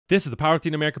This is the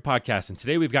Powerlifting America podcast, and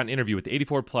today we've got an interview with the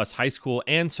 84 plus high school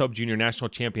and sub-junior national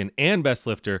champion and best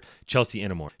lifter, Chealsea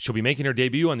Enemor. She'll be making her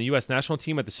debut on the U.S. national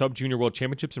team at the sub-junior world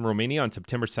championships in Romania on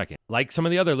September 2nd. Like some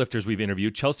of the other lifters we've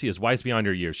interviewed, Chealsea is wise beyond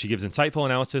her years. She gives insightful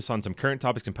analysis on some current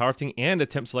topics in powerlifting and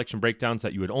attempt selection breakdowns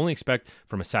that you would only expect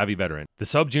from a savvy veteran. The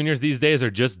sub-juniors these days are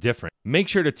just different. Make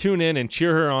sure to tune in and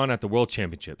cheer her on at the World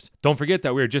Championships. Don't forget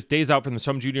that we are just days out from the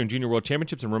Sub-Junior and Junior World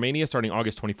Championships in Romania starting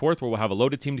August 24th, where we'll have a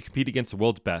loaded team to compete against the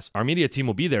world's best. Our media team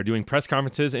will be there doing press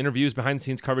conferences, interviews,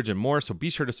 behind-the-scenes coverage, and more, so be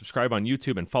sure to subscribe on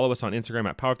YouTube and follow us on Instagram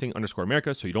at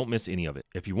Powerlifting_America so you don't miss any of it.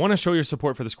 If you want to show your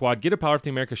support for the squad, get a Powerlifting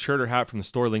America shirt or hat from the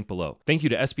store link below. Thank you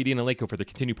to SBD and Aleco for their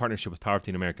continued partnership with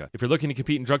Powerlifting America. If you're looking to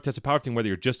compete in drug-tested powerlifting, whether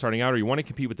you're just starting out or you want to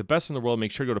compete with the best in the world,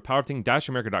 make sure to go to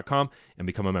powerlifting-america.com and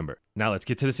become a member. Now let's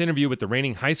get to this interview with the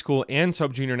reigning high school and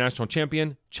sub-junior national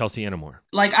champion, Chealsea Enemor.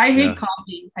 Like, I hate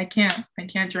coffee. I can't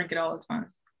drink it all the time.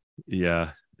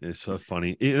 Yeah, it's so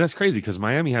funny. That's crazy because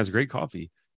Miami has great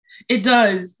coffee. It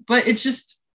does, but it's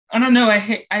just, I don't know.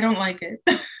 I don't like it.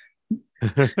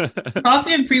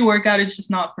 Coffee and pre-workout is just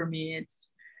not for me.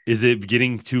 Is it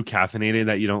getting too caffeinated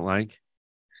that you don't like?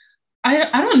 I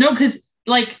don't know, because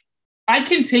like I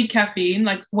can take caffeine.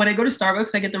 Like when I go to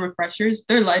Starbucks, I get the refreshers.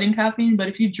 They're light in caffeine, but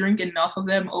if you drink enough of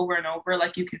them over and over,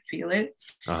 like you can feel it.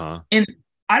 And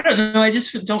I don't know. I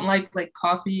just don't like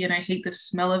coffee, and I hate the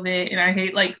smell of it. And I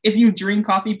hate if you drink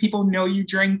coffee, people know you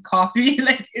drink coffee.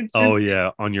 Like it's just, oh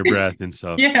yeah, on your breath and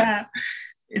stuff. Yeah,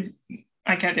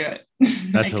 I can't do it.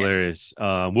 That's hilarious.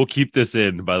 We'll keep this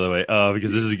in, by the way,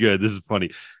 because this is good. This is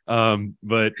funny.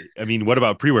 But I mean, what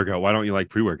about pre-workout? Why don't you like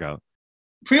pre-workout?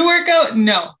 Pre-workout,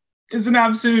 no. It's an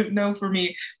absolute no for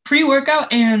me.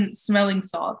 Pre-workout and smelling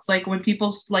salts. Like when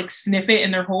people sniff it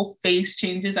and their whole face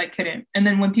changes, I couldn't. And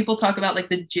then when people talk about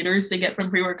the jitters they get from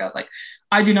pre-workout,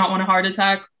 I do not want a heart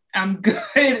attack. I'm good.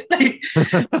 I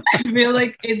feel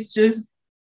like it's just,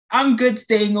 I'm good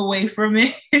staying away from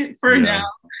it for now.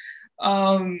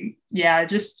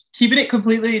 Just keeping it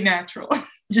completely natural.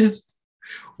 Just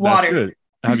water. That's good.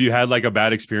 Have you had a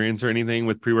bad experience or anything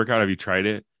with pre-workout? Have you tried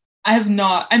it? I have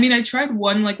not. I mean, I tried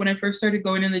one, when I first started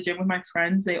going in the gym with my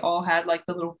friends, they all had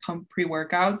the little pump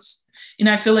pre-workouts. And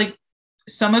I feel like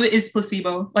some of it is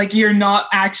placebo. You're not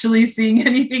actually seeing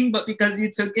anything, but because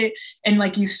you took it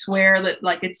and you swear that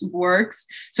it works.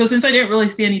 So since I didn't really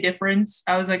see any difference,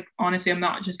 I was like, honestly, I'm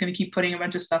not just going to keep putting a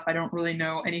bunch of stuff I don't really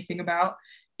know anything about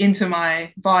into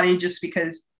my body just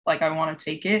because I want to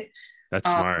take it. That's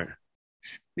smart.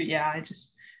 But yeah,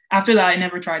 after that, I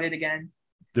never tried it again.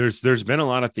 There's been a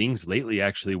lot of things lately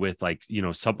actually with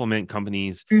supplement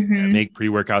companies that make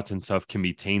pre-workouts and stuff can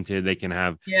be tainted. They can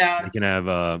have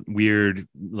weird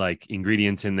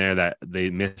ingredients in there that they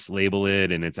mislabel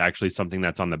it, and it's actually something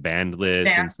that's on the banned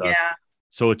list and stuff. Yeah.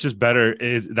 So it's just better.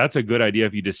 That's a good idea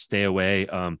if you just stay away.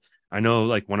 I know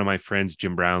one of my friends,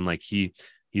 Jim Brown,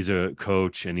 he's a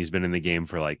coach and he's been in the game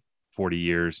for 40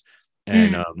 years.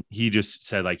 And he just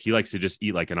said he likes to just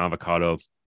eat an avocado,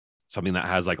 something that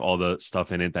has all the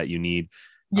stuff in it that you need.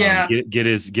 Get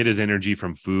his energy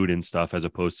from food and stuff as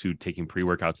opposed to taking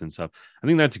pre-workouts and stuff. I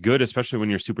think that's good, especially when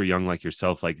you're super young like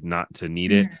yourself, not to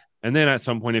need it. And then at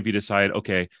some point, if you decide,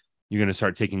 okay, you're going to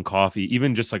start taking coffee,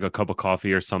 even just a cup of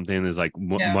coffee or something is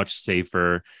much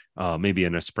safer. Maybe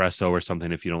an espresso or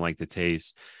something if you don't like the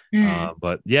taste.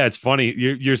 But yeah, it's funny.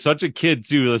 You're such a kid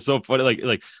too. It's so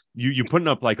funny. You putting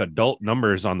up adult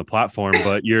numbers on the platform,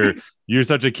 but you're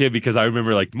such a kid because I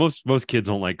remember most kids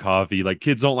don't like coffee.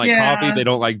 Kids don't like coffee. They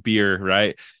don't like beer.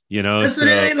 Right. That's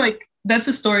literally that's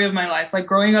a story of my life.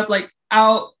 Growing up,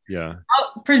 I'll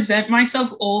present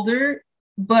myself older,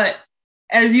 but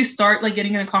as you start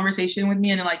getting in a conversation with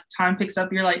me and time picks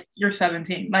up, you're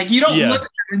 17. You don't look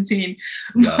 17,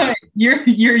 but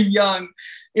you're young.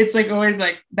 It's always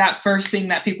that first thing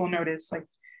that people notice.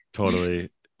 Totally.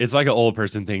 It's an old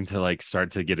person thing to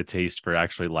start to get a taste for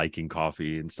actually liking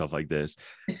coffee and stuff like this.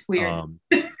 It's weird.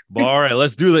 But all right,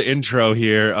 let's do the intro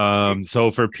here.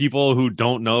 So for people who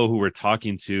don't know who we're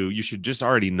talking to, you should just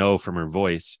already know from her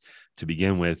voice to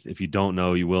begin with. If you don't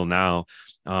know, you will now.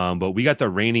 But we got the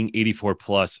reigning 84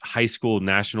 plus high school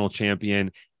national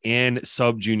champion and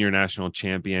sub junior national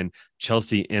champion,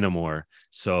 Chealsea Enemor.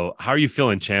 So how are you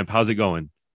feeling, champ? How's it going?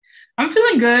 I'm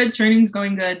feeling good. Training's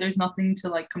going good. There's nothing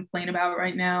to complain about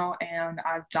right now. And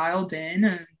I've dialed in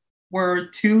and we're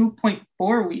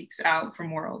 2.4 weeks out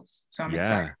from Worlds. So I'm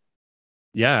excited.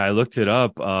 Yeah, I looked it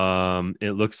up.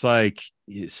 It looks like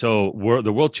the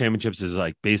World Championships is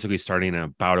basically starting in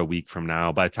about a week from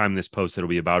now. By the time this posts, it'll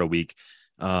be about a week.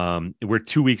 We're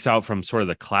 2 weeks out from sort of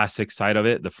the classic side of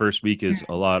it. The first week is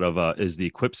a lot of is the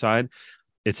equip side.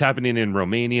 It's happening in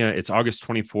Romania. It's August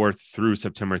 24th through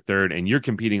September 3rd, and you're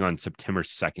competing on September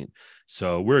 2nd.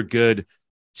 So we're a good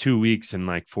 2 weeks and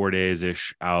like 4 days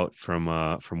ish out from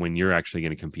when you're actually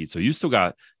going to compete. So you still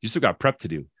got prep to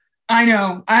do. I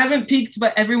know I haven't peaked,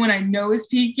 but everyone I know is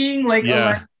peaking. Like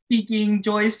Alexa's peaking,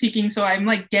 Joy's peaking. So I'm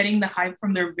like getting the hype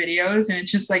from their videos, and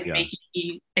it's just like making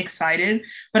me excited.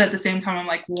 But at the same time, I'm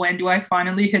like, when do I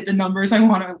finally hit the numbers I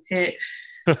want to hit?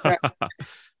 So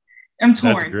I'm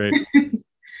torn. That's great.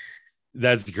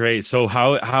 That's great. So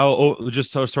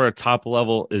just so sort of top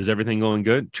level, is everything going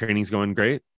good? Training's going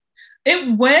great?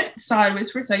 It went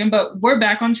sideways for a second, but we're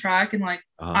back on track. And like,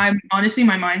 I'm honestly,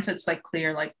 my mindset's like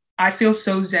clear. Like, I feel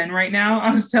so zen right now.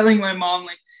 I was telling my mom,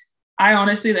 like, I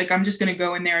honestly, like, I'm just going to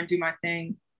go in there and do my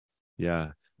thing.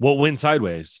 Yeah. What went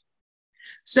sideways?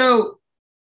 So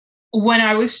when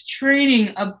I was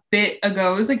training a bit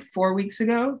ago, it was like 4 weeks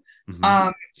ago.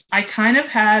 I kind of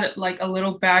had like a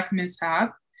little back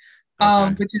mishap.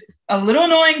 Which is a little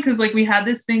annoying because like we had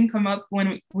this thing come up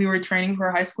when we were training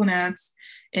for high school nats,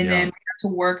 and then we had to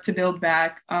work to build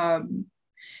back. And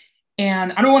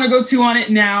I don't want to go too on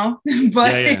it now,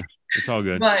 but it's all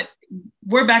good. But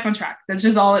we're back on track. That's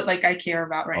just all I care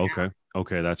about right now.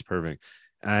 Okay, that's perfect.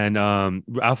 And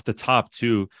off the top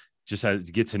too, just to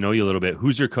get to know you a little bit,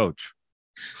 who's your coach?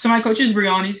 So my coach is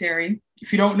Brianni Terry.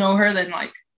 If you don't know her, then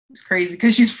like it's crazy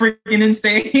because she's freaking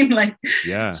insane. Like,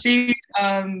 she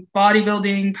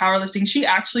bodybuilding, powerlifting. She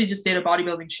actually just did a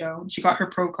bodybuilding show. She got her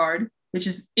pro card, which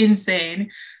is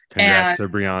insane. Congrats to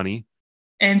Brianni.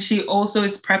 And she also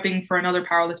is prepping for another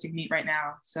powerlifting meet right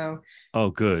now. So,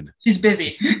 good. She's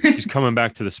busy. She's coming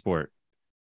back to the sport.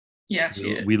 Yeah,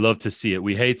 she is. We love to see it.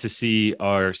 We hate to see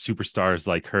our superstars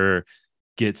like her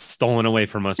get stolen away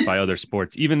from us by other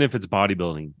sports, even if it's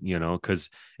bodybuilding, because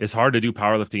it's hard to do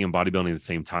powerlifting and bodybuilding at the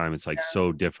same time. It's like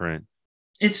so different.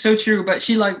 It's so true. But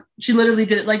she literally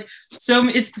did it. Like, so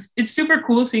it's super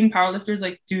cool seeing powerlifters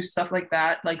like do stuff like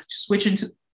that, like switch into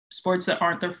sports that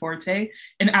aren't their forte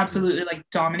and absolutely like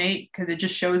dominate, because it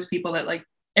just shows people that like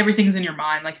everything's in your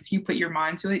mind. Like if you put your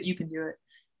mind to it, you can do it.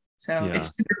 So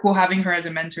it's super cool having her as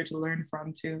a mentor to learn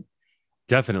from too.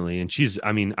 Definitely.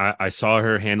 And I saw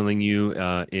her handling you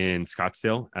in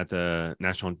Scottsdale at the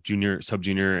national junior, sub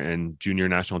junior and junior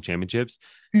national championships.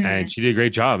 And she did a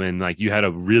great job. And like, you had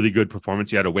a really good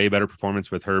performance. You had a way better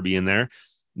performance with her being there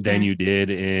than you did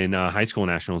in high school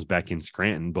nationals back in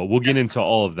Scranton, but we'll get into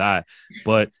all of that.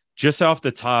 But just off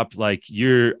the top, like,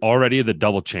 you're already the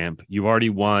double champ. You've already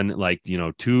won like,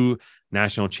 2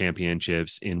 national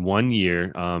championships in 1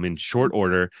 year, in short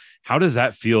order. How does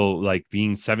that feel, like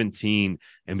being 17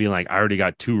 and being like, I already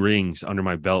got 2 rings under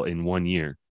my belt in 1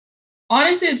 year?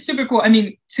 Honestly, it's super cool. I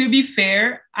mean, to be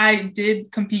fair, I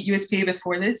did compete USPA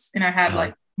before this, and I had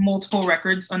like multiple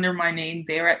records under my name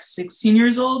there at 16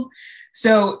 years old.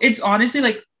 So it's honestly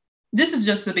like, this is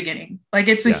just the beginning. Like,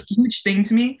 it's a huge thing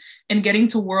to me, and getting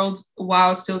to worlds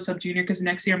while still sub junior, because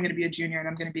next year I'm going to be a junior and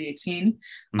I'm going to be 18.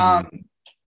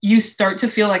 You start to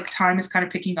feel like time is kind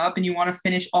of picking up and you want to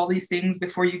finish all these things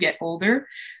before you get older.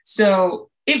 So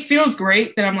it feels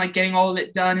great that I'm like getting all of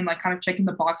it done and like kind of checking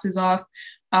the boxes off.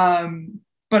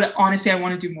 But honestly, I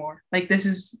want to do more. Like, this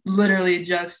is literally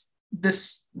just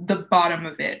the bottom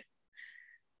of it.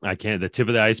 The tip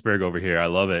of the iceberg over here. I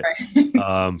love it.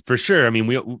 Right. For sure. I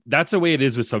mean, that's the way it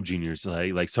is with sub juniors.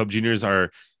 Like sub juniors are,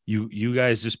 you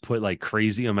guys just put like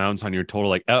crazy amounts on your total.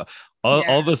 Like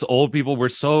all of us old people, we're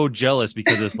so jealous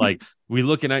because it's like, we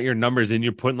looking at your numbers and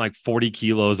you're putting like 40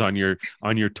 kilos on your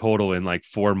total in like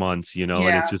 4 months, and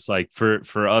it's just like,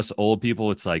 for us old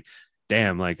people, it's like,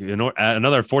 damn, like,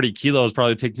 another 40 kilos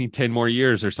probably take me 10 more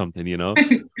years or something,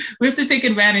 We have to take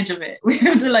advantage of it. We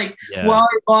have to while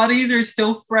our bodies are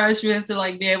still fresh, we have to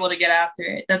like be able to get after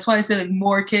it. That's why I said like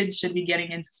more kids should be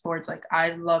getting into sports. Like, I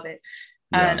love it.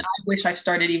 And I wish I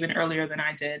started even earlier than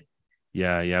I did.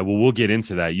 Yeah. Well, we'll get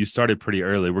into that. You started pretty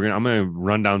early. I'm going to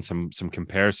run down some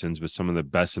comparisons with some of the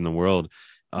best in the world.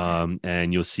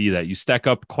 And you'll see that you stack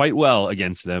up quite well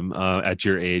against them at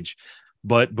your age.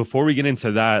 But before we get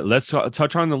into that, let's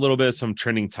touch on a little bit of some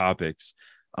trending topics.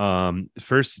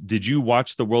 First, did you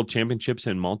watch the World Championships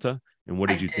in Malta? And what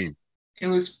did you think? It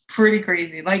was pretty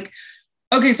crazy. Like,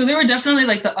 okay, so they were definitely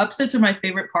like, the upsets are my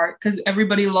favorite part because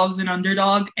everybody loves an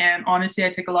underdog. And honestly, I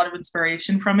take a lot of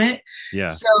inspiration from it. Yeah.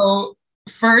 So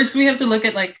first we have to look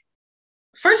at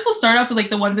first we'll start off with like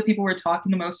the ones that people were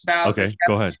talking the most about. Okay,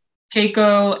 go ahead.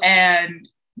 Keiko and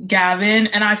Gavin.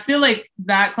 And I feel like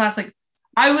that class, like,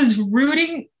 I was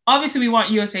rooting, obviously we want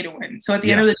USA to win. So at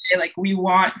the end of the day, like, we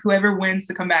want whoever wins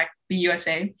to come back, be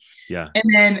USA. Yeah. And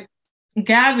then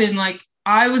Gavin, like,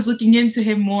 I was looking into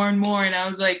him more and more, and I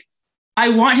was like, I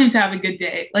want him to have a good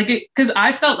day. Like it, because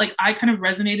I felt like I kind of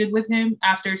resonated with him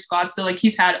after Scott. So like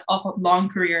he's had a long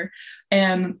career.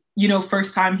 And, you know,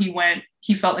 first time he went,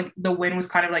 he felt like the win was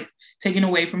kind of like taken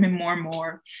away from him more and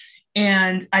more.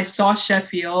 And I saw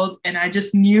Sheffield and I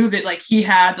just knew that like he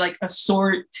had like a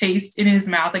sore taste in his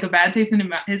mouth, like a bad taste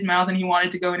in his mouth, and he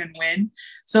wanted to go in and win.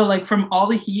 So like from all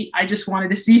the heat, I just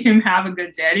wanted to see him have a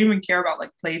good day. I didn't even care about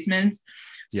like placements.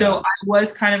 So I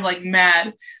was kind of like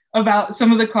mad about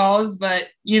some of the calls, but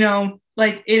you know,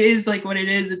 like it is like what it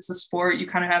is. It's a sport. You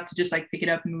kind of have to just like pick it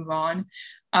up and move on.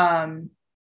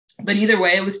 But either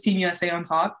way, it was Team USA on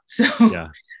top. So yeah,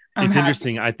 it's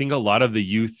interesting. I think a lot of the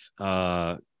youth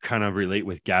kind of relate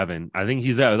with Gavin. I think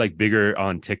he's like bigger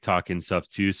on TikTok and stuff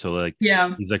too. So like,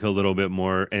 yeah, he's like a little bit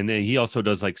more, and then he also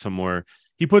does like some more.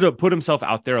 He put himself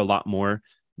out there a lot more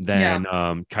than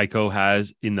Kaiko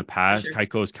has in the past. Sure.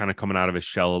 Kaiko is kind of coming out of his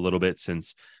shell a little bit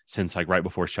since like right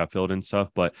before Sheffield and stuff.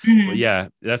 But yeah,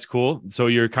 that's cool. So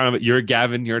you're a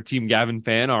Gavin, you're a Team Gavin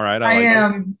fan. All right. I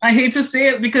am. I hate to say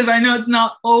it because I know it's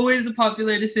not always a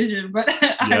popular decision, but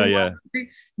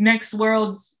next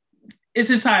Worlds, it's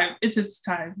his time. It's his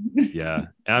time. Yeah.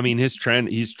 I mean, he's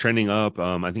trending up.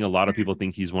 I think a lot of people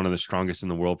think he's one of the strongest in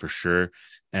the world for sure.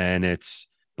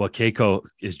 But Keiko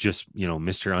is just, you know,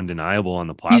 Mr. Undeniable on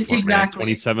the platform. Exactly. Man.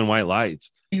 27 white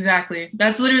lights. Exactly.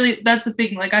 That's the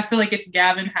thing. Like, I feel like if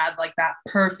Gavin had like that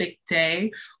perfect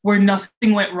day where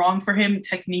nothing went wrong for him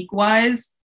technique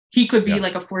wise, he could be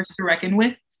like a force to reckon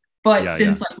with. But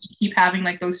since like we keep having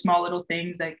like those small little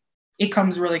things, like it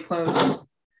comes really close.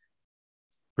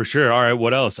 For sure. All right.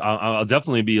 What else? I'll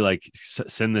definitely be like,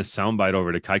 send this soundbite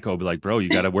over to Keiko. Be like, bro, you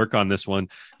got to work on this one.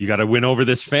 You got to win over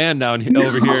this fan over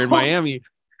here in Miami.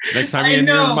 Next time you're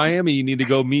in Miami, you need to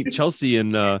go meet Chealsea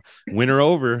and win her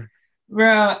over.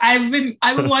 Bro, I've been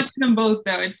watching them both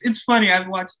though. It's funny. I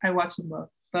watched them both.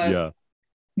 But yeah,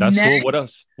 that's cool. What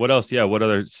else? Yeah. What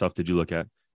other stuff did you look at?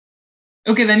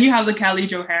 Okay, then you have the Callie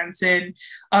Johansson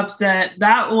upset.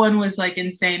 That one was like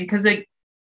insane because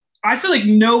I feel like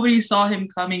nobody saw him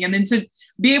coming, and then to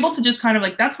be able to just kind of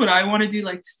like, that's what I want to do,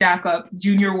 like stack up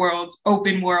junior worlds,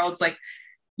 open worlds, like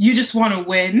you just want to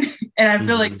win. And I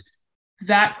feel like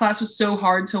that class was so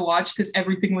hard to watch because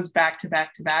everything was back to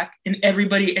back to back and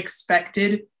everybody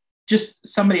expected just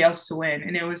somebody else to win.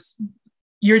 And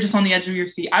you're just on the edge of your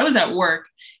seat. I was at work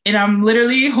and I'm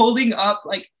literally holding up,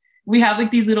 like we have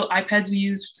like these little iPads we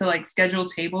use to like schedule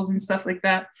tables and stuff like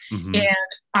that. And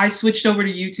I switched over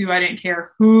to YouTube. I didn't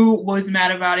care who was mad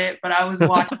about it, but I was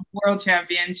watching World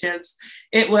Championships.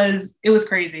 It was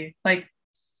crazy. Like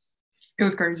it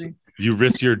was crazy. You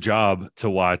risked your job to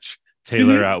watch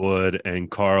Taylor Atwood and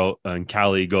Carl and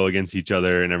Callie go against each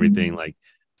other and everything. Like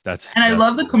I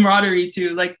love the camaraderie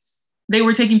too. Like they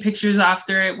were taking pictures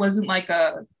after. It wasn't like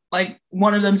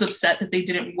one of them's upset that they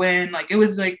didn't win. Like it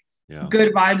was like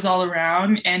good vibes all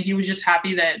around. And he was just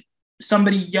happy that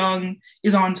somebody young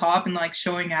is on top and like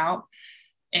showing out.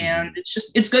 And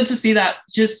it's good to see that,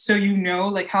 just so you know,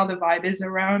 like how the vibe is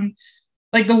around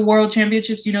like the World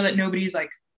Championships, you know, that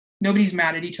nobody's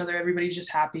mad at each other. Everybody's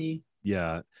just happy.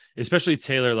 Yeah. Especially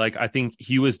Taylor. Like, I think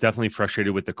he was definitely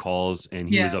frustrated with the calls and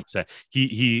he was upset.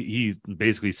 He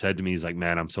basically said to me, he's like,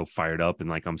 man, I'm so fired up and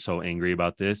like, I'm so angry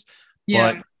about this.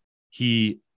 Yeah. But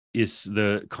he is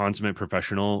the consummate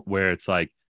professional where it's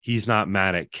like, he's not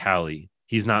mad at Callie.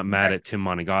 He's not mad at Tim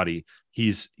Monagatti.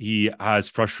 He has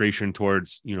frustration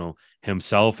towards, you know,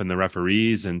 himself and the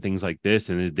referees and things like this.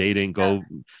 And his day didn't go.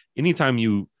 Anytime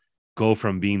you go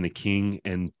from being the king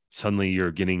and suddenly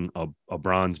you're getting a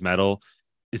bronze medal,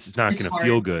 it's not going to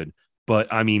feel good. But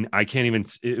I mean,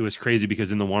 it was crazy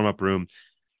because in the warm-up room,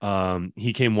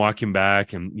 he came walking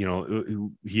back and, you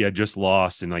know, he had just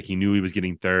lost and like, he knew he was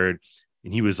getting third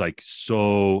and he was like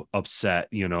so upset,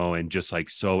 you know, and just like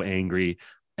so angry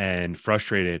and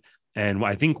frustrated. And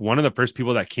I think one of the first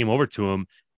people that came over to him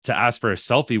to ask for a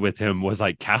selfie with him was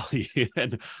like Callie.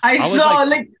 And I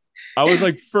was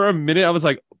like, for a minute, I was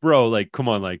like, bro, like, come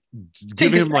on, like,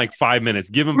 give him like 5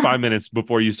 minutes. Give him 5 minutes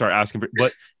before you start asking for.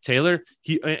 But Taylor,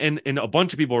 he and a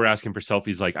bunch of people were asking for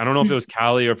selfies. Like, I don't know if it was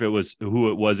Callie or if it was who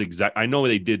it was exact. I know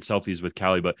they did selfies with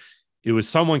Callie, but it was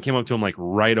someone came up to him like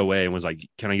right away and was like,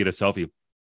 "Can I get a selfie?"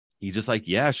 He just like,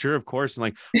 yeah, sure, of course, and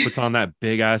like puts on that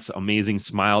big ass amazing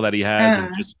smile that he has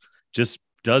and just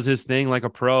does his thing like a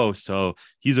pro. So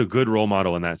he's a good role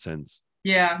model in that sense.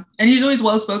 Yeah, and he's always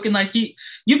well spoken. Like you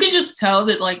can just tell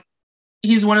that like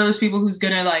he's one of those people who's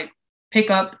gonna like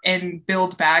pick up and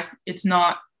build back. It's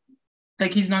not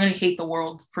like he's not gonna hate the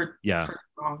world for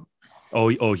long.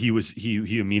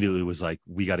 He immediately was like,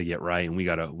 we got to get right, and we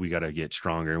gotta get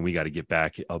stronger, and we got to get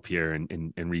back up here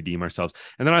and redeem ourselves.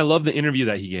 And then I love the interview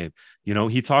that he gave. You know,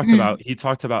 he talked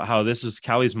about how this was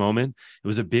Callie's moment. It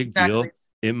was a big deal.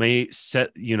 It may set,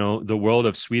 you know, the world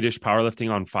of Swedish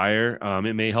powerlifting on fire.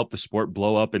 It may help the sport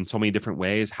blow up in so many different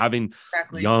ways. Having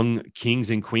young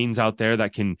kings and queens out there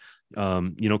that can,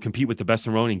 you know, compete with the best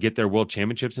in the world and get their world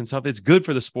championships and stuff. It's good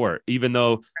for the sport, even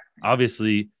though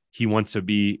obviously he wants to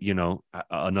be, you know,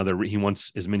 he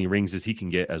wants as many rings as he can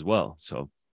get as well.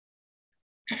 So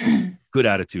good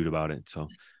attitude about it. So,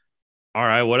 all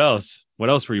right. What else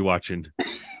were you watching?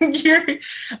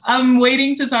 I'm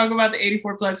waiting to talk about the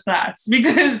 84 plus class,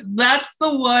 because that's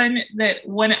the one that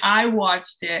when I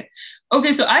watched it.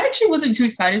 Okay. So I actually wasn't too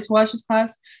excited to watch this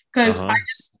class because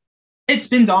it's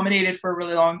been dominated for a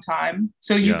really long time.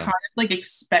 So you kind of like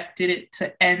expected it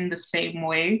to end the same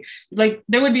way. Like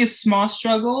there would be a small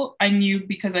struggle. I knew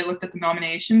because I looked at the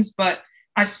nominations, but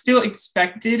I still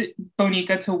expected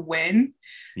Bonica to win.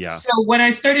 Yeah. So when I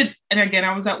started, and again,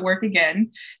 I was at work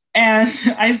again, and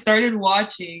I started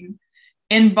watching,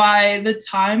 and by the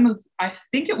time of, I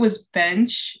think it was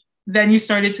bench, then you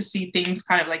started to see things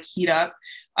kind of like heat up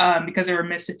because there were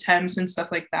missed attempts and stuff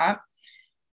like that.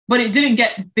 But it didn't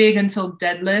get big until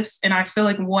deadlifts. And I feel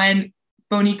like when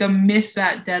Bonica missed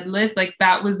that deadlift, like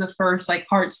that was the first like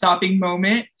heart-stopping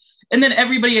moment. And then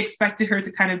everybody expected her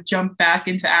to kind of jump back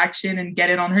into action and get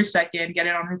it on her second, get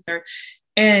it on her third.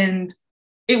 And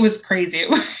it was crazy.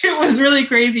 It was really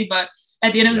crazy. But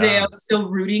at the end of the day, I was still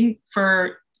rooting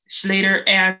for Schlater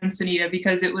and Sunita,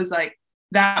 because it was like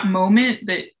that moment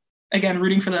that, again,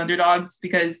 rooting for the underdogs,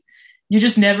 because you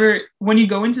just never, when you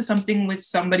go into something with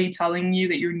somebody telling you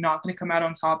that you're not going to come out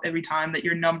on top every time, that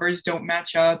your numbers don't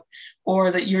match up,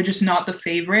 or that you're just not the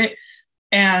favorite,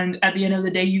 and at the end of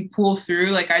the day you pull through,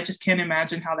 like I just can't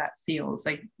imagine how that feels.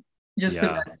 Like just the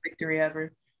best victory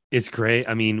ever. It's great.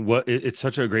 I mean, it's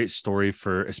such a great story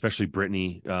for especially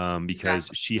Brittany, because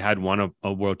she had won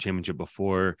a world championship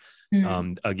before.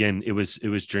 Again, it was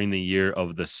during the year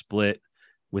of the split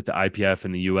with the IPF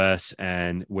in the US,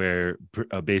 and where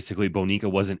basically Bonica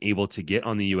wasn't able to get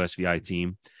on the USVI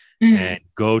team and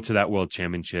go to that world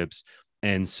championships.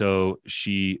 And so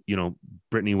she, you know,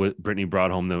 Brittany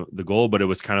brought home the gold, but it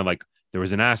was kind of like there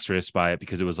was an asterisk by it,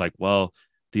 because it was like, well,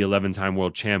 the 11-time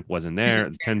world champ wasn't there.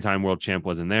 The 10-time world champ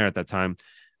wasn't there at that time.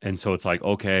 And so it's like,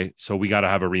 okay, so we got to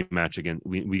have a rematch again.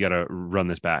 We got to run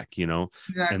this back, you know?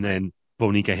 Exactly. And then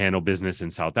Bonica handled business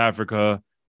in South Africa,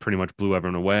 pretty much blew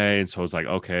everyone away. And so it's like,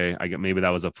 okay, I get, maybe that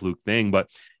was a fluke thing, but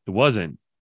it wasn't.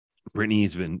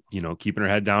 Brittany's been, you know, keeping her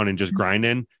head down and just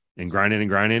grinding and grinding and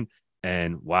grinding.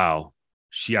 And wow,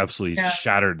 she absolutely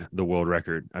shattered the world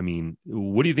record. I mean,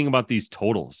 what do you think about these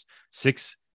totals?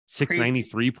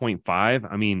 693.5.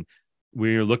 I mean,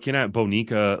 we're looking at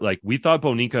Bonica, like we thought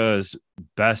Bonica's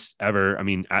best ever. I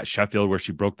mean, at Sheffield, where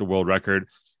she broke the world record,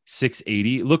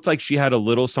 680. It looked like she had a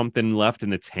little something left in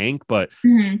the tank, but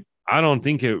I don't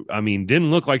think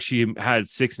didn't look like she had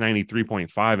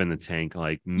 693.5 in the tank.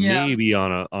 Like maybe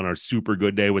on a super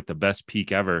good day with the best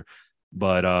peak ever.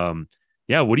 But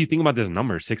what do you think about this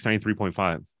number,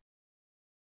 693.5?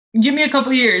 Give me a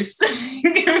couple years.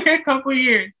 Give me a couple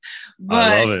years. But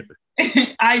I love it.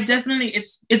 I definitely,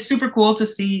 it's super cool to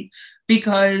see,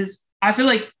 because I feel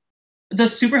like the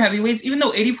super heavyweights, even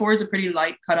though 84 is a pretty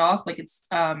light cutoff, like it's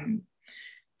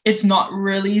not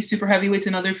really super heavyweights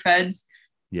in other feds.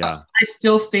 I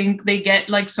still think they get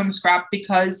like some scrap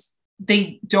because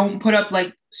they don't put up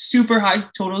like super high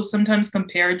totals sometimes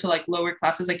compared to like lower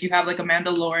classes. Like you have like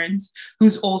Amanda Lawrence,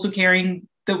 who's also carrying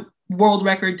the world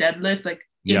record deadlift, like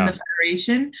in the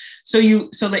federation. So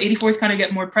the 84s kind of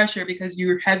get more pressure because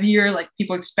you're heavier, like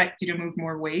people expect you to move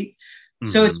more weight.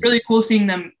 So it's really cool seeing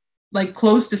them like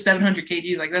close to 700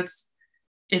 kgs. Like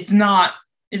it's not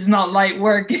light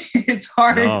work. It's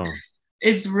hard. No.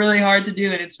 It's really hard to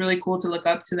do. And it's really cool to look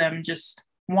up to them and just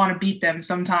want to beat them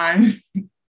sometime.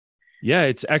 Yeah,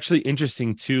 it's actually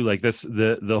interesting too. Like this,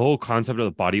 the whole concept of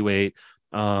the body weight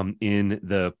in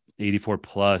the 84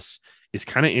 plus is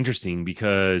kind of interesting,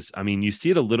 because I mean, you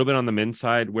see it a little bit on the men's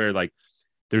side where like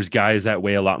there's guys that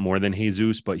weigh a lot more than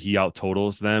Jesus, but he out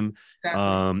totals them.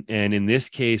 Exactly. And in this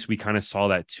case, we kind of saw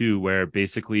that too, where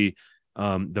basically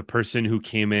the person who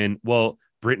came in, well,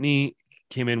 Brittany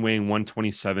came in weighing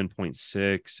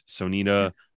 127.6,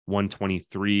 Sonita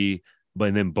 123,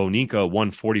 but then Bonica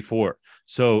 144.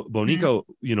 So Bonica,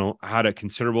 you know, had a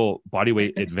considerable body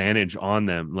weight advantage on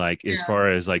them, like as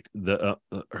far as like the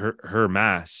her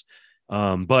mass.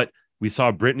 But we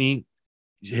saw Brittany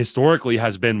historically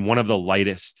has been one of the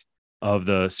lightest of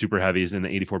the super heavies in the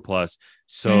 84 plus.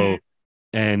 So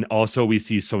And also we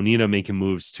see Sonita making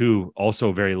moves too,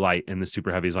 also very light, and the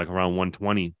super heavies like around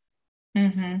 120.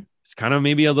 It's kind of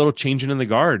maybe a little changing in the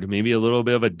guard, maybe a little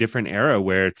bit of a different era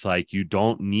where it's like you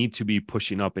don't need to be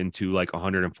pushing up into like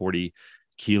 140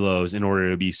 kilos in order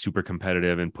to be super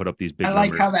competitive and put up these big numbers. I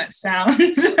like how that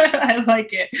sounds. I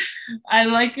like it. I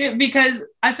like it because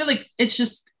I feel like it's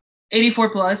just 84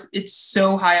 plus. It's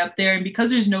so high up there. And because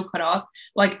there's no cutoff,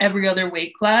 like every other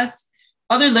weight class,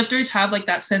 other lifters have like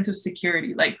that sense of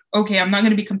security. Like, okay, I'm not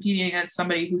going to be competing against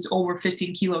somebody who's over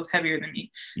 15 kilos heavier than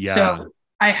me. Yeah. So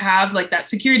I have like that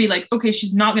security, like, okay,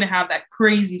 she's not going to have that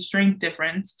crazy strength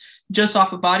difference just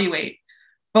off of body weight.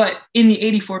 But in the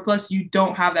 84 plus, you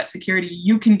don't have that security.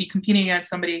 You can be competing against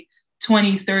somebody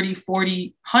 20, 30,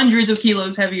 40, hundreds of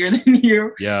kilos heavier than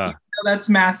you. Yeah. That's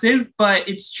massive, but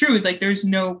it's true. Like there's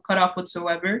no cutoff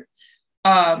whatsoever.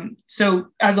 So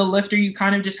as a lifter, you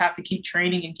kind of just have to keep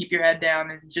training and keep your head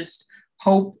down and just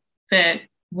hope that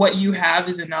what you have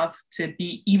is enough to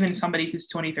beat even somebody who's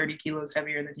 20, 30 kilos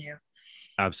heavier than you.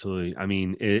 Absolutely. I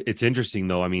mean, it's interesting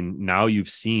though. I mean, now you've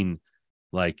seen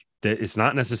like that it's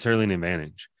not necessarily an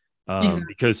advantage Exactly.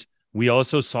 because we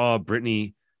also saw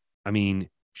Brittany. I mean,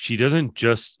 she doesn't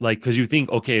just like, because you think,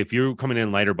 okay, if you're coming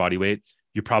in lighter body weight,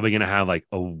 you're probably going to have like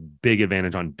a big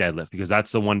advantage on deadlift because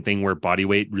that's the one thing where body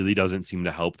weight really doesn't seem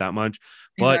to help that much.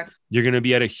 But you're going to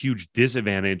be at a huge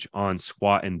disadvantage on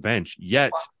squat and bench.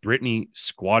 Yet Brittany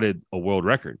squatted a world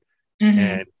record.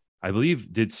 And I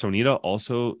believe, did Sonita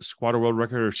also squat a world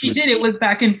record? Or she did. It was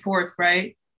back and forth,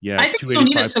 right? Yeah. I think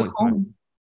Sonita took home.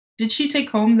 Did she take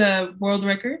home the world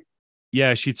record?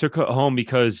 Yeah, she took it home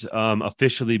because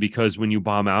officially, because when you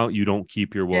bomb out, you don't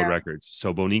keep your world records.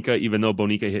 So Bonica, even though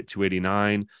Bonica hit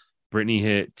 289, Brittany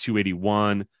hit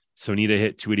 281, Sonita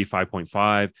hit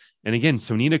 285.5. And again,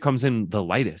 Sonita comes in the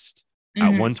lightest at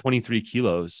 123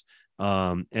 kilos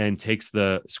and takes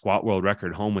the squat world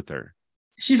record home with her.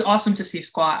 She's awesome to see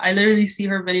squat. I literally see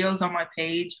her videos on my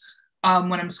page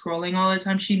when I'm scrolling all the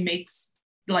time. She makes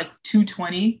like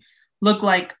 220 look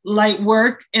like light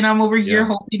work, and I'm over here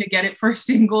hoping to get it for a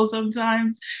single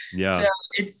sometimes. So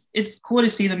it's cool to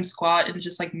see them squat and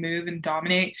just like move and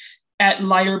dominate at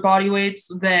lighter body weights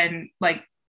than like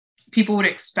people would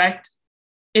expect.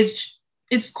 It's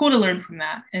cool to learn from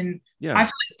that. And I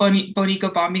feel like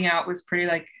Bonica bombing out was pretty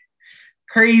like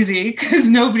crazy because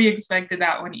nobody expected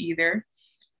that one either.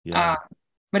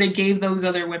 But it gave those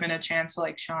other women a chance to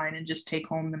like shine and just take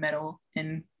home the medal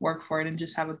and work for it and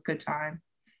just have a good time.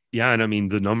 Yeah, and I mean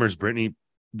the numbers, Brittany,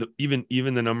 even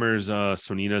the numbers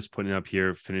Sonita's putting up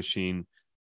here, finishing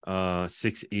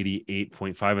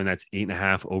 688.5, and that's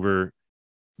 8.5 over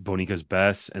Bonica's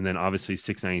best, and then obviously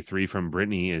 693 from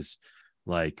Brittany is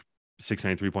like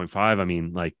 693.5. I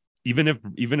mean, like even if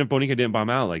Bonica didn't bomb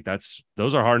out, like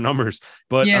those are hard numbers.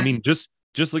 But I mean, just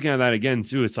looking at that again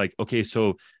too, it's like, okay,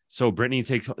 so Brittany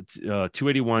takes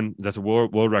 281. That's a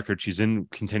world record. She's in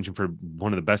contention for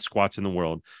one of the best squats in the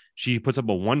world. She puts up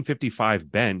a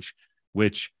 155 bench,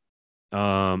 which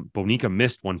Bonica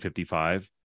missed 155.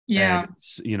 Yeah. And,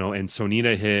 and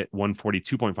Sonita hit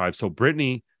 142.5. So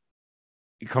Brittany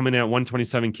coming in at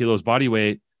 127 kilos body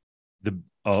weight,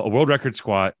 a world record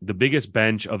squat, the biggest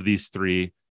bench of these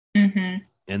three. And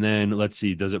then let's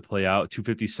see, does it play out?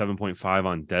 257.5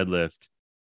 on deadlift.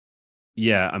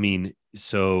 Yeah, I mean,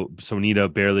 so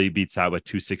Sonita barely beats that with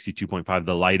 262.5,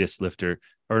 the lightest lifter,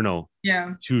 or no,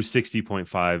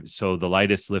 260.5. So the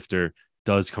lightest lifter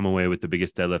does come away with the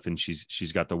biggest deadlift, and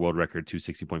she's got the world record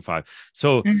 260.5.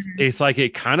 So it's like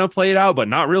it kind of played out, but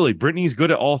not really. Brittany's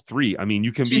good at all three. I mean,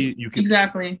 you can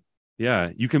exactly.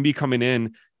 Yeah, you can be coming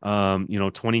in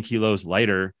 20 kilos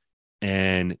lighter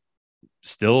and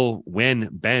still win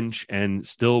bench and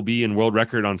still be in world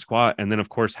record on squat, and then of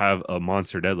course have a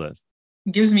monster deadlift.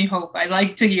 Gives me hope. I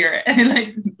like to hear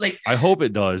it. like I hope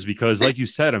it does, because like you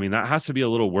said, I mean, that has to be a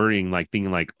little worrying, like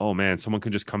thinking like, oh man, someone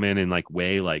could just come in and like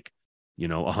weigh like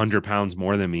 100 pounds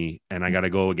more than me and I got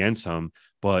to go against them.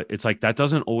 But it's like that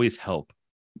doesn't always help.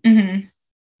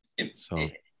 It's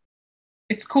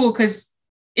cool because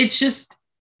it's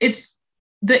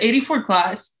the 84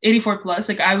 plus.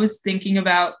 Like I was thinking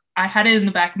about, I had it in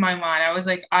the back of my mind. I was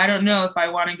like, I don't know if I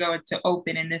want to go into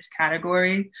open in this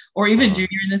category or even junior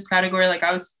in this category. Like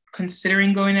I was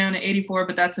considering going down to 84,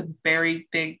 but that's a very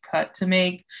big cut to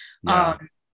make.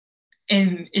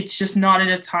 And it's just not at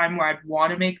a time where I'd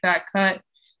want to make that cut.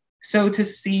 So to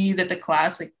see that the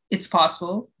class, like it's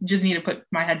possible, just need to put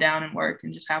my head down and work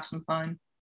and just have some fun.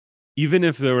 Even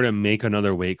if they were to make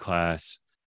another weight class,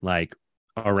 like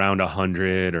around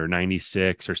 100 or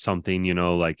 96 or something,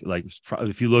 like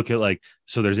if you look at like,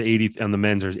 so there's 80 on the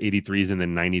men's, there's 83s and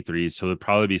then 93s. So it'd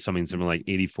probably be something similar like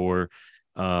 84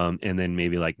 and then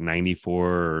maybe like 94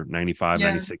 or 95,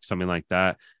 96, something like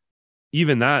that.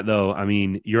 Even that though, I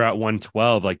mean, you're at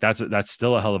 112, like that's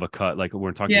still a hell of a cut. Like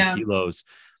we're talking kilos.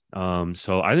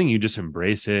 So I think you just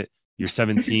embrace it. You're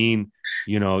 17,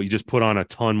 you just put on a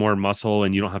ton more muscle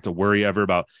and you don't have to worry ever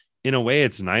about, in a way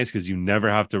it's nice because you never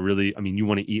have to really, I mean, you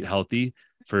want to eat healthy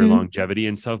for longevity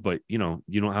and stuff, but you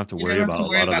don't have to worry about a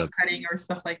lot of the cutting or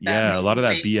stuff like that. Yeah, a lot of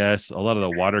that BS, a lot of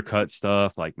the water cut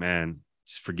stuff. Like, man,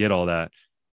 just forget all that.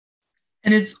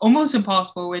 And it's almost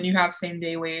impossible when you have same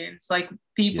day weigh-ins. Like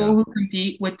people who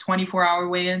compete with 24-hour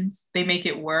weigh-ins, they make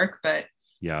it work, but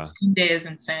same day is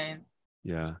insane.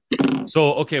 Yeah.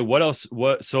 So, okay, what else?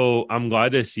 So I'm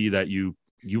glad to see that you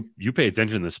pay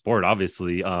attention to the sport,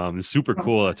 obviously. It's super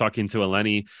cool talking to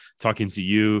Eleni, talking to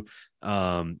you.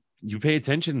 You pay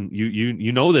attention.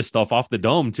 You know this stuff off the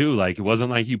dome too. Like it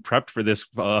wasn't like you prepped for this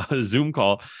Zoom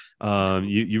call.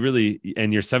 You really,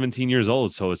 and you're 17 years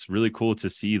old. So it's really cool to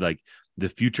see like the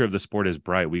future of the sport is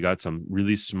bright. We got some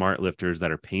really smart lifters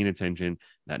that are paying attention,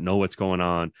 that know what's going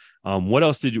on. What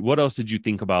else did you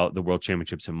think about the World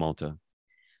Championships in Malta?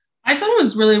 I thought it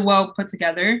was really well put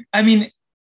together. I mean,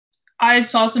 I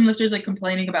saw some lifters like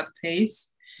complaining about the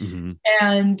pace,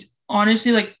 and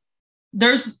honestly, like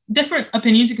there's different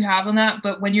opinions you could have on that.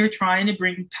 But when you're trying to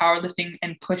bring powerlifting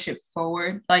and push it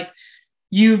forward, like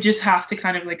you just have to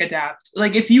kind of like adapt.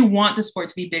 Like if you want the sport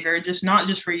to be bigger, just not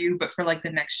just for you, but for like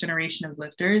the next generation of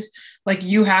lifters, like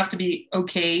you have to be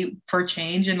okay for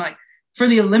change. And like for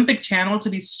the Olympic channel to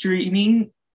be streaming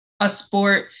a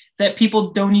sport that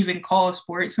people don't even call a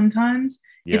sport sometimes,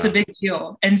 it's a big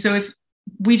deal. And so if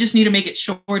we just need to make it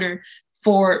shorter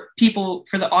for people,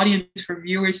 for the audience, for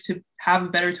viewers to have a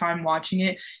better time watching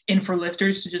it, and for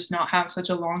lifters to just not have such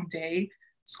a long day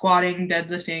squatting,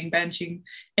 deadlifting, benching.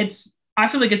 I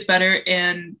feel like it's better,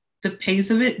 and the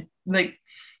pace of it, like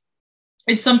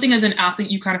it's something as an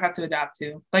athlete you kind of have to adapt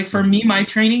to. Like for me, my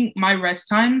training, my rest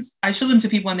times, I show them to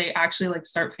people when they actually like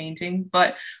start fainting,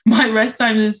 but my rest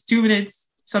time is 2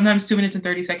 minutes, sometimes 2 minutes and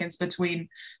 30 seconds between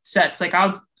sets. Like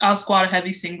I'll squat a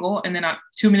heavy single, and then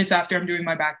 2 minutes after I'm doing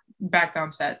my back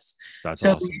down sets. That's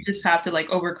so awesome. You just have to like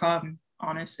overcome,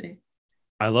 honestly.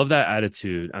 I love that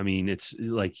attitude. I mean, it's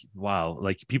like, wow.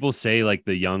 Like people say like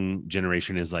the young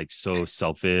generation is like so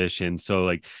selfish and so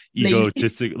like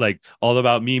egotistic, like all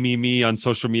about me on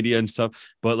social media and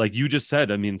stuff. But like you just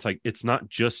said, I mean, it's like, it's not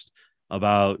just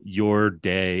about your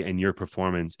day and your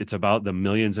performance. It's about the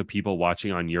millions of people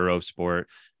watching on Eurosport.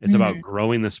 It's about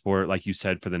growing the sport, like you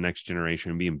said, for the next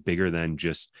generation and being bigger than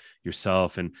just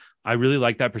yourself. And I really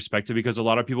like that perspective because a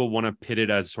lot of people want to pit it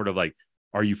as sort of like,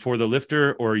 are you for the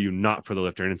lifter or are you not for the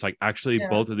lifter? And it's like, actually,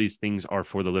 both of these things are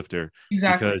for the lifter.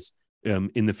 Exactly. Because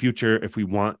in the future, if we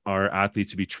want our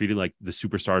athletes to be treated like the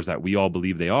superstars that we all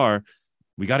believe they are,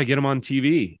 we got to get them on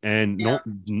TV. And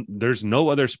there's no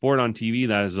other sport on TV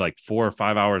that is like 4 or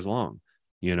 5 hours long,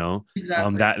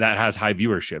 exactly. that has high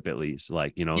viewership, at least.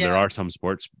 Like, there are some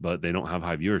sports, but they don't have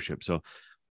high viewership. So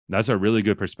that's a really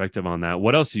good perspective on that.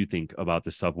 What else do you think about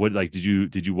this stuff? What, like, did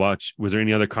you watch? Was there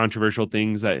any other controversial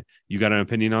things that you got an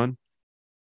opinion on?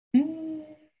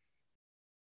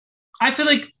 I feel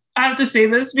like I have to say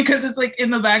this because it's like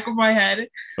in the back of my head.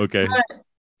 Okay.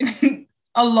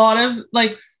 A lot of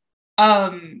like, I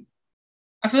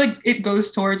feel like it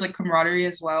goes towards like camaraderie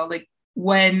as well. Like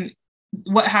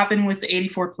what happened with the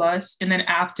 84 plus, and then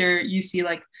after you see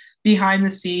like behind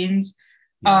the scenes,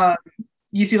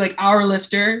 you see like our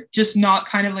lifter just not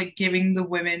kind of like giving the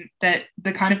women that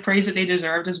the kind of praise that they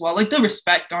deserved as well. Like the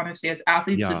respect, honestly, as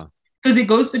athletes, because it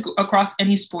goes across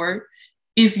any sport.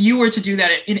 If you were to do that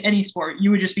in any sport,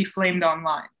 you would just be flamed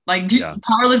online. Like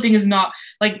powerlifting is not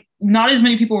as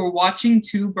many people were watching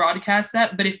to broadcast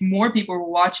that, but if more people were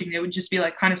watching, it would just be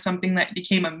like kind of something that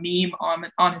became a meme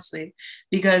honestly,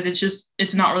 because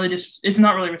it's not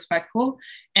really respectful.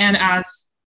 And as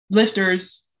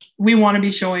lifters, we want to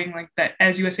be showing like that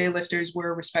as USA lifters,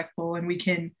 we're respectful and we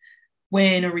can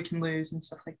win or we can lose and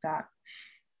stuff like that.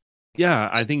 Yeah,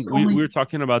 I think we were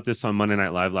talking about this on Monday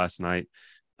Night Live last night.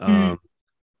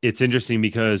 It's interesting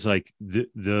because like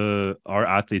our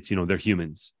athletes, they're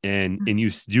humans, and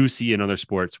you do see in other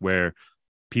sports where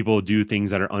people do things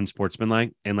that are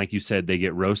unsportsmanlike, and like you said, they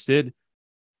get roasted,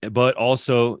 but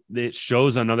also it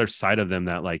shows another side of them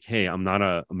that like, hey, I'm not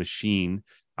a machine.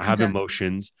 I have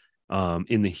emotions.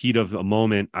 In the heat of a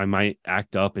moment, I might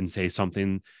act up and say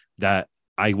something that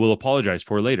I will apologize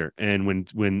for later. And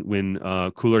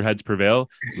when cooler heads prevail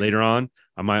later on,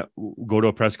 I might go to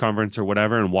a press conference or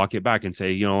whatever and walk it back and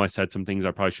say, I said some things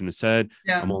I probably shouldn't have said.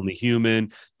 I'm only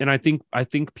human. And I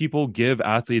think people give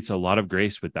athletes a lot of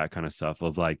grace with that kind of stuff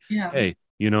of like, hey,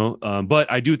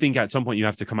 But I do think at some point you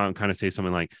have to come out and kind of say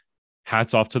something like,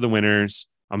 hats off to the winners.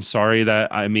 I'm sorry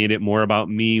that I made it more about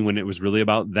me when it was really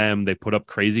about them. They put up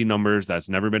crazy numbers. That's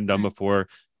never been done before.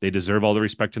 They deserve all the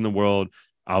respect in the world.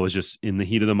 I was just in the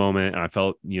heat of the moment. And I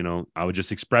felt, I was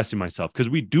just expressing myself, because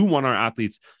we do want our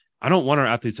athletes. I don't want our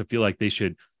athletes to feel like they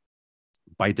should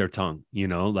bite their tongue,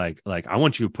 like I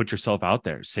want you to put yourself out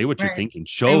there, say what you're thinking,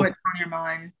 show what's on your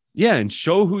mind. Yeah. And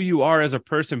show who you are as a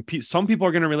person. Some people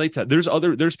are going to relate to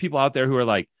that. There's people out there who are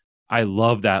like, I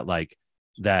love that,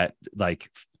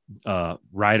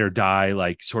 ride or die,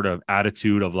 like sort of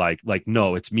attitude of like,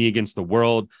 no, it's me against the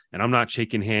world, and I'm not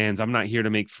shaking hands. I'm not here to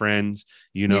make friends,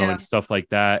 and stuff like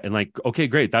that. And like, okay,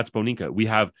 great. That's Bonica. We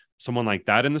have someone like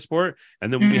that in the sport.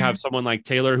 And then we have someone like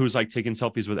Taylor, who's like taking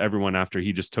selfies with everyone after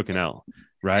he just took an L.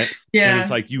 Right. Yeah. And it's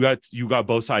like, you got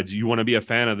both sides. You want to be a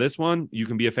fan of this one, you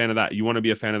can be a fan of that. You want to be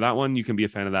a fan of that one, you can be a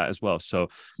fan of that as well. So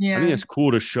I think it's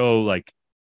cool to show like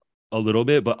a little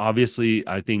bit, but obviously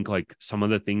I think like some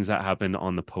of the things that happened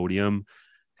on the podium,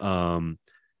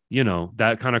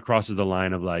 that kind of crosses the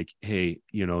line of like, hey,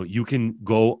 you can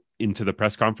go into the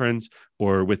press conference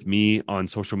or with me on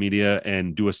social media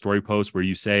and do a story post where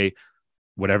you say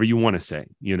whatever you want to say,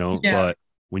 but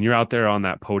when you're out there on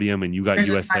that podium and you got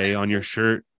USA on your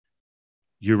shirt,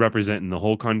 you're representing the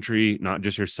whole country, not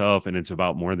just yourself. And it's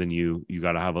about more than you. You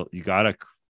gotta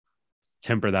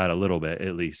temper that a little bit,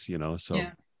 at least, so.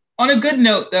 Yeah. On a good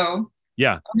note, though,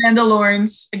 yeah, Amanda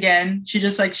Lawrence, again, she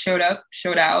just like showed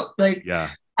out. Like,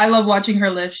 I love watching her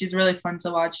lift. She's really fun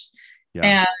to watch.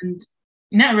 Yeah. And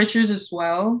Nat Richards as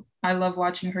well. I love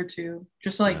watching her too.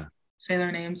 Just like say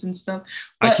their names and stuff.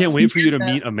 But I can't wait for you to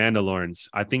meet Amanda Lawrence.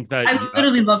 I think that I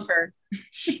literally love her.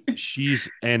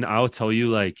 And I'll tell you,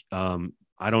 like,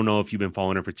 I don't know if you've been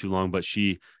following her for too long, but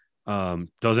she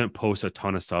doesn't post a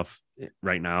ton of stuff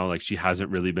right now. Like, she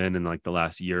hasn't really been in like the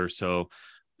last year or so.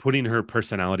 Putting her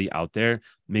personality out there.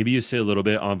 Maybe you say a little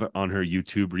bit on her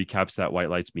YouTube recaps that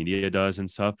White Lights Media does and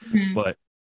stuff, but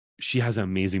she has an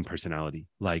amazing personality.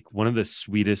 Like, one of the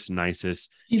sweetest,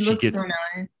 nicest. So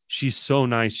nice. She's so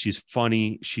nice. She's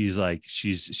funny. She's like,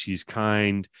 she's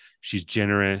kind. She's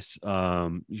generous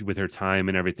with her time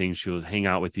and everything. She'll hang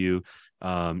out with you.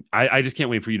 I just can't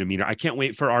wait for you to meet her. I can't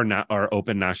wait for our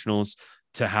open nationals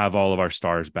to have all of our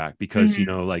stars back, because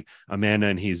like Amanda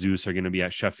and Jesus are going to be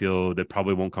at Sheffield. They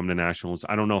probably won't come to nationals.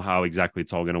 I don't know how exactly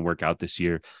it's all going to work out this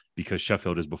year, because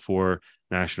Sheffield is before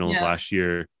nationals. Last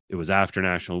year it was after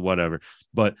national, whatever.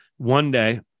 But one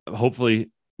day,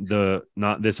 hopefully,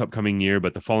 not this upcoming year,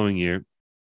 but the following year,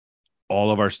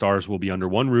 all of our stars will be under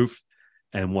one roof,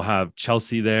 and we'll have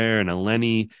Chealsea there and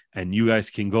Eleni, and you guys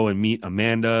can go and meet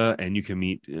Amanda, and you can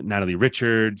meet Natalie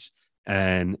Richards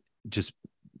and just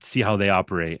see how they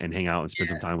operate and hang out and spend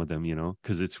some time with them,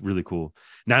 because it's really cool.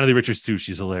 Natalie Richards too.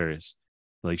 She's hilarious.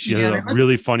 Like, she has a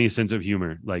really funny sense of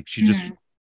humor. Like, she just,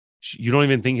 you don't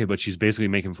even think it, but she's basically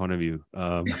making fun of you.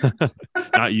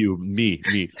 Not you, me.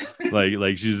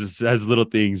 Like she just has little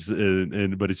things,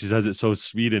 but she says it so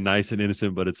sweet and nice and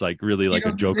innocent, but it's like really like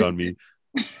a joke on me.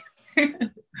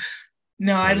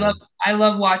 No, so, I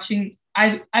love watching.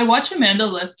 I watched Amanda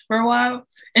lift for a while,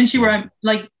 and she were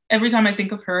like, every time I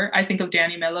think of her, I think of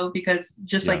Danny Mello, because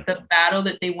just like the battle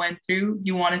that they went through,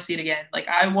 you want to see it again. Like,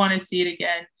 I want to see it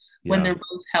again when they're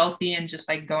both healthy and just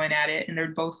like going at it, and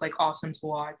they're both like awesome to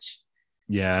watch.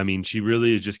 Yeah, I mean, she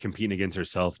really is just competing against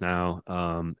herself now.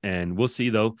 And we'll see,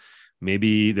 though.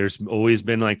 Maybe there's always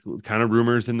been like kind of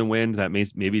rumors in the wind that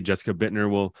maybe Jessica Bittner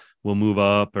will move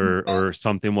up, or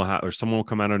something will happen, or someone will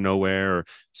come out of nowhere, or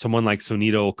someone like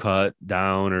Sonita will cut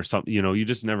down or something. You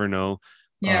just never know.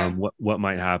 What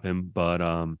might happen, but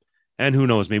and who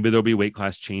knows, maybe there'll be weight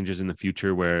class changes in the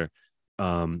future where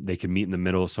they can meet in the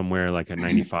middle somewhere, like at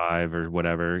 95 or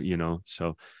whatever,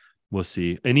 so we'll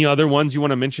see. Any other ones you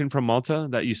want to mention from Malta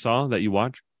that you saw, that you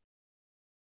watched?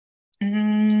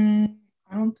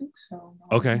 I don't think so.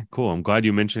 No. Okay, cool. I'm glad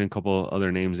you mentioned a couple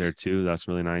other names there too. That's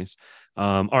really nice.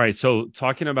 All right, so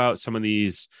talking about some of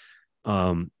these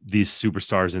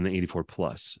superstars in the 84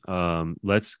 plus,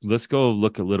 let's go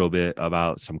look a little bit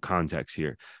about some context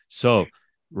here. So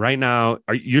right now,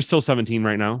 you're still 17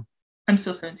 right now? I'm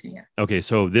still 17. Yeah. Okay.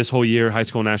 So this whole year, high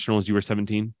school nationals, you were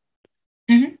 17.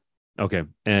 Okay.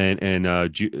 And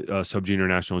sub junior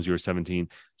nationals, you were 17.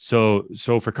 So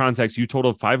for context, you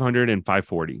totaled 500 and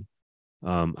 540.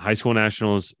 High school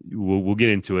nationals, we'll get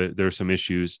into it. There's some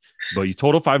issues, but you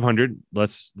total 500.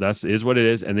 That's is what it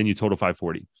is. And then you total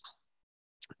 540.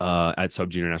 At sub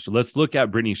junior national. Let's look at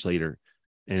Brittany Schlater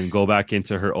and go back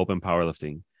into her open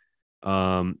powerlifting.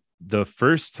 The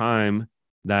first time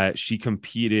that she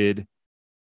competed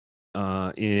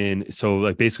In so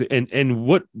like basically, and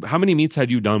what, how many meets had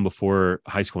you done before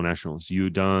high school nationals? You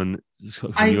done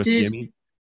some I USDA did meet?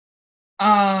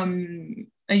 a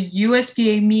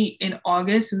USPA meet in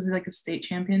August. It was like a state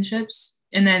championships.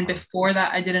 And then before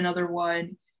that, I did another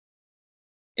one.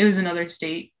 It was another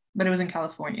state, but it was in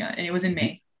California and it was in Do,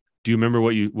 May. do you remember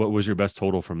what was your best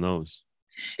total from those?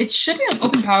 It should be on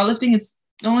open powerlifting. It's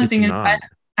the only It's thing is not.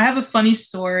 I have a funny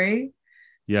story.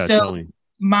 Yeah, So tell me.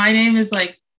 my name is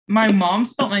like my mom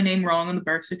spelled my name wrong on the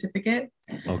birth certificate.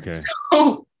 Okay.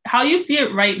 So how you see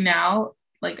it right now,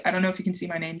 like I don't know if you can see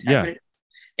my name tag, Yeah. but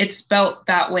it's spelled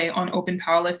that way on open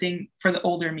powerlifting for the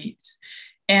older meets.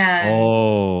 And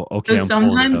Oh, okay. so I'm pulling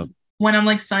it up. sometimes when I'm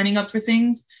like signing up for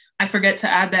things, I forget to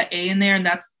add that A in there, and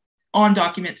that's on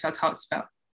documents. That's how it's spelled.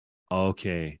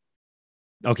 Okay.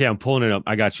 Okay, I'm pulling it up.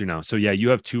 I got you now. So yeah, you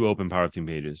have two open powerlifting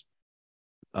pages.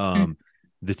 Mm,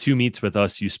 The two meets with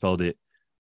us, you spelled it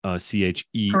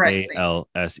correctly.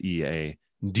 Chealsea.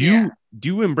 Do Yeah. you do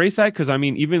you embrace that? Because I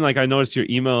mean, even like I noticed your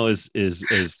email is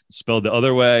spelled the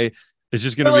other way. It's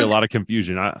just But gonna be a like lot of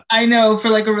confusion. I know for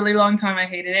like a really long time I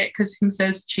hated it because who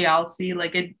says Chelsea?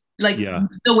 Like it like Yeah,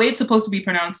 the way it's supposed to be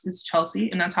pronounced is Chelsea,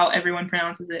 and that's how everyone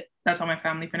pronounces it. That's how my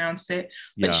family pronounced it.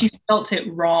 But yeah, she spelt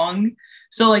it wrong.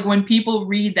 So like when people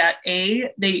read that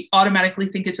A, they automatically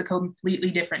think it's a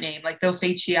completely different name. Like they'll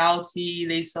say Chelsea,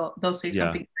 they'll say yeah.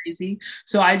 something crazy.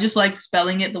 So I just like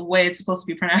spelling it the way it's supposed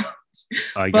to be pronounced.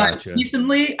 I But gotcha.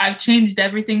 recently I've changed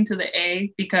everything to the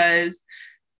A because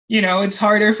it's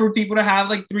harder for people to have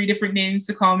like three different names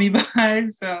to call me by.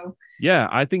 So Yeah,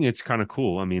 I think it's kind of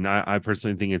cool. I mean, I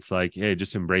personally think it's like, hey,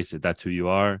 just embrace it. That's who you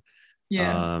are.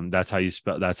 yeah. That's how you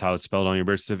spell. That's how it's spelled on your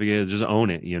birth certificate. Just own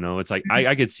it. It's like Mhm.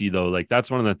 I could see though, like that's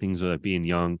one of the things with being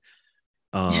young.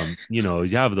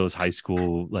 You have those high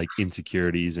school like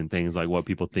insecurities and things like what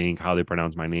people think, how they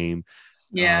pronounce my name.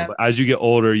 Yeah. But as you get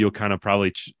older, you'll kind of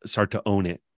probably start to own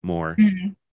it more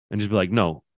Mhm. and just be like,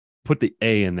 no, put the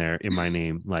A in there in my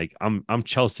name. Like I'm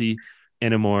Chealsea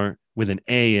Enemor with an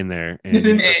A in there, With and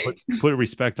you an gotta A, put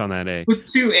respect on that A. with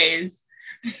two A's.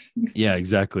 Yeah,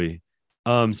 exactly.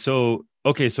 So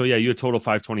okay, so yeah, you had total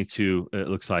 522. It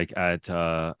looks like at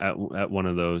one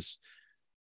of those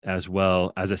as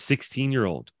well as a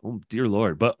 16-year-old. Oh dear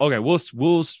lord! But okay,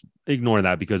 we'll ignore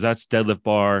that because that's deadlift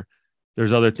bar.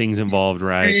 There's other things involved,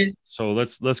 right? So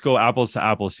let's go apples to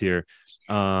apples here.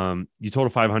 You total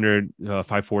 500,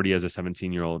 540 as a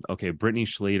 17-year-old. Okay, Brittany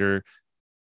Schlater.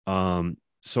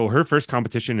 So her first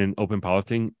competition in open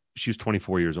powerlifting, she was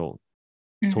 24 years old,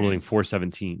 Mm-hmm. totaling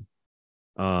 417.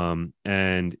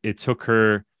 And it took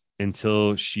her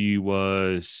until she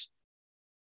was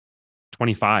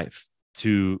 25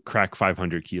 to crack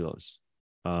 500 kilos.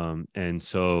 And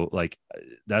so like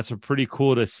that's a pretty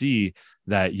cool to see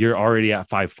that you're already at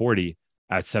 540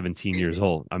 at 17 years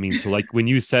old. I mean, so like when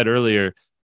you said earlier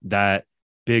that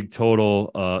big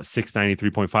total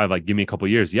 693.5, like give me a couple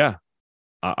years. Yeah,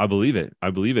 I believe it.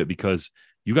 I believe it because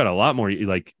you got a lot more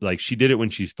like she did it when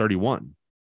she's 31.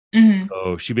 Mm-hmm.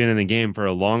 So she's been in the game for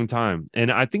a long time.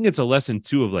 And I think it's a lesson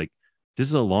too of like, this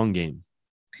is a long game.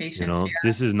 Patience, yeah.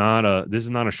 This is not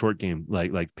a short game,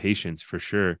 like patience for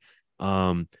sure.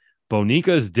 Bonica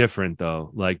is different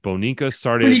though. Like Bonica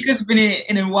started, Monika's been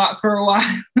in it for a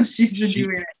while. She's been she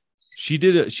doing it.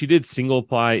 she did single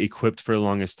ply equipped for the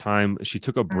longest time. She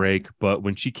took a Mm-hmm. break, but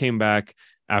when she came back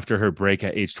after her break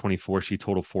at age 24, she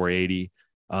totaled 480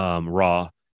 raw.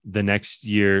 The next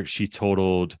year she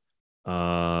totaled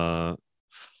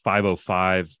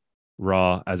 505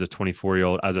 raw as a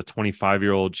 24-year-old. As a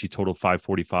 25-year-old, she totaled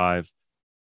 545.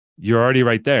 You're already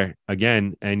right there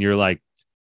again, and you're like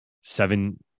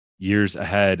 7 years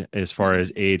ahead as far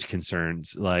as age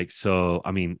concerns. Like, so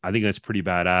I mean, I think that's pretty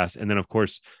badass. And then of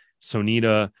course,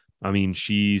 Sonita, I mean,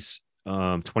 she's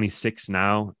 26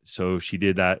 now. So she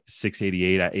did that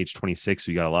 688 at age 26.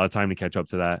 So you got a lot of time to catch up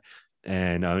to that.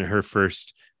 And her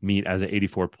first meet as an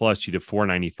 84 plus, she did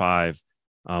 495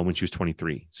 when she was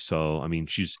 23. So I mean,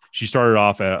 she started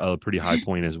off at a pretty high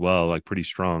point as well, like pretty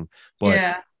strong. But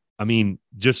Yeah. I mean,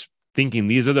 just thinking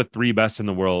these are the three best in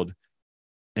the world.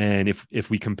 And if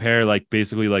we compare like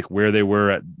basically like where they were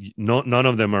at, none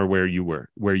of them are where you are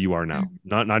now.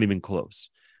 Mhm. Not even close.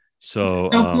 So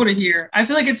So cool to hear. I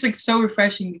feel like it's like so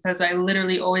refreshing because I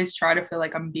literally always try to feel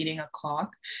like I'm beating a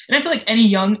clock. And I feel like any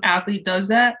young athlete does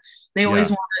that. They always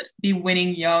yeah. want to be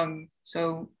winning young.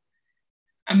 So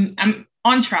I'm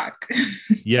on track.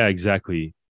 Yeah,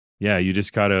 exactly. Yeah, you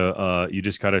just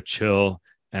gotta chill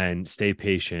and stay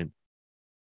patient,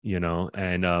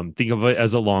 and think of it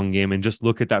as a long game and just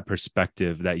look at that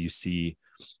perspective that you see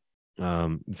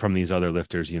from these other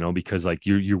lifters, because like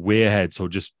you're way ahead. So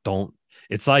just don't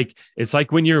It's like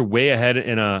when you're way ahead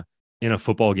in a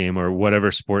football game or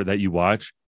whatever sport that you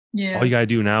watch. Yeah. All you got to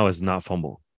do now is not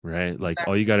fumble, right? Like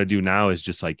all you got to do now is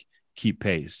just like keep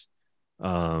pace.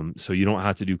 So you don't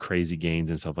have to do crazy gains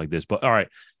and stuff like this. But all right.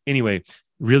 Anyway,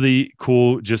 really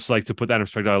cool. Just like to put that in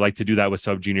perspective, I like to do that with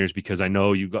sub juniors because I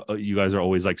know you guys are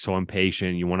always like so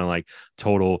impatient. You want to like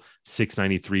total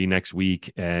 693 next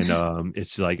week. And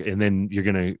it's like, and then you're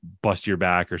going to bust your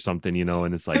back or something, you know,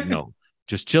 and it's like, no,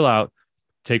 just chill out,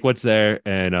 take what's there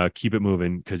and keep it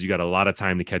moving because you got a lot of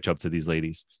time to catch up to these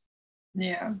ladies.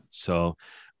 Yeah. So,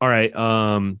 all right.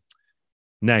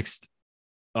 Next,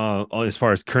 as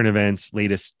far as current events,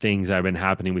 latest things that have been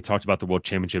happening, we talked about the World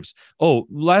Championships. Oh,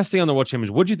 last thing on the World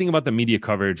Championships, what do you think about the media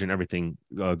coverage and everything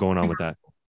going on with that?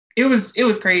 It was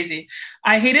crazy.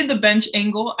 I hated the bench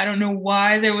angle. I don't know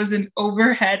why there was an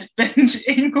overhead bench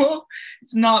angle.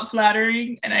 It's not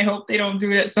flattering, and I hope they don't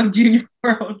do it at some junior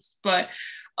worlds. But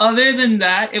other than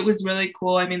that, it was really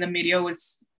cool. I mean, the media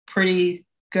was pretty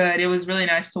good. It was really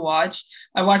nice to watch.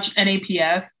 I watched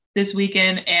NAPF this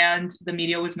weekend and the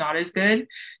media was not as good.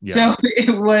 Yeah. So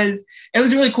it was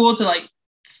really cool to like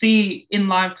see in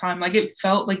live time. Like it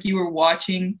felt like you were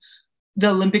watching the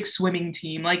Olympic swimming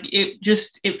team. Like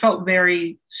it felt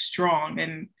very strong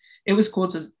and it was cool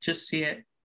to just see it.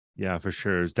 Yeah, for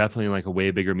sure. It's definitely like a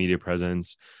way bigger media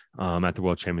presence at the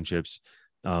World Championships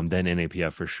than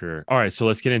NAPF for sure. All right, so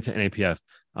let's get into NAPF.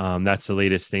 That's the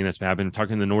latest thing that's been happening. I'm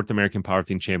talking the North American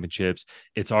Powerlifting Championships.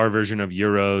 It's our version of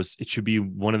Euros. It should be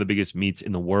one of the biggest meets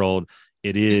in the world.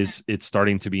 It is. It's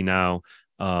starting to be now.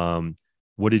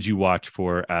 What did you watch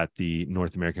for at the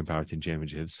North American Powerlifting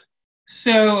Championships?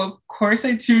 So, of course,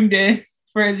 I tuned in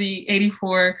for the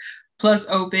 84 plus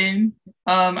open.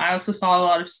 I also saw a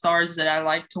lot of stars that I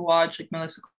like to watch, like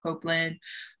Melissa Copeland,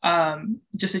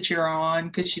 just to cheer on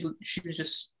because she was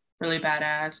just really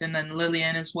badass. And then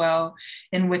Lillian as well,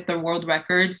 and with the world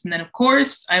records. And then, of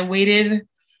course, I waited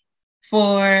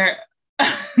for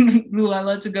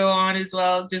Luella to go on as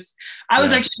well. I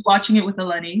was actually watching it with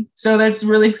Eleni. So that's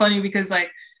really funny because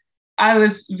like, I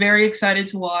was very excited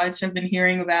to watch. I've been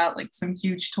hearing about like some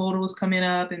huge totals coming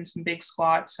up and some big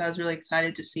squats. So I was really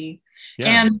excited to see.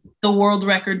 Yeah. And the world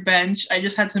record bench. I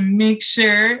just had to make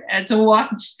sure and to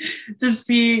watch to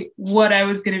see what I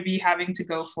was going to be having to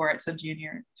go for at sub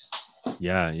juniors.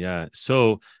 Yeah.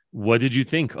 So what did you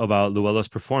think about Luella's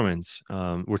performance?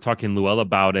 We're talking Luella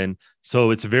Bowden.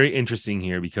 So it's very interesting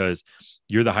here because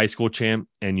you're the high school champ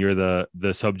and you're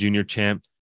the sub junior champ.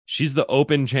 She's the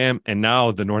open champ and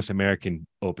now the North American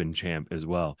open champ as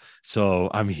well. So,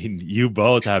 I mean, you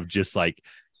both have just like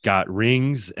got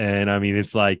rings. And I mean,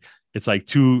 it's like it's like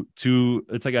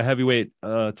a heavyweight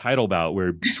title bout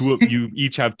where two of you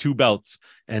each have 2 belts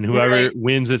and whoever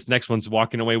wins this next one's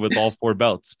walking away with all 4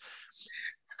 belts.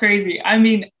 It's crazy. I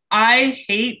mean, I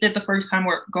hate that the first time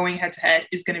we're going head to head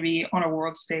is going to be on a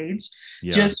world stage.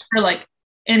 Yeah. Just for like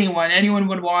anyone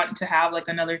would want to have like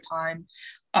another time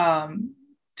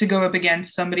to go up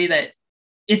against somebody that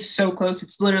it's so close.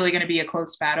 It's literally going to be a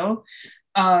close battle.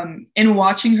 And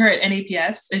watching her at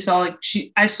NAPFs,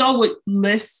 I saw what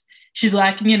lifts she's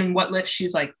lacking in and what lifts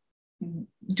she's like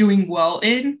doing well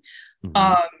in.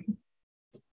 Mm-hmm.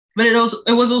 But it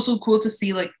was also cool to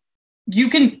see like you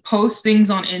can post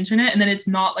things on internet and then it's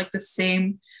not like the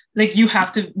same. Like you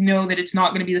have to know that it's not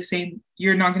going to be the same.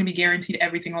 You're not going to be guaranteed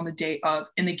everything on the day of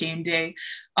in the game day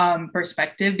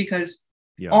perspective because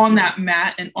on that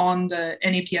mat and on the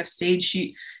NAPF stage,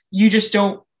 you just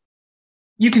don't.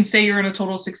 You can say you're in a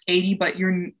total 680, but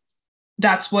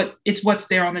it's what's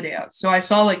there on the day of. So I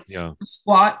saw like the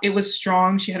squat, it was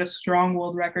strong. She had a strong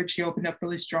world record. She opened up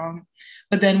really strong,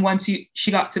 but then once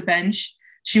she got to bench,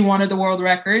 she wanted the world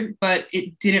record, but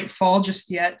it didn't fall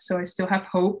just yet. So I still have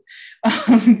hope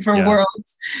for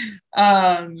worlds.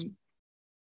 I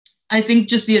think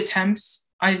just the attempts.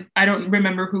 I don't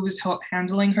remember who was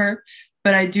handling her.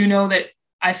 But I do know that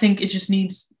I think it just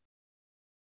needs.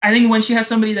 I think when she has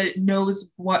somebody that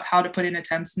knows how to put in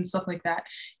attempts and stuff like that,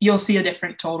 you'll see a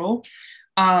different total.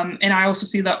 And I also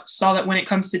saw that when it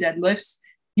comes to deadlifts,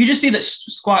 you just see that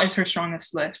squat is her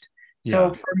strongest lift.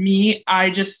 So for me, I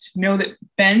just know that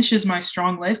bench is my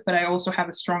strong lift, but I also have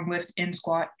a strong lift in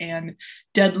squat, and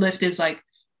deadlift is like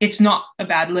it's not a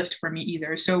bad lift for me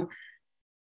either. So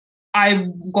I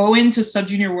go into sub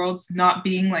junior worlds not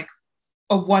being like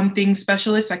a one thing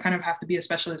specialist. I kind of have to be a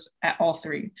specialist at all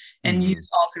 3 and use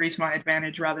all 3 to my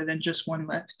advantage rather than just one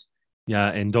lift. Yeah.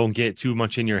 And don't get too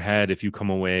much in your head if you come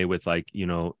away with like,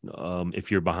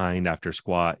 if you're behind after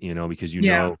squat, because you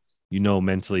know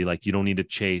mentally, like you don't need to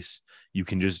chase. You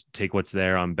can just take what's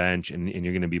there on bench and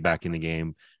you're going to be back in the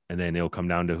game. And then it'll come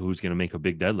down to who's going to make a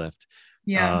big deadlift.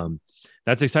 Yeah.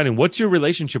 That's exciting. What's your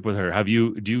relationship with her? Do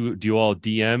you all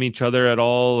DM each other at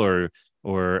all,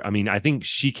 or I mean, I think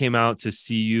she came out to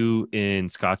see you in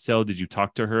Scottsdale. Did you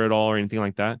talk to her at all or anything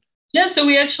like that? Yeah, so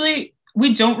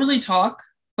we don't really talk,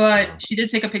 Uh, but she did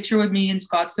take a picture with me in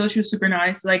Scottsdale. She was super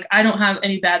nice. Like, I don't have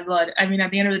any bad blood. I mean,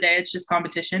 at the end of the day, it's just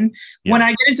competition. When yeah, I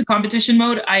get into competition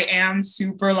mode, I am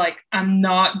super like, I'm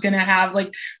not gonna have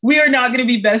like, we are not gonna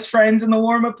be best friends in the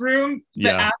warm-up room, but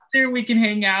yeah, after we can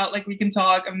hang out, like we can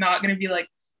talk. I'm not gonna be like,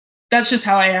 that's just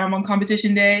how I am on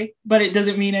competition day, but it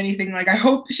doesn't mean anything. Like, I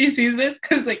hope she sees this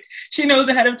because like she knows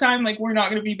ahead of time, like we're not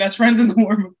gonna be best friends in the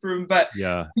warm-up room, but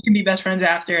yeah. we can be best friends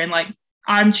after. And like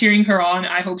I'm cheering her on.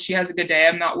 I hope she has a good day.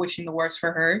 I'm not wishing the worst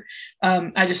for her.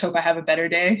 I just hope I have a better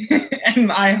day.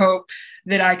 And I hope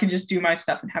that I can just do my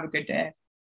stuff and have a good day.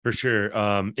 For sure.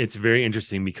 It's very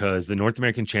interesting because the North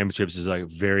American Championships is like a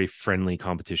very friendly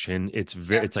competition. It's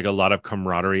like a lot of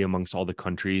camaraderie amongst all the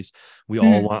countries. We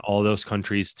all want all those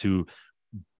countries to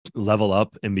level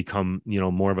up and become,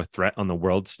 more of a threat on the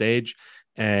world stage.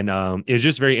 And it was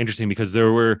just very interesting because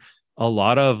there were a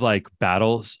lot of like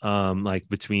battles, like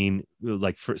between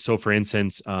like, for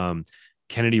instance,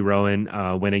 Kennedy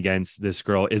Rowan went against this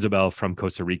girl, Isabel from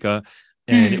Costa Rica.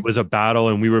 And it was a battle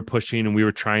and we were pushing and we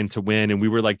were trying to win. And we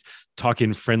were like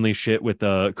talking friendly shit with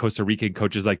the Costa Rican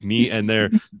coaches like me and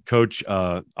their coach,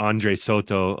 Andre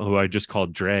Soto, who I just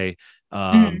called Dre.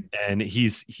 And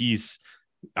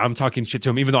I'm talking shit to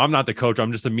him, even though I'm not the coach.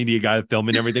 I'm just a media guy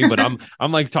filming everything, but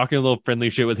I'm like talking a little friendly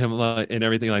shit with him and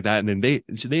everything like that. And then they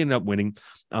ended up winning.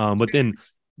 But then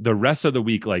the rest of the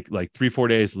week, like 3-4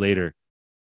 days later,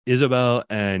 Isabel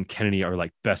and Kennedy are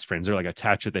like best friends. They're like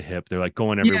attached at the hip. They're like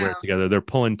going everywhere together. They're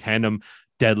pulling tandem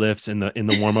deadlifts in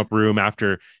the warm up room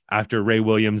after Ray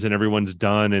Williams and everyone's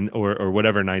done, and or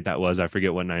whatever night that was. I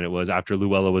forget what night it was, after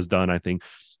Luella was done, I think.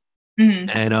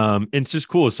 And it's just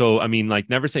cool. So I mean, like,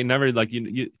 never say never. Like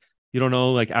you don't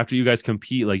know, like after you guys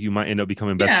compete, like you might end up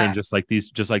becoming best friends, just like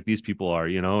these people are,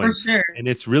 For sure. And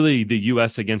it's really the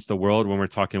US against the world when we're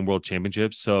talking world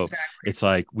championships. So it's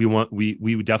like we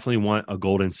definitely want a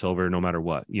gold and silver no matter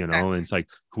what, and it's like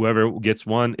whoever gets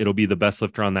one, it'll be the best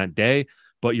lifter on that day.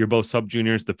 But you're both sub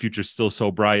juniors. The future's still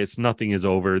so bright. Nothing is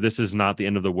over. This is not the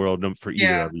end of the world for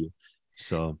either of you.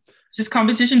 So just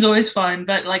competition's always fun,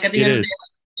 but like at the end of the day,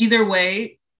 either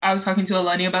way, I was talking to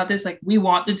Eleni about this. Like, we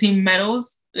want the team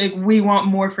medals. Like, we want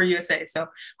more for USA. So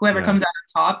whoever comes out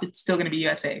on top, it's still going to be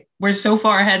USA. We're so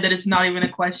far ahead that it's not even a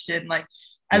question. Like,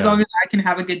 as long as I can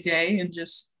have a good day and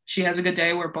just she has a good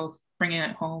day, we're both bringing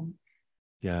it home.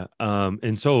 Yeah.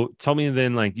 And so tell me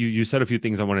then, like you said a few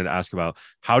things I wanted to ask about.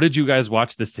 How did you guys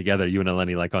watch this together, you and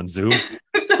Eleni, like on Zoom?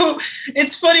 So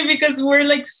it's funny because we're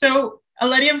like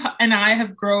Eleni and I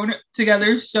have grown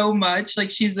together so much.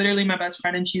 Like, she's literally my best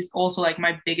friend and she's also like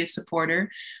my biggest supporter.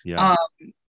 Yeah.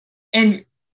 And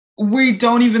we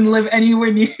don't even live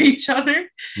anywhere near each other.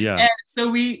 Yeah. And so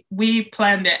we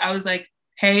planned it. I was like,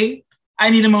 hey, I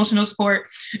need emotional support.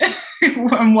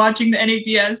 I'm watching the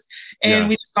NAPS, and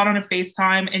we just got on a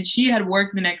FaceTime, and she had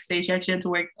work the next day. She actually had to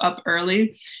wake up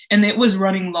early, and it was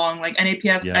running long. Like,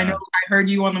 NAPS, I know I heard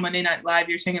you on the Monday Night Live.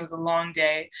 You're saying it was a long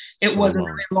day. It wasn't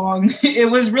really long. It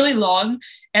was really long.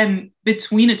 And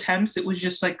between attempts, it was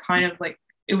just like kind of like,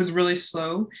 it was really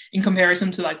slow in comparison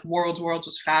to like Worlds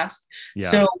was fast.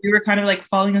 So we were kind of like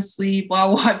falling asleep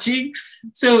while watching.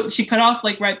 So she cut off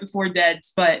like right before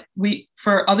deads, but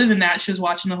other than that, she was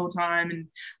watching the whole time, and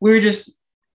we were just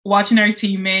watching our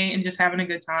teammate and just having a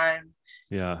good time.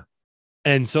 Yeah.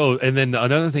 And then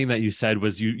another thing that you said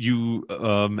was you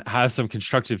have some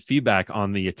constructive feedback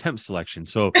on the attempt selection.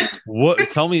 So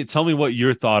tell me what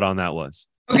your thought on that was.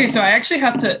 Okay. So I actually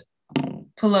have to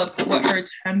pull up what her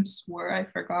attempts were. I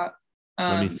forgot.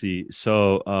 Let me see.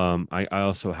 So I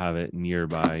also have it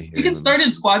nearby here. We can start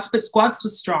in squats, but squats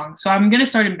was strong. So I'm gonna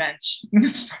start in bench.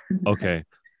 Okay.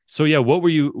 So yeah, what were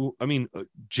you? I mean,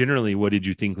 generally, what did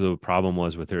you think the problem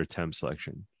was with her attempt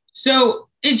selection? So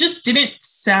it just didn't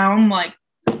sound like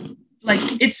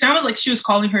it sounded like she was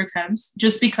calling her attempts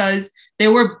just because they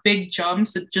were big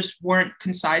jumps that just weren't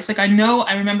concise. Like, I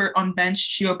remember on bench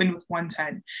she opened with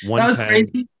 110. That was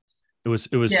crazy. It was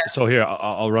So here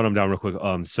I'll run them down real quick.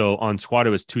 So on squat it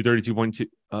was 232.2,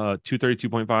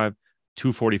 232.5,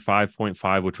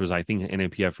 245.5, which was I think an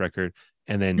NAPF record,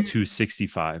 and then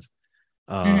 265,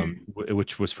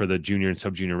 which was for the junior and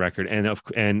sub junior record.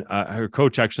 And her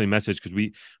coach actually messaged, because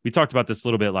we talked about this a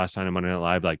little bit last time on Monday Night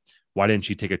Live, like, why didn't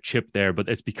she take a chip there? But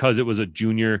it's because it was a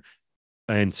junior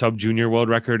and sub junior world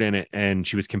record, and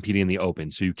she was competing in the open,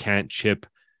 so you can't chip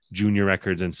junior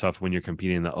records and stuff when you're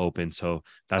competing in the open. So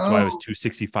that's why it was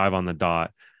 265 on the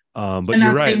dot. But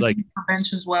you're right, like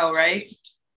bench as well, right?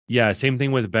 Yeah, same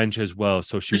thing with bench as well.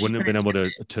 So she wouldn't have been able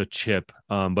to chip.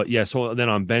 But yeah, so then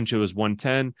on bench it was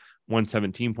 110,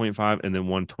 117.5, and then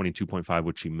 122.5,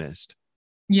 which she missed.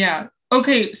 Yeah.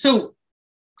 Okay. So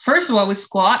first of all, with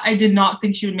squat, I did not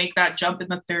think she would make that jump in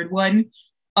the third one.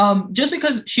 Just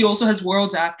because she also has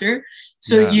worlds after.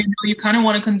 So you kind of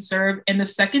want to conserve. And the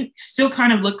second still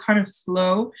kind of look kind of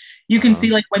slow. You can see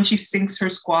like when she sinks her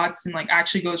squats and like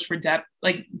actually goes for depth,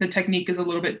 like the technique is a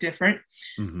little bit different.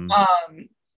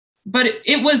 But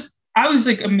I was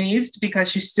like amazed because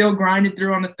she still grinded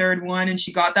through on the third one and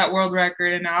she got that world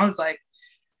record. And I was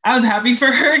happy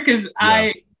for her because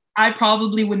I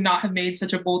probably would not have made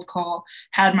such a bold call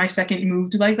had my second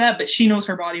moved like that, but she knows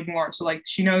her body more. So like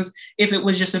she knows if it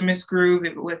was just a misgroove,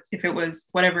 if it was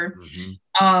whatever.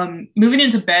 Moving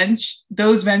into bench,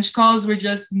 those bench calls were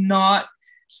just not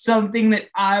something that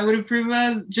I would approve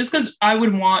of, just because I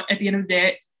would want, at the end of the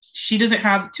day, she doesn't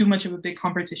have too much of a big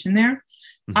competition there.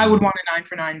 I would want a 9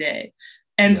 for 9 day.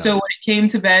 And so when it came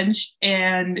to bench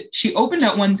and she opened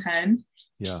at 110,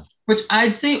 which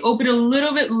I'd say opened a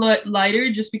little bit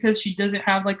lighter just because she doesn't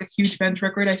have like a huge bench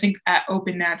record. I think at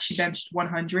open nat she benched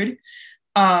 100.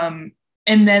 And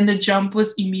then the jump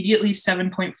was immediately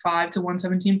 7.5 to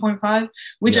 117.5,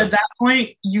 which at that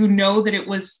point, you know that it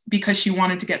was because she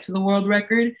wanted to get to the world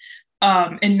record,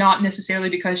 and not necessarily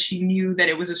because she knew that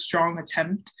it was a strong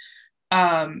attempt.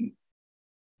 But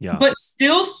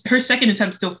still, her second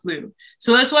attempt still flew.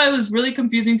 So that's why it was really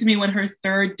confusing to me when her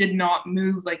third did not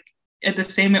move like at the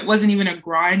same. It wasn't even a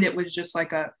grind. It was just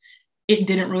like it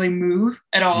didn't really move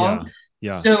at all.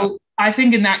 So I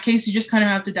think in that case, you just kind of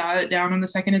have to dial it down on the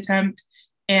second attempt.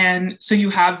 And so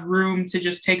you have room to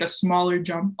just take a smaller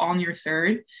jump on your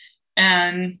third.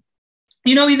 And,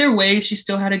 you know, either way, she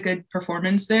still had a good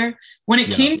performance there. When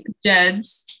it came to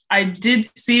deads, I did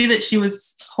see that she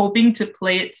was hoping to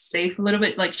play it safe a little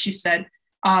bit, like she said,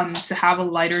 to have a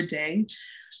lighter day.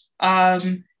 I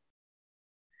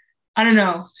don't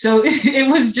know. So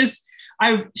it was just,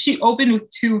 she opened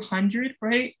with 200,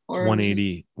 right? Or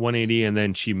 180, and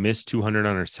then she missed 200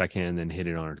 on her second and then hit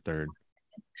it on her third.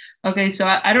 Okay, so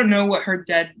I don't know what her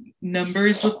dead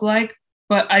numbers look like,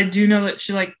 but I do know that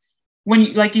she like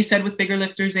you said, with bigger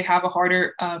lifters, they have a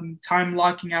harder time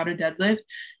locking out a deadlift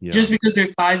just because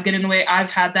their thighs get in the way. I've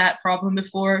had that problem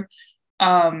before.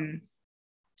 I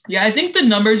think the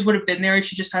numbers would have been there.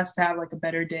 She just has to have like a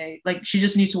better day. Like she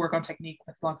just needs to work on technique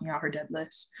with blocking out her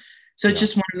deadlifts. So it's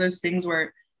just one of those things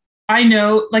where I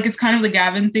know, like, it's kind of the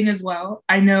Gavin thing as well.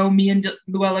 I know me and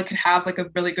Luella could have like a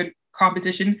really good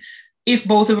competition if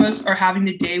both of us are having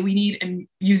the day we need and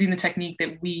using the technique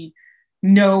that we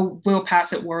know will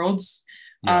pass at Worlds.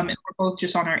 And we're both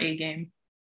just on our A game.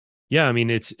 Yeah, I mean,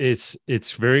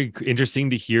 it's very interesting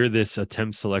to hear this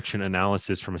attempt selection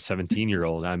analysis from a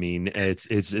 17-year-old. I mean,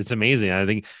 it's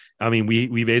amazing. I mean,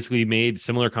 we basically made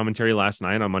similar commentary last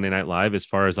night on Monday Night Live as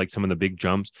far as like some of the big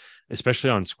jumps,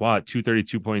 especially on squat.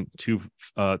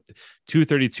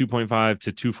 232.5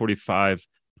 to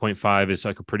 245.5 is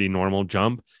like a pretty normal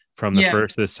jump from the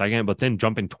first to the second, but then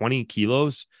jumping 20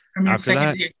 kilos after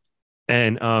that.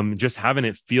 And just having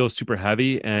it feel super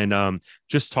heavy, and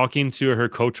just talking to her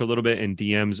coach a little bit in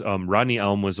DMs. Rodney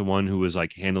Elm was the one who was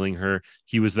like handling her.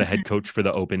 He was the head coach for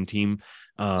the open team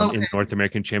in North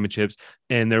American Championships.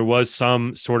 And there was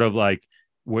some sort of like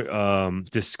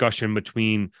discussion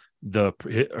between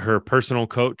her personal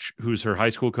coach, who's her high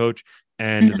school coach,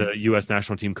 and the U.S.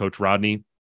 national team coach, Rodney,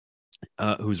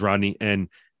 who's Rodney, and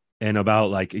about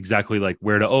like exactly like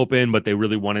where to open, but they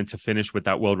really wanted to finish with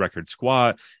that world record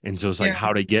squat. And so it's like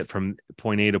how to get from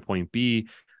point A to point B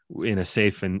in a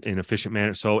safe and efficient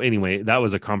manner. So anyway, that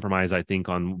was a compromise, I think,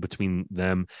 on between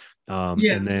them.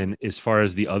 And then as far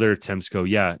as the other attempts go,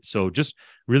 so just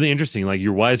really interesting. Like,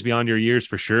 you're wise beyond your years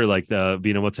for sure. Like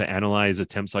being able to analyze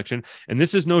attempt selection. And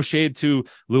this is no shade to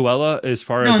Luella as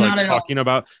far as like talking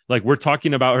about, like, we're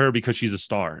talking about her because she's a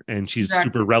star and she's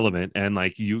super relevant. And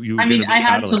like I mean, I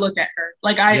had to look at her.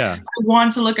 Like I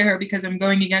want to look at her because I'm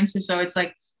going against her. So it's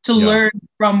like to learn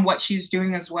from what she's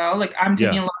doing as well. Like I'm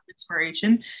taking a lot of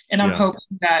inspiration, and I'm hoping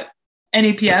that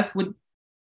NAPF would,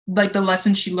 like, the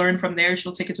lesson she learned from there,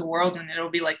 she'll take it to Worlds, and it'll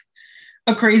be like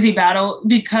a crazy battle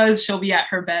because she'll be at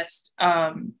her best.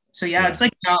 It's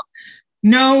like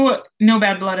no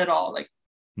bad blood at all. Like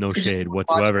no shade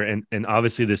whatsoever. And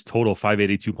obviously this total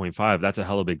 582.5, that's a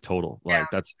hella big total. Like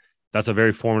that's a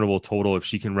very formidable total. If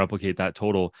she can replicate that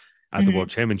total at the World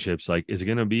Championships, like, is it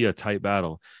going to be a tight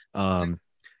battle?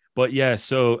 But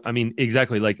so I mean,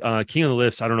 exactly, like King of the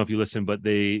Lifts, I don't know if you listened, but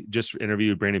they just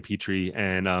interviewed Brandon Petrie,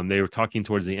 and they were talking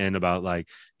towards the end about, like,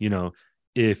 you know,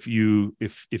 if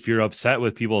you're upset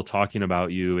with people talking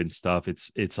about you and stuff,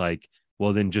 it's like,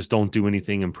 well, then just don't do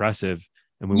anything impressive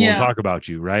and we won't talk about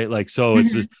you, right? Like, so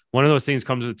it's just one of those things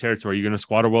comes with the territory. You're going to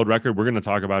squat a world record, we're going to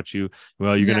talk about you.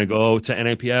 Well, you're going to go to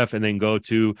NAPF and then go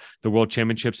to the world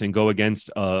championships and go against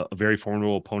a very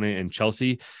formidable opponent in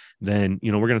Chealsea, then,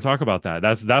 you know, we're going to talk about that.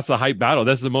 That's the hype battle.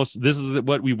 This is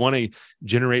what we want to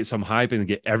generate some hype and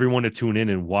get everyone to tune in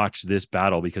and watch this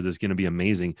battle, because it's going to be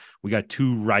amazing. We got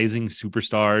two rising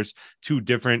superstars, two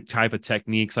different type of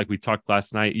techniques. Like we talked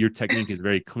last night, your technique is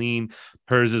very clean.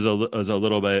 Hers is a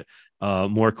little bit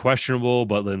more questionable,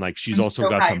 but then like she's also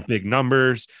got some big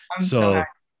numbers. So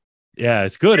yeah,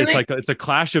 it's good. It's like it's a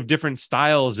clash of different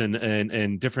styles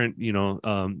and different, you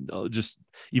know, just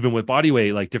even with body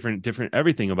weight, like different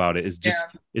everything about it is just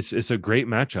it's a great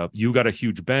matchup. You got a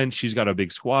huge bench, she's got a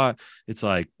big squat. It's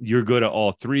like you're good at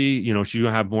all three. You know, she's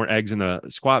gonna have more eggs in the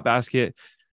squat basket.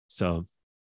 So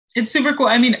it's super cool.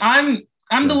 I mean,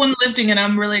 I'm the one lifting, and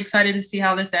I'm really excited to see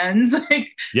how this ends.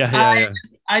 Like,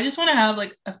 I just want to have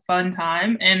like a fun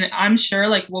time, and I'm sure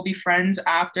like we'll be friends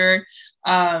after.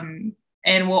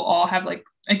 And we'll all have like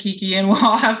a kiki and we'll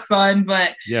all have fun.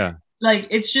 But like,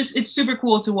 it's super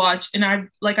cool to watch. And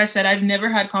like I said, I've never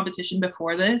had competition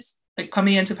before this. Like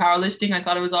coming into powerlifting, I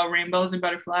thought it was all rainbows and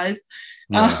butterflies.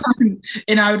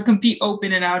 And I would compete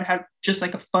open and I would have just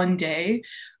like a fun day.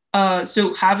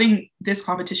 So having this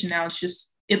competition now,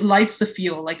 it lights the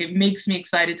fuel. Like it makes me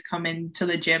excited to come into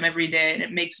the gym every day, and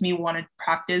it makes me want to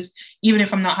practice. Even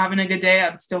if I'm not having a good day,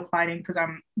 I'm still fighting because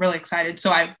I'm really excited. So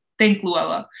I thank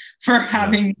Luella for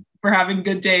having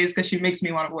good days, because she makes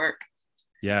me want to work.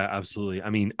 Yeah, absolutely.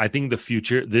 I mean, I think the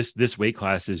future, this weight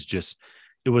class is just,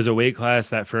 it was a weight class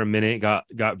that for a minute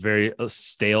got very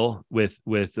stale with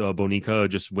Bonica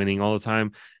just winning all the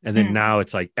time. And then now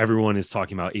it's like everyone is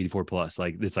talking about 84 plus,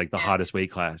 like it's like the hottest weight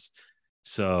class.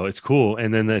 So it's cool.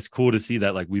 And then it's cool to see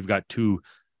that like we've got two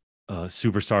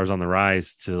superstars on the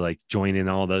rise to like join in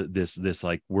all this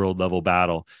like world level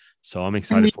battle. So I'm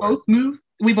excited for it.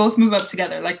 We both move up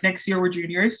together. Like next year we're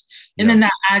juniors. And then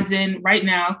that adds in right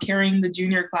now carrying the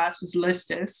junior class is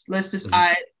Listis.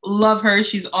 I love her.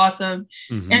 She's awesome.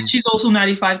 And she's also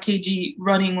 95 kg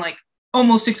running like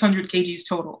almost 600 kgs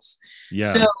totals.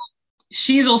 Yeah. So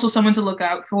she's also someone to look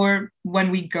out for when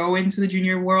we go into the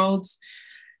junior worlds.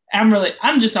 I'm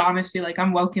just honestly like,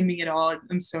 I'm welcoming it all.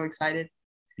 I'm so excited.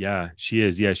 Yeah, she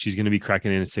is. Yeah, she's going to be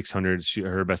cracking in at 600.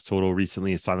 Her best total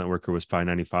recently, a silent worker, was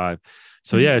 595.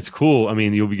 So yeah, it's cool. I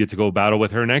mean, you'll get to go battle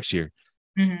with her next year.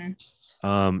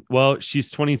 Well,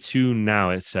 she's 22 now,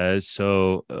 it says.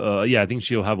 So yeah, I think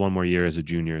she'll have one more year as a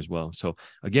junior as well. So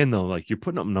again, though, like you're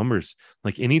putting up numbers.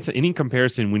 Like any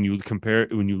comparison, when you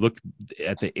look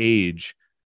at the age,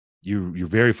 you're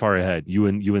very far ahead. You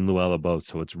and Luella both.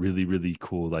 So it's really, really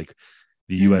cool. Like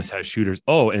the US has shooters.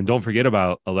 Oh, and don't forget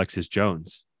about Alexis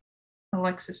Jones.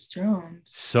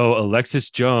 So Alexis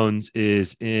Jones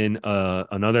is in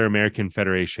another American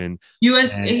federation,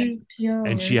 USAPO,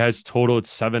 and she has totaled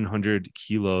 700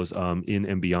 kilos in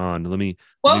and beyond.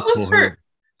 What was her?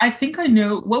 I think I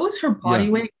know. What was her body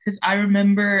weight? Because I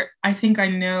remember. I think I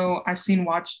know.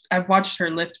 I've watched her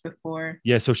lift before.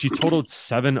 Yeah, so she totaled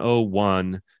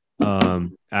 701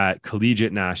 at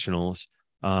collegiate nationals.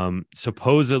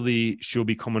 Supposedly she'll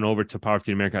be coming over to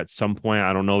Powerlifting America at some point.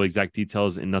 I don't know exact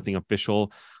details and nothing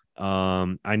official.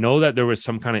 I know that there was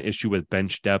some kind of issue with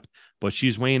bench depth, but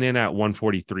she's weighing in at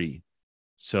 143.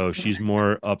 So she's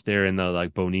more up there in the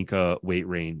like Bonica weight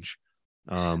range.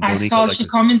 I saw she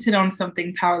commented on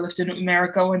something Powerlifting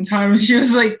America one time, and she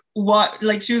was like, what?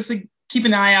 Like she was like, keep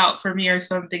an eye out for me or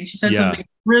something. She said something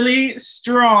really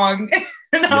strong.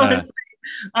 And I was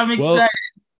like, I'm excited.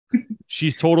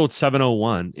 She's totaled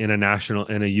 701 in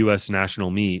a US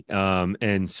national meet.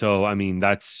 And so, I mean,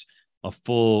 that's a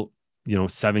full,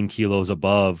 7 kilos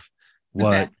above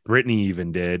what Brittany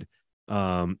even did.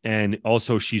 And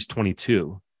also she's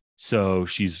 22. So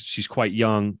she's quite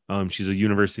young. She's a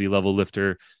university level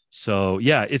lifter. So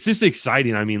yeah, it's just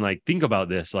exciting. I mean, like, think about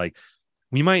this. Like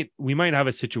we might have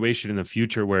a situation in the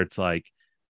future where it's like,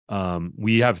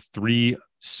 we have 3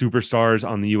 superstars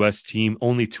on the US team.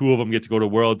 Only 2 of them get to go to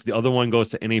Worlds. The other one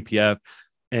goes to NAPF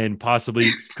and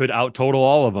possibly could out total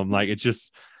all of them. Like it's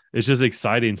just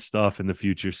exciting stuff in the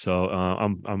future. So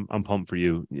I'm pumped for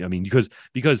you. I mean,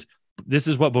 because this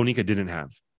is what Bonica didn't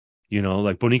have.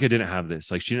 Like Bonica didn't have this.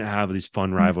 Like she didn't have these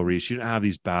fun rivalries. She didn't have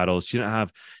these battles. She didn't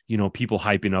have, people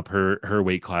hyping up her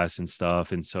weight class and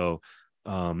stuff. And so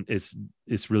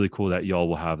it's really cool that y'all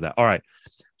will have that. All right.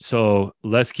 So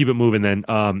let's keep it moving then.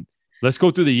 Let's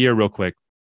go through the year real quick.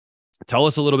 Tell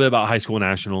us a little bit about high school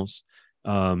nationals.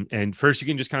 And first you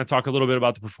can just kind of talk a little bit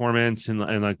about the performance and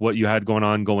like what you had going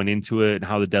on going into it and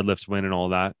how the deadlifts went and all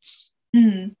that.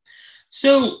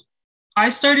 So I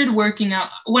started working out.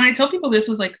 When I tell people this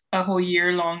was like a whole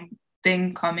year long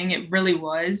thing coming, it really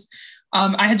was.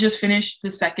 I had just finished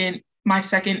my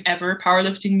second ever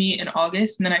powerlifting meet in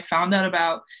August. And then I found out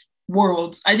about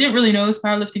Worlds. I didn't really know it was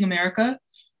Powerlifting America.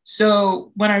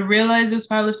 So when I realized it was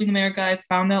Powerlifting America, I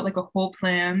found out like a whole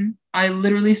plan. I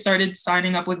literally started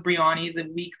signing up with Briani the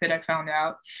week that I found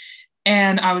out.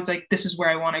 And I was like, this is where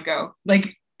I want to go.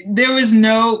 Like, there was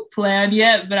no plan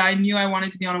yet, but I knew I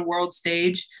wanted to be on a world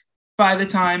stage. By the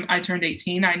time I turned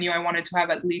 18, I knew I wanted to have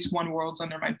at least one Worlds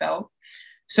under my belt.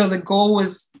 So the goal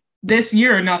was this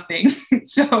year or nothing.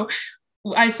 So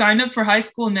I signed up for high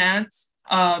school Nats.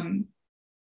 And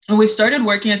we started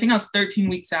working, I think I was 13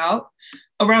 weeks out.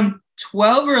 Around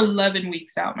 12 or 11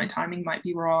 weeks out, my timing might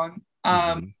be wrong.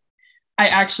 I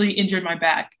actually injured my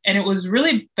back. And it was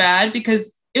really bad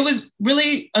because it was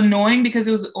really annoying because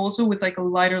it was also with like a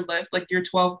lighter lift, like you're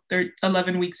 12, 13,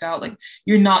 11 weeks out, like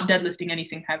you're not deadlifting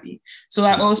anything heavy. So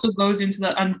that also goes into the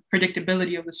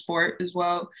unpredictability of the sport as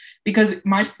well, because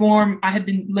my form, I had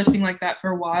been lifting like that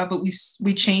for a while, but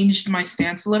we changed my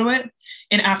stance a little bit.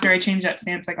 And after I changed that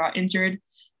stance, I got injured.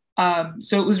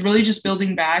 So it was really just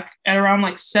building back. At around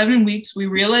like 7 weeks, we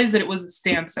realized that it was a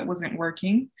stance that wasn't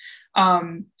working.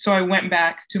 So I went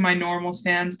back to my normal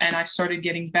stance and I started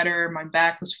getting better. My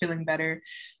back was feeling better.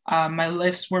 My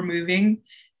lifts were moving.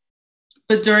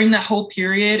 But during that whole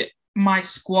period, my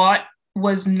squat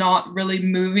was not really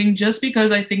moving just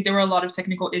because I think there were a lot of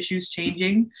technical issues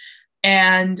changing.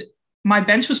 And my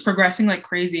bench was progressing like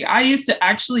crazy. I used to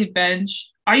actually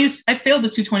bench. I failed the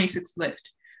 226 lift.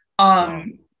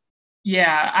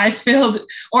 Yeah, I failed,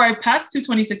 or I passed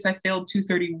 226. I failed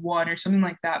 231 or something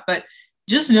like that. But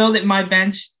just know that my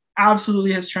bench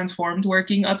absolutely has transformed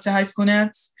working up to high school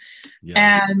Nats.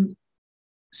 Yeah. And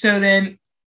so then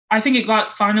I think it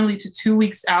got finally to 2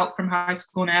 weeks out from high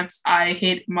school Nats. I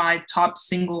hit my top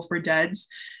single for deads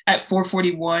at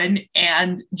 441.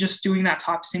 And just doing that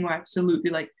top single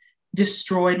absolutely like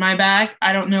destroyed my back.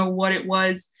 I don't know what it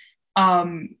was,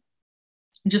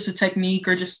 just a technique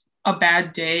or just a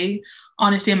bad day.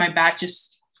 Honestly, my back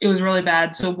it was really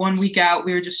bad. So 1 week out,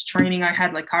 we were just training. I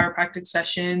had like chiropractic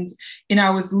sessions and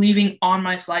I was leaving on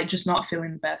my flight, just not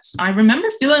feeling the best. I remember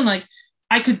feeling like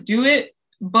I could do it,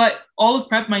 but all of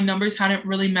prep, my numbers hadn't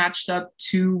really matched up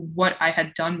to what I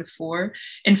had done before.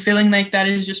 And feeling like that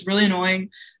is just really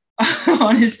annoying.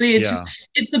 Honestly,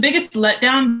 it's the biggest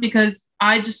letdown because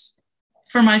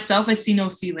for myself, I see no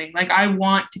ceiling. Like I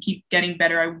want to keep getting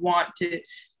better. I want to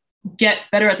get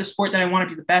better at the sport that I want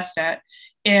to be the best at.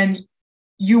 And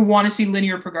you want to see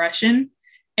linear progression.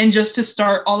 And just to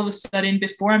start all of a sudden,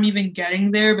 before I'm even getting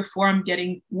there, before I'm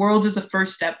getting Worlds is the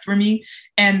first step for me.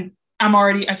 And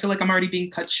I feel like I'm already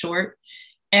being cut short.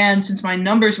 And since my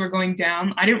numbers were going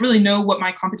down, I didn't really know what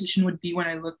my competition would be when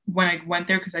I went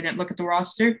there because I didn't look at the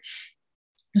roster.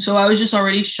 So I was just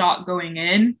already shot going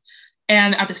in.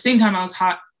 And at the same time,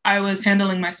 I was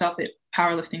handling myself at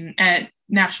powerlifting at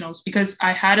nationals because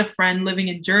I had a friend living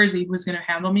in Jersey who was going to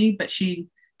handle me, but she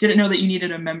didn't know that you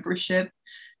needed a membership.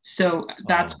 So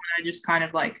that's when I just kind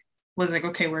of like was like,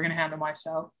 okay, we're going to handle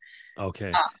myself.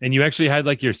 Okay. And you actually had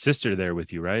like your sister there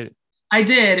with you, right? I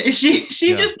did. She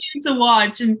just came to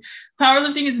watch, and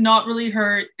powerlifting is not really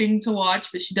her thing to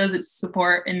watch, but she does it to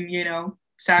support and,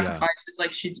 sacrifices.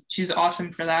 Like she's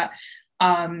awesome for that.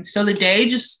 So the day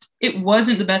it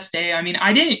wasn't the best day. I mean,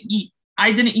 I didn't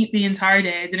eat the entire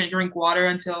day. I didn't drink water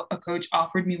until a coach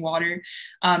offered me water.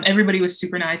 Everybody was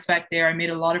super nice back there. I made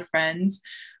a lot of friends.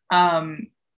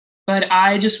 But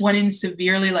I just went in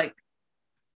severely, like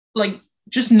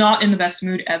just not in the best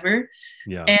mood ever.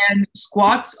 Yeah. And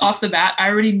squats off the bat, I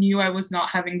already knew I was not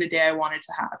having the day I wanted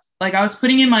to have. Like I was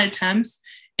putting in my attempts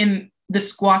and the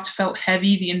squats felt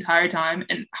heavy the entire time.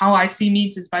 And how I see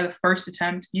meets is by the first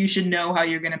attempt, you should know how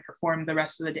you're going to perform the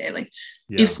rest of the day. Like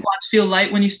if squats feel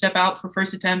light when you step out for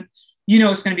first attempt,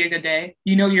 it's going to be a good day.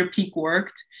 Your peak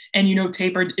worked and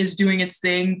taper is doing its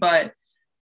thing, but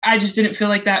I just didn't feel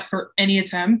like that for any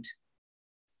attempt.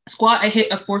 Squat, I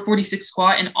hit a 446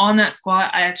 squat, and on that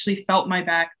squat, I actually felt my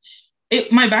back.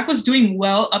 My back was doing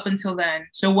well up until then.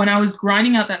 So when I was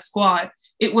grinding out that squat,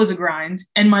 it was a grind,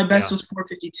 and my best was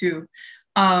 452.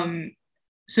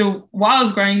 So while I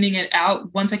was grinding it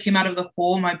out, once I came out of the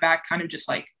hole, my back kind of just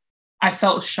like, I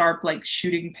felt sharp, like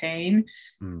shooting pain.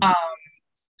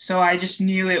 So I just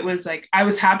knew it was like, I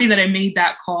was happy that I made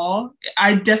that call.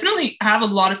 I definitely have a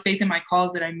lot of faith in my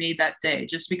calls that I made that day,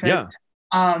 just because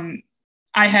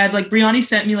I had like Briani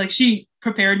sent me, like she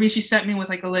prepared me. She sent me with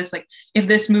like a list, like if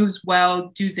this moves well,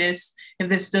 do this. If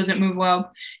this doesn't move well.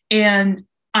 And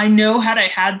I know had I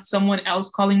had someone else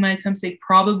calling my attempts, they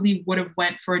probably would have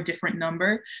went for a different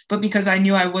number. But because I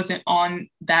knew I wasn't on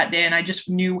that day and I just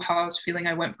knew how I was feeling,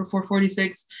 I went for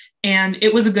 446, and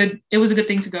it was a good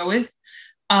thing to go with.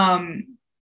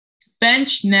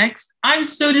 Bench next. I'm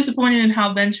so disappointed in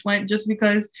how bench went, just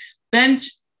because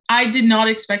bench, I did not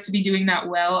expect to be doing that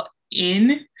well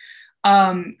in.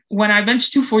 When I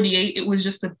benched 248, it was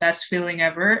just the best feeling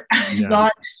ever. I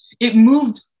thought it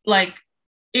moved like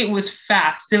it was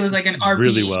fast. It was like an RP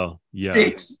really well. Yeah.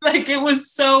 6. Like it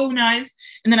was so nice.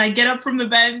 And then I get up from the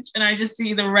bench and I just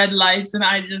see the red lights and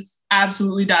I just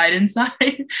absolutely died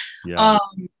inside. Yeah.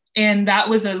 And that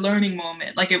was a learning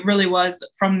moment. Like it really was.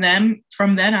 From then,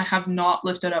 I have not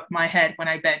lifted up my head when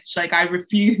I bench. Like I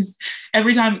refuse.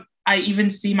 Every time I even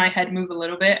see my head move a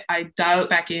little bit, I dial it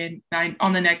back in.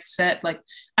 On the next set, like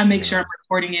I make sure I'm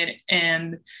recording it.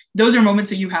 And those are moments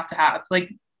that you have to have. Like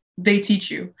they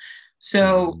teach you.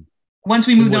 So once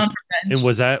we moved on from bench. And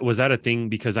was that a thing?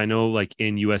 Because I know like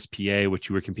in USPA, which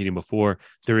you were competing before,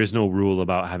 there is no rule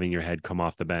about having your head come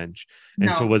off the bench.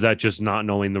 And so was that just not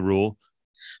knowing the rule?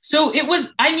 So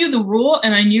I knew the rule,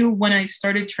 and I knew when I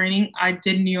started training, I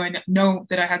know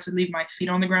that I had to leave my feet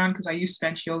on the ground because I used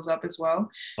bench heels up as well.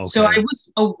 Okay. So I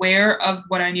was aware of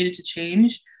what I needed to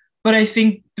change. But I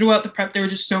think throughout the prep, there were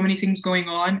just so many things going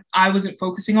on. I wasn't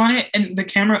focusing on it. And the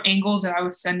camera angles that I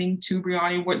was sending to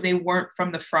Brianni, they weren't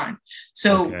from the front.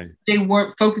 So they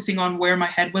weren't focusing on where my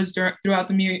head was throughout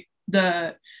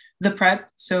the prep.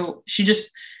 So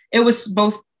it was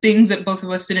both things that both of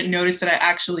us didn't notice that I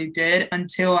actually did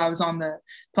until I was on the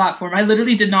platform. I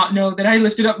literally did not know that I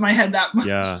lifted up my head that much.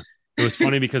 Yeah. It was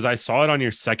funny because I saw it on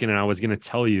your second and I was going to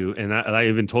tell you. And I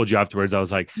even told you afterwards, I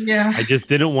was like, I just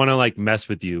didn't want to like mess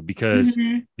with you because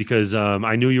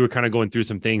I knew you were kind of going through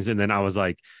some things. And then I was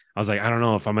like, I don't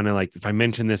know if I'm going to if I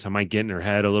mention this, I might get in her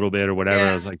head a little bit or whatever.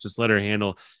 I was like, just let her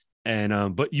handle.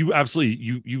 And, but you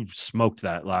absolutely, you smoked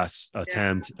that last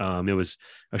attempt. It was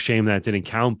a shame that it didn't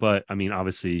count, but I mean,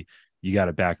 obviously you got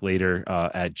it back later,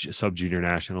 at sub junior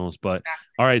nationals, but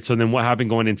all right. So then what happened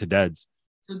going into deads?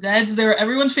 So deads, they're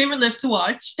everyone's favorite lift to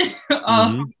watch.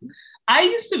 I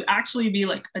used to actually be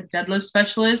like a deadlift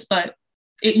specialist, but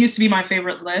it used to be my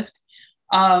favorite lift.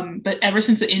 But ever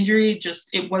since the injury,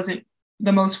 it wasn't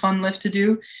the most fun lift to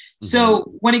do.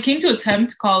 So when it came to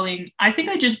attempt calling, I think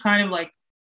I just kind of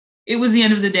it was the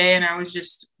end of the day and I was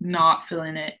just not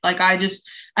feeling it. Like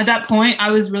at that point,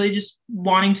 I was really just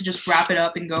wanting to just wrap it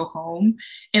up and go home.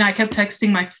 And I kept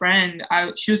texting my friend.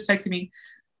 She was texting me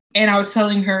and I was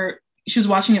telling her, she was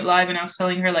watching it live and I was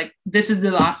telling her this is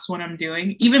the last one I'm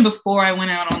doing. Even before I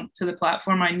went out onto the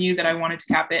platform, I knew that I wanted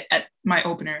to cap it at my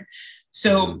opener.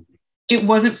 So it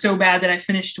wasn't so bad that I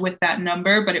finished with that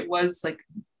number, but it was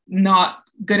not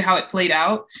good how it played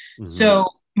out. So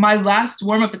my last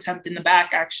warm-up attempt in the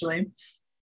back, actually,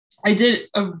 I did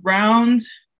around,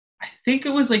 I think it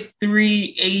was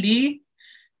 380,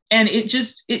 and it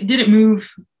didn't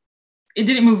move. It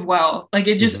didn't move well.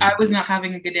 I was not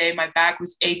having a good day. My back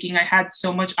was aching. I had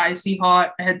so much icy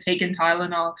hot. I had taken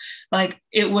Tylenol.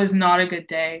 It was not a good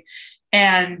day.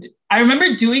 And I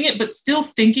remember doing it, but still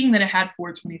thinking that it had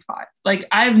 425.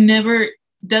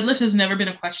 Deadlift has never been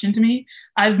a question to me.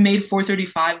 I've made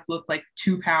 435 look like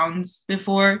 2 pounds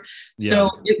before.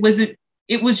 So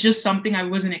it was just something I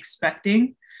wasn't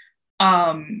expecting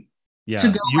to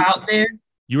go out there.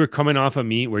 You were coming off a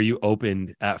meet where you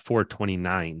opened at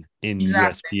 429 in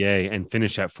USPA and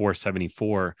finished at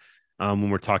 474 when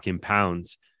we're talking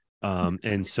pounds.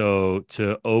 And so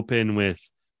to open with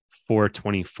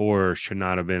 424 should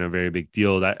not have been a very big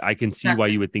deal. That I can see why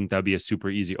you would think that'd be a super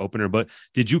easy opener. But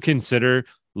did you consider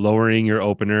lowering your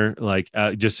opener,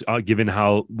 given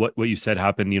how what you said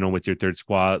happened, with your third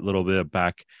squat, a little bit of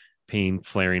back pain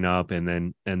flaring up,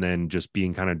 and then just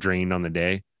being kind of drained on the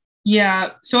day?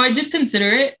 Yeah, so I did consider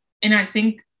it, and I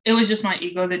think it was just my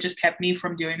ego that just kept me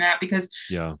from doing that because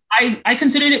I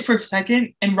considered it for a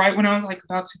second, and right when I was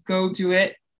about to go do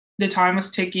it, the time was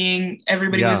ticking.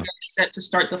 Everybody was set to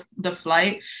start the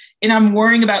flight, and I'm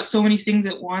worrying about so many things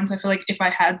at once. I feel like if I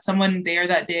had someone there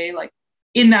that day,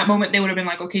 in that moment, they would have been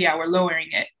like, okay, yeah, we're lowering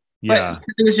it. But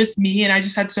because it was just me, and I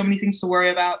just had so many things to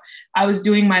worry about. I was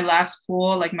doing my last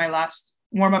pull, my last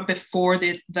warm up before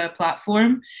the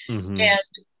platform, and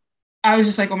I was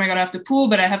just like, oh my God, I have to pool,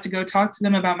 but I have to go talk to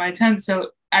them about my attempt. So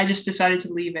I just decided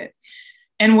to leave it.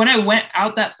 And when I went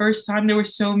out that first time, there were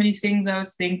so many things I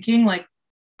was thinking.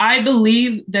 I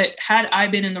believe that had I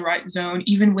been in the right zone,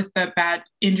 even with the bad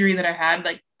injury that I had,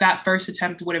 that first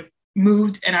attempt would have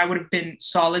moved and I would have been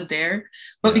solid there.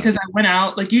 But because I went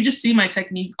out, you just see my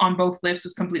technique on both lifts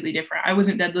was completely different. I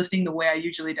wasn't deadlifting the way I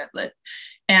usually deadlift.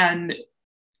 And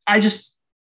I just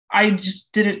I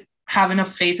just didn't have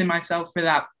enough faith in myself for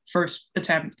that first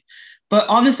attempt. But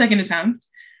on the second attempt,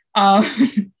 I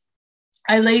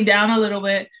laid down a little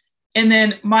bit, and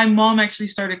then my mom actually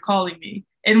started calling me.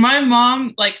 And my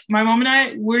mom and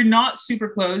I, we're not super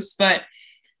close, but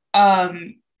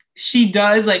she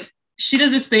does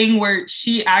this thing where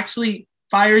she actually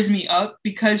fires me up,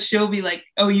 because she'll be like,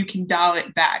 oh, you can dial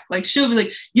it back. Like, she'll be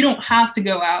like, you don't have to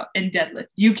go out and deadlift.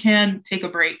 You can take a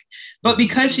break. But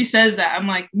because she says that, I'm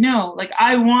like, no, like,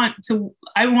 I want to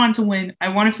win. I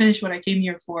want to finish what I came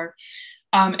here for.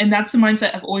 And that's the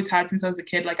mindset I've always had since I was a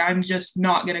kid. Like, I'm just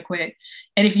not going to quit.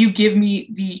 And if you give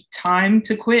me the time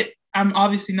to quit, I'm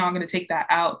obviously not going to take that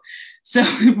out. So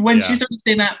when she started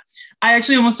saying that, I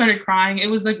actually almost started crying.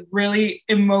 It was like really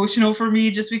emotional for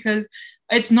me, just because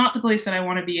it's not the place that I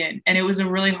want to be in. And it was a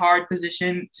really hard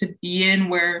position to be in,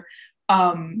 where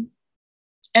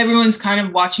everyone's kind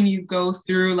of watching you go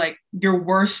through like your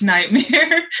worst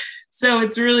nightmare. So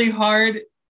it's really hard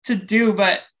to do,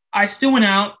 but I still went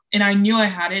out and I knew I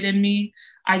had it in me.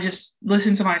 I just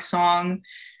listened to my song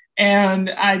and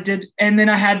I did. And then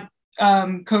I had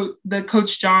the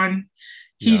coach John,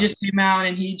 he just came out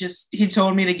and he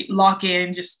told me to lock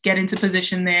in, just get into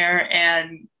position there.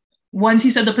 And once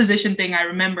he said the position thing, I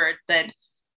remembered that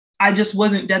I just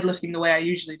wasn't deadlifting the way I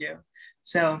usually do.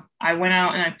 So I went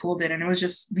out and I pulled it, and it was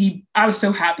just I was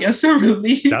so happy. I was so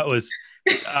relieved. That was,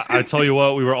 I tell you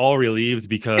what, we were all relieved,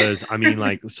 because I mean,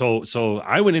 like, so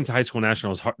I went into high school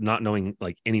nationals not knowing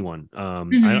like anyone.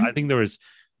 I think there was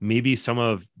maybe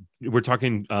we're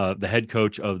talking the head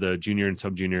coach of the junior and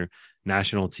sub junior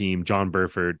national team, John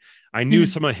Burford. I knew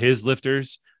some of his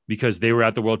lifters because they were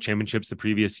at the world championships the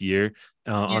previous year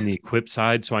on the equip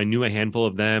side. So I knew a handful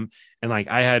of them. And like,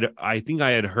 I think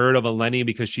I had heard of Eleni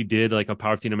because she did like a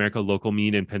Powerlifting America local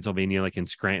meet in Pennsylvania, like in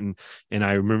Scranton. And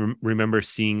I remember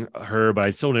seeing her, but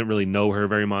I still didn't really know her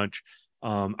very much.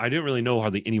 I didn't really know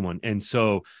hardly anyone. And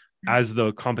so as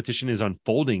the competition is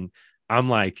unfolding, I'm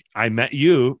like, I met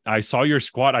you, I saw your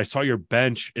squat, I saw your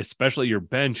bench, especially your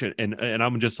bench. And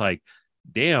I'm just like,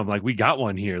 damn, like, we got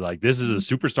one here. Like, this is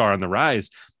a superstar on the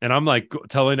rise. And I'm like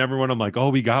telling everyone, I'm like, oh,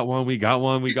 we got one,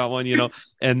 you know?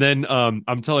 And then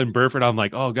I'm telling Burford, I'm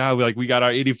like, oh God, we got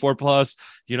our 84 plus,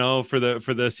 you know, for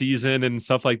the season and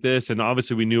stuff like this. And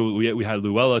obviously we knew we had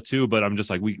Luella too, but I'm just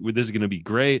like, this is going to be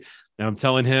great. And I'm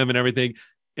telling him and everything.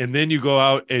 And then you go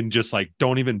out and just like,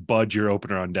 don't even budge your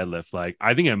opener on deadlift. Like,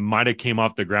 I think it might've came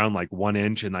off the ground like 1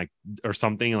 inch and like, or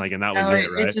something like, and that was it,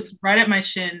 right? It just right at my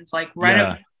shins, like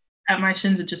at my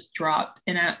shins, it just dropped,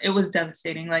 and it was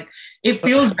devastating. Like, it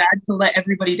feels bad to let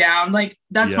everybody down. Like,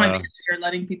 that's my biggest fear,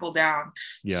 letting people down.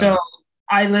 So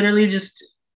I literally just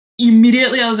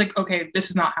immediately, I was like, okay, this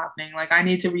is not happening. Like, I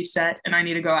need to reset and I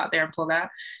need to go out there and pull that,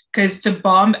 because to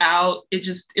bomb out,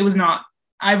 it was not.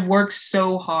 I've worked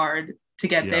so hard to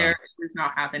get there. It was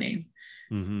not happening.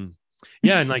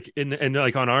 Yeah. And like, and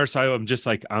like on our side, I'm just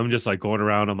like going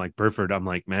around. I'm like, Burford, I'm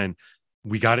like, man,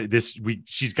 we got it.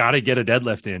 She's got to get a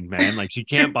deadlift in, man. Like, she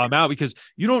can't bomb out, because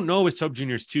you don't know with sub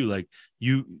juniors too. Like,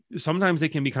 sometimes they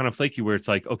can be kind of flaky, where it's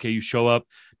like, okay, you show up,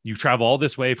 you travel all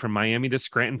this way from Miami to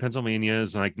Scranton, Pennsylvania,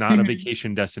 is like not a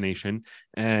vacation destination.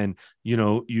 And, you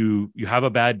know, you have a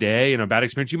bad day and a bad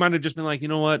experience. You might've just been like, you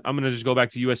know what, I'm going to just go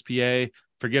back to USPA,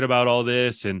 forget about all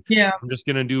this. And I'm just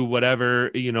going to do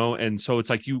whatever, you know? And so it's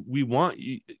like,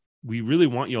 we really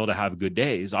want you all to have good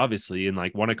days, obviously, and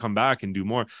like want to come back and do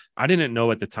more. I didn't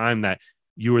know at the time that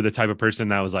you were the type of person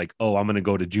that was like, oh, I'm going to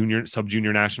go to junior, sub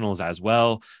junior nationals as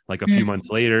well, like a few months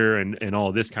later, and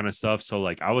all this kind of stuff. So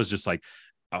like, I was just like,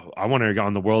 I want her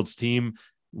on the world's team.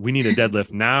 We need a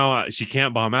deadlift now. She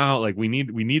can't bomb out. Like, we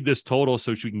need this total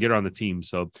so she can get her on the team.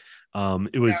 So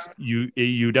it was,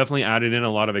 you definitely added in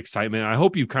a lot of excitement. I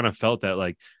hope you kind of felt that,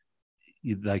 like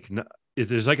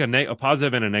there's like a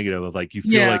positive and a negative of like, you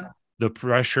feel like the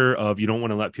pressure of, you don't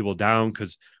want to let people down,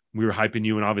 because we were hyping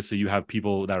you, and obviously you have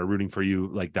people that are rooting for you,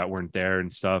 like, that weren't there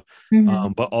and stuff.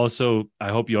 But also, I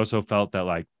hope you also felt that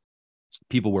like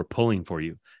people were pulling for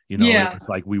you, you know. It was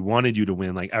like, we wanted you to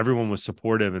win. Like, everyone was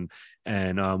supportive,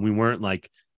 and we weren't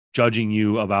like judging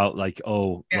you about like,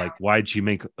 oh, like, why'd she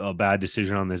make a bad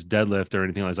decision on this deadlift or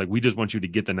anything. Like, we just want you to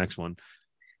get the next one.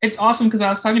 It's awesome, because I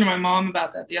was talking to my mom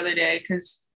about that the other day,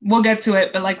 because we'll get to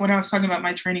it, but like, when I was talking about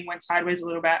my training went sideways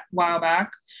a while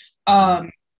back,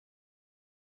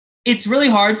 it's really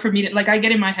hard for me to, like, I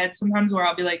get in my head sometimes where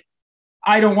I'll be like,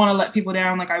 I don't want to let people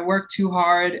down. Like, I work too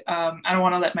hard. I don't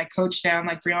want to let my coach down.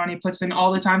 Like, Brianni puts in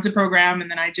all the time to program,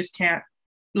 and then I just can't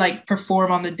like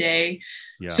perform on the day.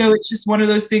 So it's just one of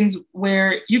those things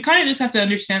where you kind of just have to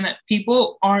understand that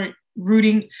people aren't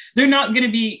rooting. They're not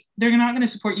going to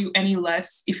support you any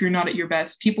less if you're not at your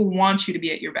best. People want you to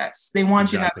be at your best. They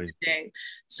want you to have a good day.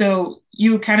 So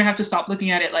you kind of have to stop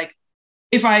looking at it like,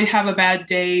 if I have a bad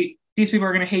day, these people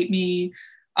are going to hate me.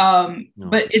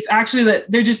 But it's actually that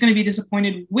they're just going to be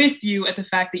disappointed with you at the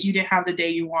fact that you didn't have the day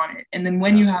you wanted. And then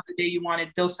when you have the day you wanted,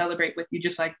 they'll celebrate with you,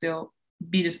 just like they'll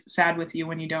be just sad with you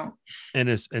when you don't. And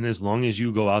as long as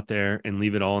you go out there and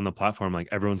leave it all on the platform, like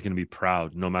everyone's going to be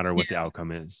proud no matter what the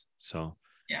outcome is. So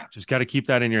just got to keep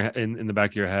that in the back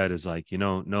of your head, is like,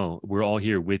 no, we're all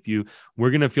here with you.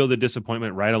 We're going to feel the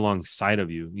disappointment right alongside of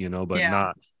you, but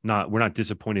we're not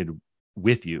disappointed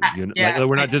with you, like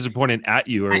we're not disappointed at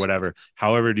you or whatever.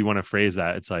 However do you want to phrase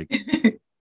that? It's like,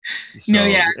 so,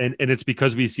 and it's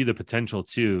because we see the potential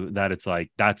too, that it's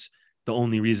like, that's the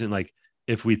only reason. Like,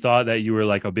 if we thought that you were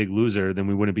like a big loser, then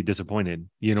we wouldn't be disappointed.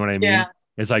 You know what I mean? Yeah.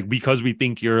 It's like, because we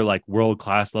think you're like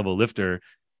world-class level lifter,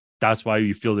 that's why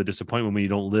you feel the disappointment when you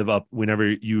don't live up,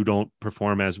 whenever you don't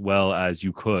perform as well as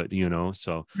you could,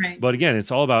 so, but again,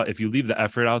 it's all about, if you leave the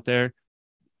effort out there,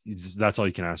 that's all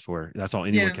you can ask for. That's all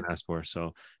anyone can ask for.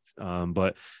 So,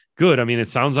 but good. I mean, it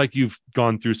sounds like you've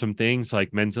gone through some things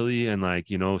like mentally and like,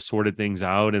 sorted things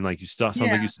out. And like, you still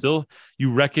sounds like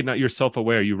you recognize, you're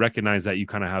self-aware. You recognize that you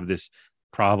kind of have this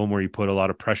problem where you put a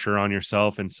lot of pressure on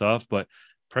yourself and stuff, but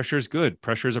pressure is good.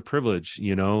 Pressure is a privilege.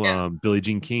 Billie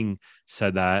Jean King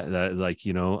said that like,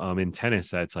 in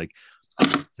tennis, that's like,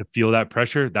 to feel that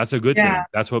pressure, that's a good thing.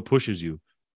 That's what pushes you.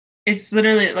 It's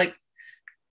literally like,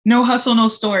 no hustle, no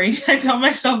story. I tell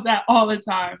myself that all the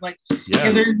time. Like,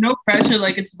 if there's no pressure,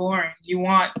 like, it's boring. You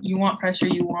want pressure.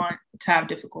 You want to have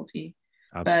difficulty.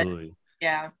 Absolutely.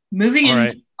 But, moving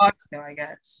into Scottsdale, I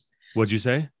guess. What'd you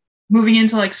say? Moving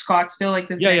into like Scottsdale, like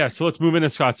the So let's move into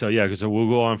Scottsdale. Because we'll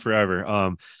go on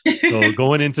forever. So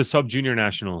going into sub junior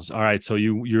nationals. All right. So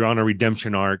you're on a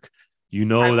redemption arc.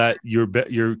 That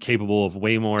you're capable of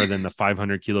way more than the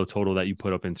 500 kilo total that you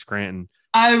put up in Scranton.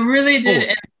 I really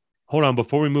did. Hold on,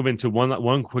 before we move into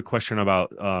one quick question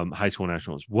about high school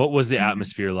nationals. What was the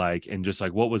atmosphere like, and just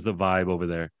like, what was the vibe over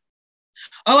there?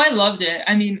 Oh, I loved it.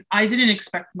 I mean, I didn't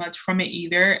expect much from it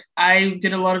either. I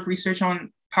did a lot of research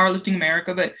on Powerlifting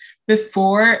America, but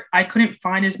before, I couldn't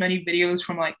find as many videos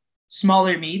from like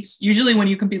smaller meets. Usually when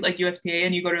you compete like USPA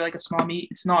and you go to like a small meet,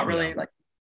 it's not really like,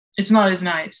 it's not as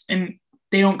nice. And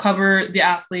they don't cover the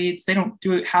athletes. They don't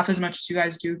do it half as much as you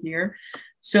guys do here.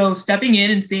 So stepping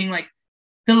in and seeing like,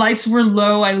 the lights were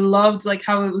low. I loved like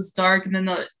how it was dark, and then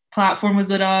the platform was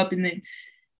lit up, and then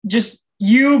just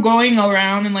you going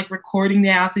around and like recording the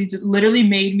athletes, it literally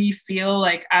made me feel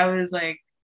like I was like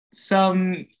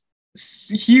some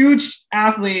huge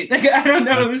athlete. Like, I don't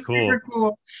know, it was super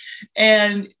cool.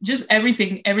 And just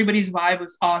everybody's vibe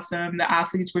was awesome. The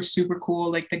athletes were super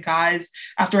cool. Like the guys,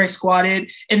 after I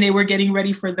squatted and they were getting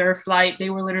ready for their flight, they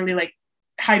were literally like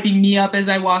hyping me up as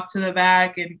I walked to the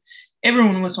back, and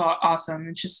everyone was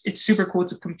awesome. It's super cool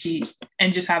to compete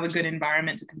and just have a good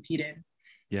environment to compete in.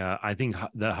 Yeah, I think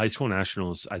the high school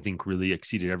nationals, really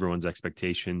exceeded everyone's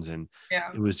expectations, and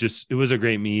it was a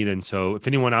great meet. And so if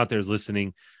anyone out there is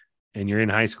listening and you're in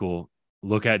high school,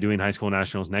 look at doing high school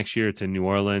nationals next year. It's in New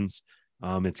Orleans.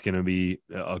 It's going to be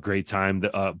a great time.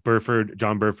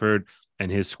 John Burford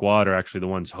and his squad are actually the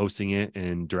ones hosting it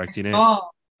and directing it.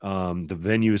 The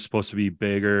venue is supposed to be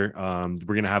bigger.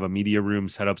 We're going to have a media room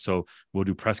set up, so we'll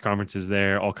do press conferences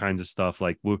there, all kinds of stuff.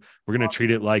 Like we're going to treat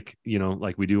it like,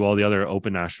 like we do all the other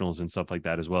open nationals and stuff like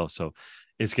that as well. So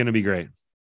it's going to be great.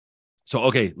 So,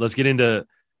 okay, let's get into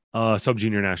sub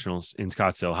junior nationals in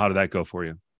Scottsdale. How did that go for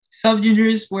you? Sub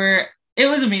juniors it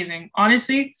was amazing.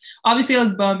 Honestly, obviously I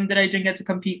was bummed that I didn't get to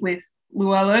compete with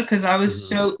Luella, because I was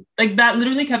so like, that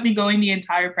literally kept me going the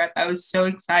entire prep. I was so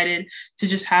excited to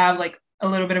just have like a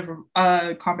little bit of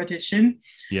a competition.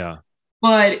 Yeah.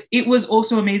 But it was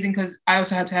also amazing because I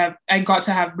got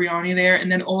to have Brianni there.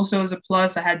 And then also as a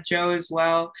plus, I had Joe as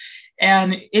well.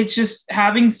 And it's just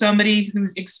having somebody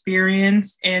who's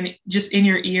experienced and just in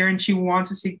your ear, and she wants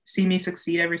to see me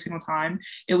succeed every single time.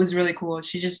 It was really cool.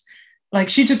 She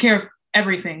took care of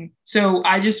everything. So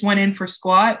I just went in for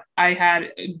squat. I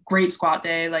had a great squat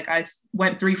day. Like I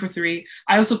went 3 for 3.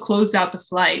 I also closed out the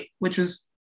flight, which was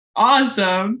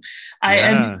awesome. I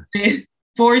ended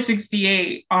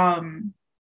 468,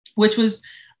 which was,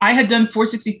 I had done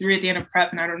 463 at the end of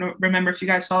prep, and I don't remember if you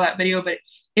guys saw that video, but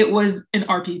it was an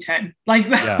RP10. Like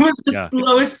that was the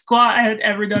slowest squat I had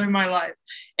ever done in my life.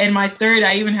 And my third,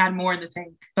 I even had more in the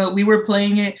tank, but we were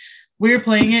playing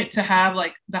it to have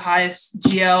like the highest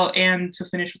GL and to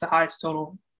finish with the highest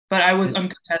total, but I was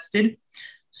uncontested.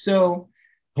 So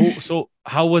Oh, so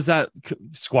how was that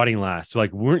squatting last? So,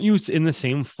 like, weren't you in the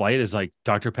same flight as like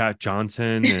Dr. Pat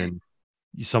Johnson and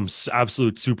some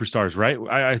absolute superstars, right?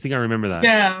 I think I remember that.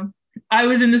 Yeah, I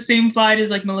was in the same flight as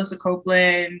like Melissa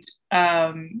Copeland.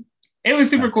 It was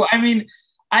super cool. I mean,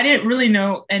 I didn't really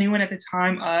know anyone at the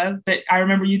time but I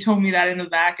remember you told me that in the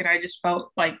back, and I just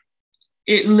felt like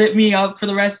it lit me up for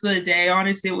the rest of the day.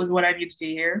 Honestly, it was what I needed to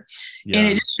hear. Yeah. And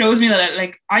it just shows me that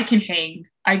like I can hang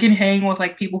with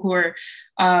like people who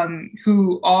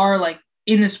are like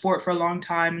in the sport for a long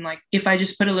time. And like, if I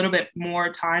just put a little bit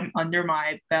more time under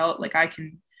my belt, like I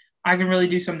can really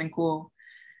do something cool.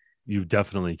 You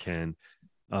definitely can.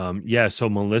 Yeah. So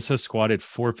Melissa squatted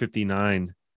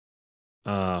 459,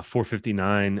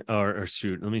 459 or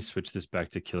shoot, let me switch this back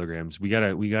to kilograms. We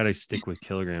gotta stick with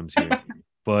kilograms here.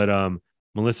 But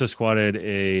Melissa squatted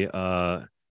a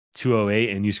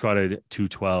 208 and you squatted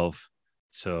 212.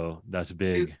 So that's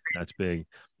big. That's big.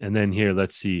 And then here,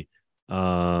 let's see.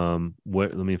 Let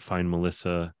me find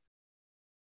Melissa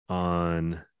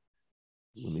let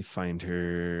me find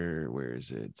her. Where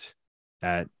is it?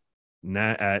 At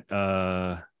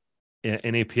NAPF,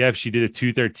 she did a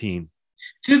 213.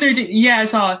 213. Yeah, I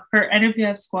saw her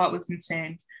NAPF squat was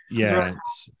insane. Yeah.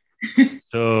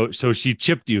 So she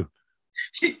chipped you.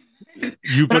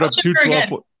 You put up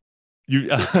 212.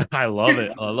 I love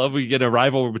it. I love we get a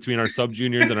rivalry between our sub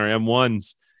juniors and our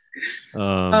M1s.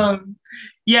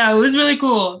 Yeah, it was really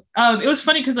cool. It was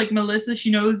funny because like Melissa,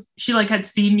 she like had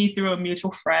seen me through a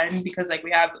mutual friend, because like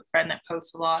we have a friend that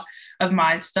posts a lot of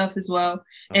my stuff as well.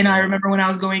 And I remember when I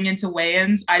was going into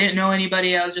weigh-ins, I didn't know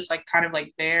anybody. I was just like kind of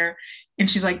like there, and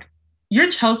she's like, "You're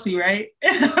Chealsea, right?"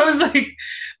 And I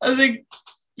was like,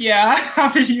 yeah,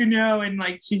 how did you know? And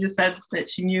like she just said that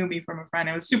she knew me from a friend.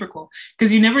 It was super cool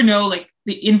because you never know like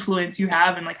the influence you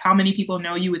have and like how many people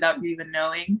know you without you even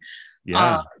knowing.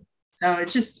 Yeah. So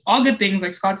it's just all good things.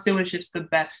 Like Scottsdale was just the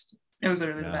best. It was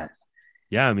literally the best.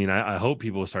 Yeah, I mean, I hope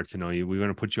people start to know you. We're going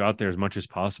to put you out there as much as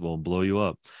possible and blow you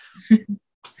up.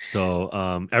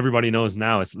 So everybody knows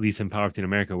now, at least in Powerlifting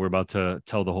America. We're about to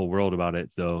tell the whole world about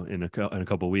it, though, in a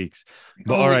couple of weeks.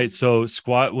 But all right, so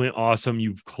squat went awesome.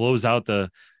 You close out the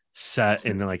set,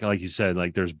 and like you said,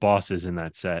 like there's bosses in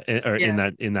that set or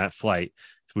in that flight,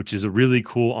 which is a really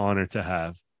cool honor to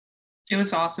have. It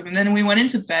was awesome. And then we went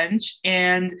into bench,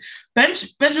 and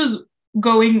bench was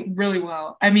going really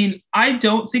well. I mean, I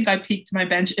don't think I peaked my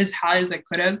bench as high as I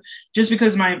could have, just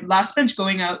because my last bench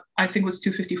going out, I think, was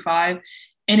 255.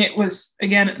 And it was,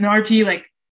 again, an RP, like,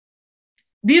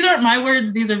 these aren't my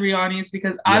words, these are Rihanni's,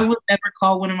 because I would never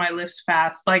call one of my lifts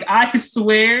fast. Like, I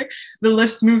swear the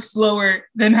lifts move slower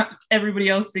than everybody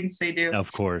else thinks they do.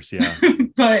 Of course, yeah.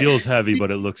 But feels heavy, but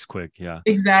it looks quick, yeah.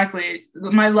 Exactly.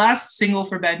 My last single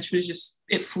for bench was just,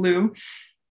 it flew.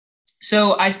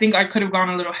 So I think I could have gone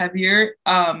a little heavier,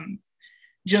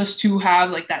 just to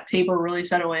have like that taper really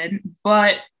settle in.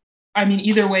 But I mean,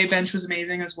 either way, bench was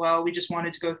amazing as well. We just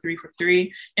wanted to go 3 for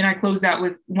 3. And I closed out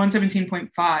with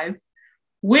 117.5,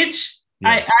 which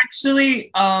I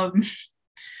actually,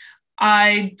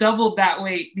 I doubled that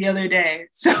weight the other day.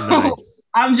 So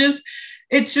nice.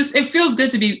 It feels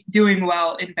good to be doing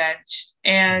well in bench.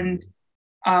 And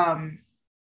after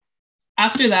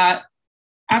the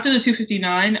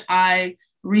 259, I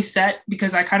reset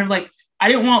because I kind of like, I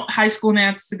didn't want high school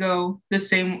nats to go the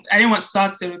same. I didn't want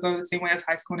Scottsdale to go the same way as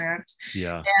high school nats.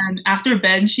 Yeah. And after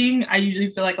benching, I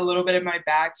usually feel like a little bit in my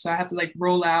back. So I have to like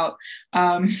roll out.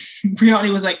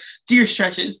 Brianna was like, do your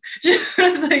stretches. She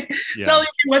was like telling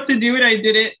me what to do, and I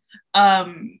did it.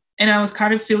 And I was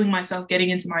kind of feeling myself getting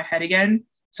into my head again.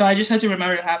 So I just had to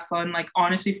remember to have fun. Like,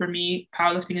 honestly, for me,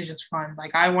 powerlifting is just fun.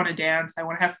 Like, I want to dance. I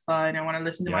want to have fun. I want to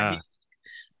listen to my music.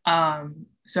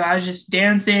 So I was just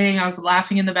dancing. I was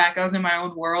laughing in the back. I was in my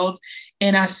own world.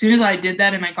 And as soon as I did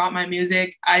that and I got my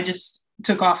music, I just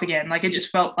took off again. Like, it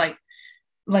just felt like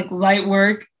light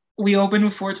work. We opened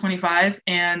with 425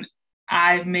 and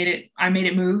I made it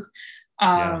move.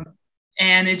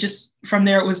 And it just, from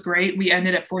there, it was great. We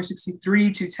ended at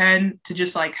 463, 210 to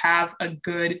just like have a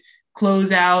good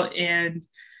closeout, and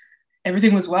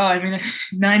everything was well. I mean,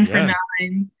 9 for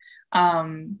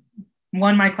 9.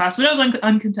 Won my class, but I was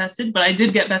uncontested, but I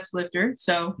did get best lifter.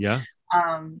 So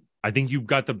I think you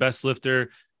got the best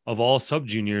lifter of all sub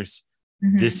juniors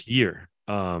this year.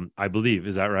 I believe,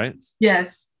 is that right?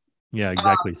 Yes. Yeah,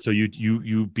 exactly. So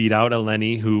you beat out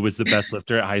Eleni, who was the best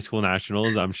lifter at high school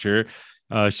nationals. I'm sure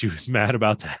she was mad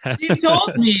about that. She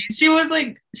told me,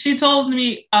 she told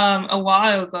me a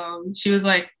while ago, she was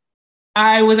like,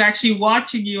 I was actually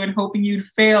watching you and hoping you'd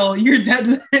fail your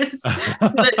deadlifts so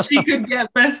that she could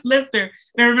get best lifter.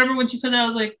 And I remember when she said that, I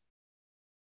was like,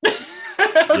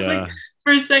 like,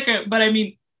 for a second. But I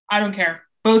mean, I don't care.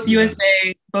 Both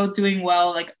USA, both doing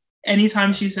well. Like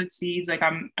anytime she succeeds, like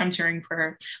I'm cheering for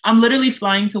her. I'm literally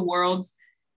flying to Worlds.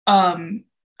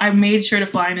 I made sure to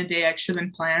fly in a day extra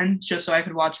than planned just so I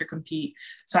could watch her compete.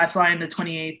 So I fly in the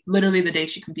 28th, literally the day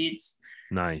she competes.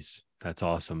 Nice. That's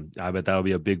awesome. I bet that'll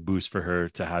be a big boost for her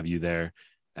to have you there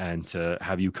and to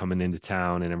have you coming into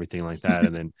town and everything like that.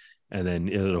 and then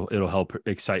it'll help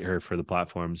excite her for the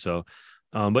platform. So,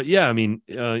 but yeah, I mean,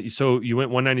 so you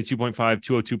went 192.5,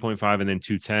 202.5, and then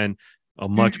 210, a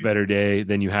much better day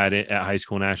than you had it at high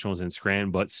school nationals in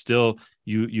Scranton, but still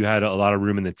you had a lot of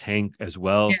room in the tank as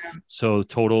well. Yeah. So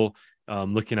total,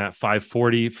 looking at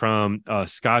 540 from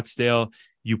Scottsdale,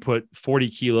 you put 40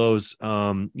 kilos,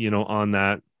 on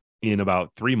that in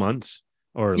about 3 months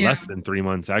or less than 3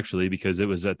 months, actually, because it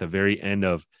was at the very end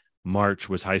of March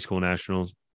was high school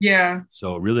nationals. Yeah.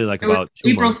 So really like about 2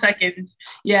 April months. 2nd.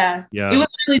 Yeah. Yeah. It was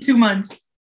really 2 months.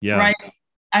 Yeah. Right.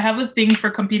 I have a thing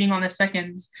for competing on the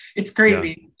seconds. It's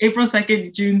crazy. Yeah. April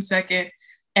 2nd, June 2nd,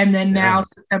 and then now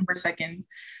September 2nd.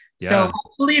 Yeah. So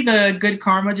hopefully the good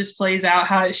karma just plays out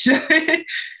how it should.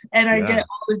 And I get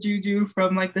all the juju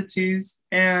from like the twos.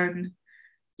 And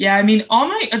yeah, I mean, all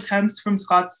my attempts from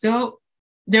Scottsdale,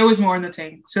 there was more in the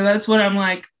tank. So that's what I'm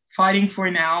like fighting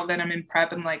for now that I'm in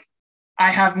prep and like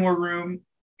I have more room.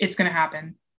 It's going to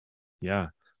happen. Yeah,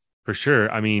 for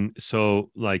sure. I mean, so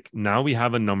like now we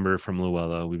have a number from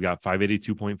Luella. We've got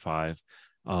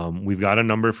 582.5. We've got a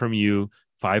number from you,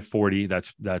 540.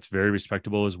 That's very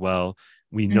respectable as well.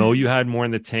 We know you had more in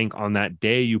the tank on that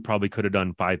day. You probably could have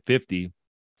done 550,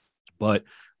 but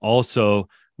also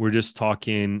we're just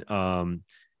talking,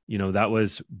 that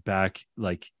was back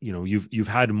like, you've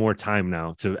had more time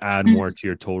now to add more to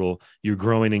your total. You're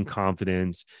growing in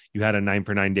confidence. You had a 9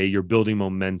 per 9 day. You're building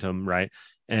momentum, right?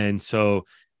 And so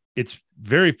it's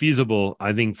very feasible,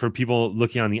 I think, for people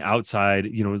looking on the outside.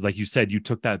 Like you said, you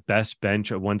took that best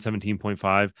bench at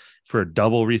 117.5 for a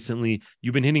double recently.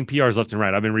 You've been hitting PRs left and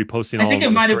right. I've been reposting all. I think it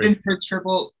might have been for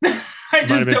triple.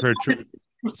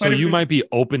 So you might be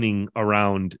opening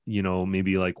around,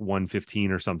 maybe like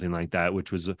 115 or something like that,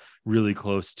 which was really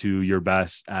close to your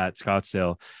best at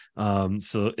Scottsdale.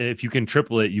 So if you can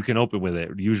triple it, you can open with it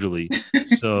usually.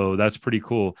 So that's pretty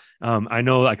cool. I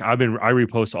know like I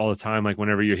repost all the time, like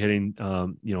whenever you're hitting,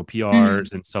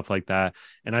 PRs and stuff like that.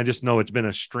 And I just know it's been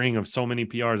a string of so many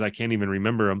PRs. I can't even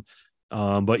remember them.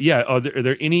 But yeah, are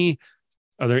there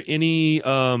any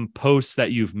posts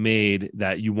that you've made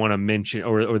that you want to mention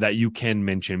or that you can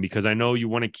mention? Because I know you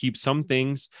want to keep some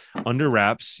things under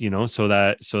wraps, so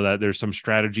that there's some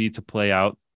strategy to play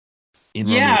out in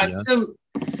Romania. So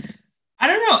I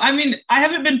don't know. I mean, I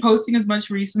haven't been posting as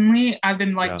much recently. I've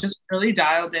been just really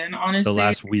dialed in,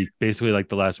 honestly. Basically like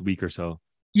the last week or so.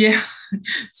 Yeah.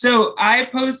 So I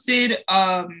posted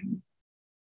a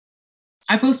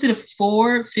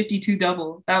 452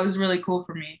 double. That was really cool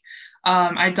for me.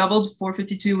 I doubled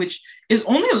 452, which is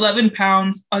only 11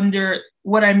 pounds under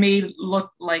what I made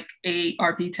look like a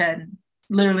RP10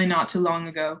 literally not too long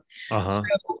ago. So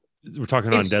we're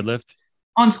talking on deadlift?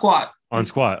 On squat. On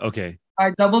squat, okay.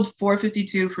 I doubled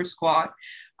 452 for squat.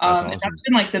 That's awesome. That's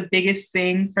been like the biggest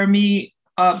thing for me,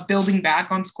 building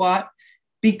back on squat,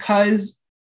 because,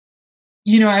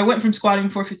 I went from squatting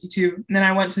 452 and then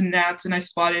I went to Nats and I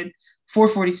squatted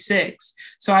 446.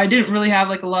 So I didn't really have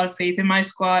like a lot of faith in my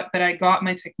squat, but I got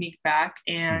my technique back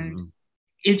and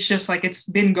it's just like, it's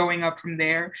been going up from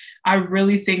there. I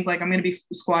really think like I'm going to be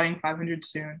squatting 500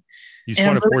 soon. You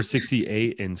squatted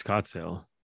 468 in Scottsdale.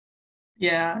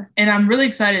 Yeah. And I'm really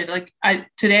excited. Like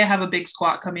today I have a big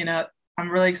squat coming up. I'm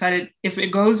really excited. If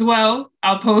it goes well,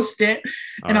 I'll post it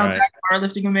and I'll tag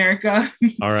Powerlifting America.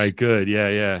 All right, good.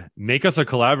 Yeah. Make us a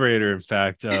collaborator. In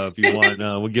fact, if you want,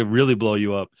 we'll really blow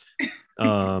you up.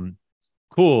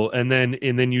 Cool. And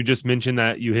then you just mentioned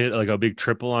that you hit like a big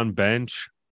triple on bench.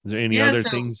 Is there any other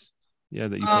things? Yeah,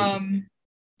 that you posted?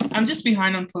 I'm just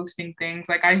behind on posting things.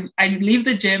 Like I leave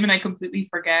the gym and I completely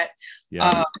forget.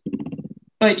 Yeah.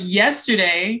 But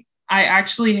yesterday I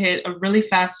actually hit a really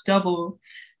fast double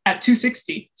at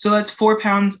 260. So that's 4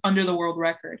 pounds under the world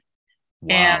record.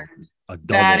 Wow. And a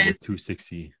double with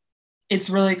 260.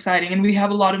 It's really exciting. And we have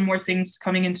a lot of more things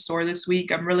coming in store this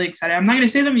week. I'm really excited. I'm not going to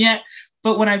say them yet,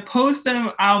 but when I post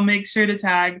them, I'll make sure to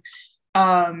tag.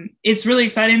 It's really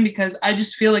exciting because I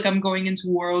just feel like I'm going into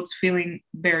Worlds feeling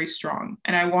very strong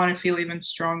and I want to feel even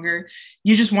stronger.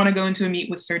 You just want to go into a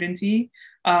meet with certainty.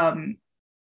 And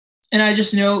I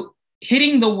just know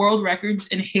hitting the world records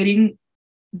and hitting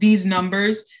these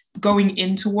numbers going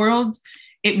into Worlds,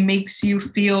 it makes you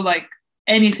feel like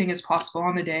anything is possible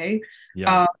on the day.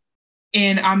 Yeah.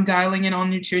 And I'm dialing in on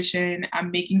nutrition. I'm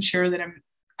making sure that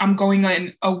I'm going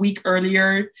in a week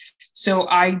earlier. So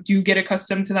I do get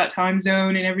accustomed to that time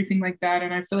zone and everything like that.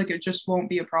 And I feel like it just won't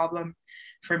be a problem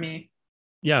for me.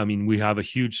 Yeah, I mean, we have a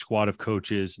huge squad of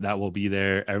coaches that will be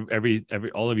there. Every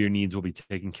all of your needs will be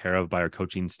taken care of by our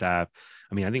coaching staff.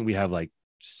 I mean, I think we have like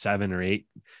 7 or 8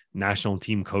 national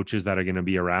team coaches that are going to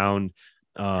be around.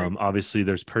 Obviously,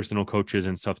 there's personal coaches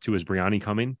and stuff too. Is Brianni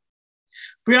coming?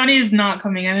 Brianni is not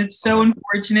coming, and it's so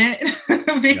unfortunate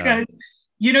because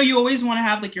you always want to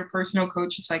have like your personal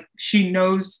coach. It's like she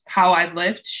knows how I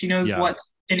lift. She knows what's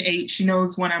an 8. She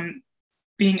knows when I'm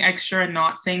being extra and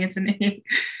not saying it's an 8.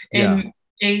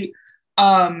 8.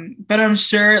 But I'm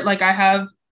sure like I have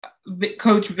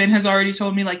Coach Vin has already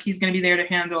told me like he's going to be there to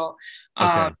handle.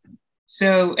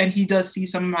 So, and he does see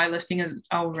some of my lifting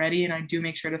already, and I do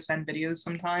make sure to send videos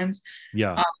sometimes.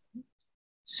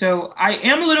 So I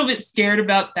am a little bit scared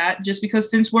about that just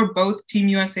because since we're both Team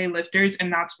USA lifters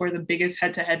and that's where the biggest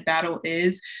head-to-head battle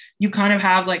is, you kind of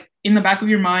have like in the back of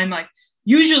your mind, like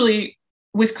usually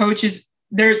with coaches,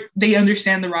 they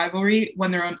understand the rivalry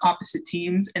when they're on opposite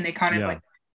teams and they kind of like,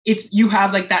 you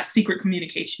have like that secret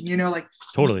communication, like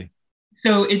totally.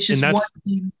 So it's just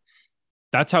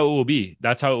that's how it will be.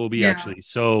 That's how it will be actually.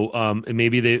 So and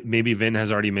maybe Vin has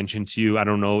already mentioned to you, I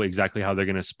don't know exactly how they're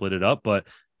going to split it up, but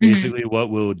basically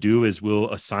what we'll do is we'll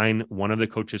assign one of the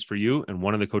coaches for you and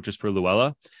one of the coaches for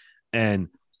Luella and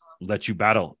let you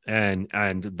battle. And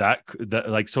that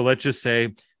like, so let's just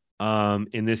say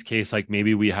in this case, like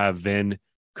maybe we have Vin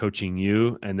coaching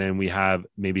you and then we have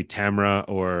maybe Tamara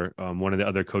or one of the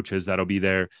other coaches that'll be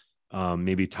there.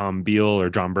 Maybe Tom Beal or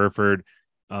John Burford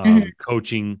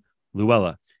coaching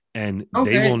Luella, and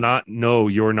they will not know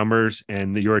your numbers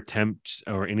and your attempts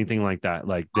or anything like that.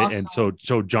 Like, and so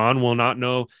John will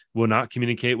not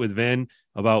communicate with Vin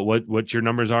about what your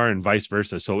numbers are and vice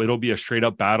versa. So it'll be a straight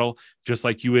up battle, just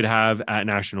like you would have at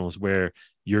nationals where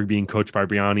you're being coached by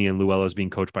Brianni and Luella's being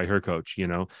coached by her coach,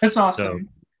 That's awesome. So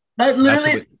that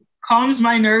literally calms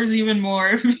my nerves even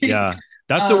more.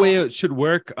 That's the way it should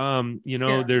work.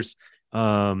 There's,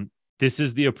 this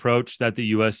is the approach that the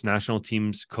U.S. national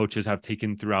team's coaches have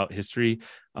taken throughout history.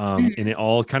 And it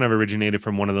all kind of originated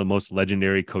from one of the most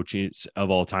legendary coaches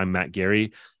of all time, Matt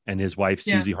Gary, and his wife,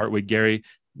 Susie Hartwig Gary.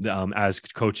 As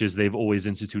coaches, they've always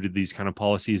instituted these kind of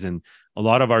policies. And a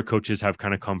lot of our coaches have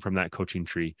kind of come from that coaching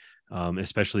tree,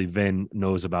 especially Vin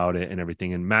knows about it and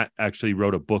everything. And Matt actually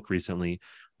wrote a book recently.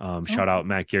 Shout out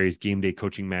Matt Gary's Game Day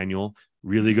Coaching Manual.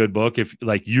 Really good book. If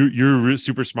like you're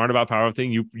super smart about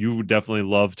powerlifting, you would definitely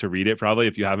love to read it probably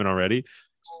if you haven't already.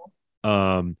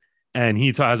 And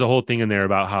he has a whole thing in there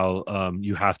about how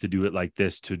you have to do it like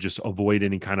this to just avoid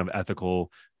any kind of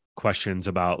ethical questions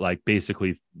about like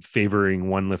basically favoring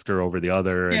one lifter over the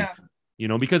other.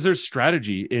 And because there's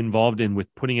strategy involved in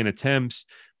with putting in attempts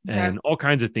and all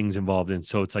kinds of things involved in.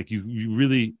 So it's like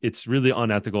it's really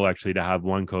unethical actually to have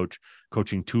one coach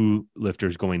coaching 2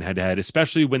 lifters going head to head,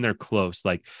 especially when they're close.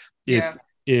 Like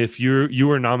if you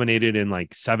were nominated in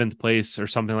like 7th place or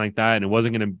something like that, and it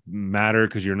wasn't going to matter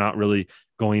because you're not really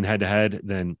going head to head,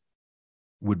 then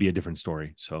would be a different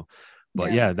story. So,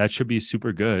 but that should be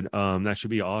super good. That should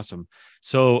be awesome.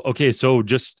 So, okay. So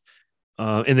just,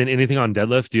 and then anything on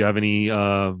deadlift? Do you have any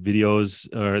videos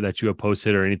or that you have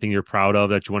posted or anything you're proud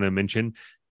of that you want to mention?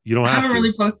 You don't have to. I haven't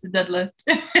really posted deadlift.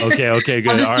 Okay,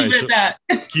 good. I'll just keep it at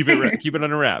that. keep it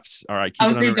under wraps. All right. I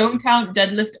would say don't count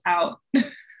deadlift out.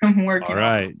 I'm working. All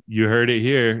right. You heard it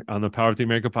here on the Powerlifting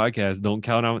America podcast. Don't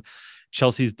count out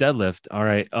Chealsea's deadlift. All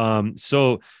right.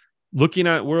 So looking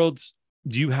at worlds,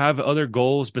 do you have other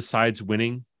goals besides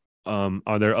winning?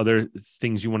 Are there other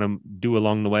things you want to do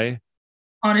along the way?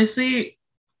 Honestly,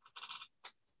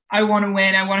 I want to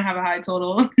win. I want to have a high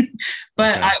total,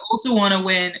 but I also want to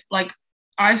win. Like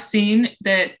I've seen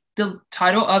that the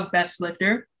title of best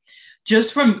lifter,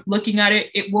 just from looking at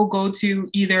it, it will go to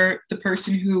either the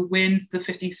person who wins the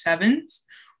 57s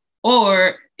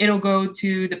or it'll go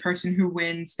to the person who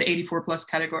wins the 84 plus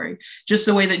category. Just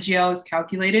the way that GL is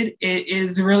calculated, it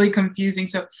is really confusing.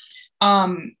 So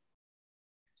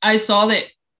I saw that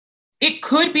it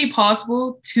could be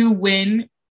possible to win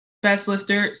best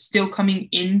lifter still coming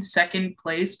in 2nd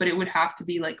place, but it would have to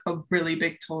be like a really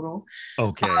big total.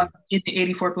 In the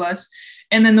 84 plus.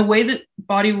 And then the way that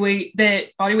body weight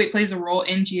plays a role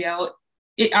in GL,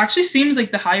 it actually seems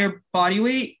like the higher body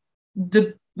weight,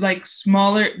 the like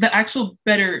smaller, the actual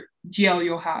better GL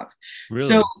you'll have. Really?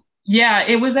 So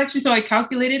it was actually, so I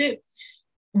calculated it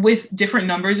with different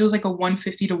numbers. It was like a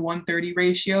 150 to 130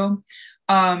 ratio.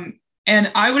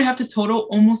 And I would have to total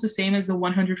almost the same as the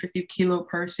 150 kilo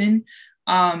person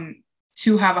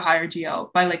to have a higher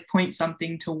GL by like point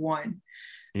something to 1.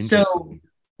 So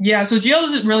Yeah, so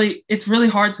GLs it's really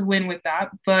hard to win with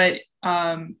that, but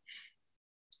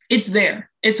it's there.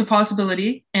 It's a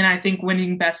possibility, and I think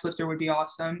winning best lifter would be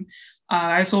awesome.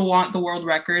 I also want the world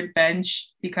record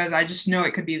bench because I just know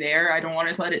it could be there. I don't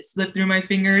want to let it slip through my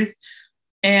fingers,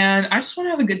 and I just want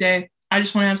to have a good day. I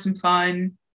just want to have some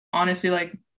fun. Honestly,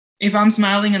 like if I'm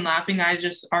smiling and laughing, I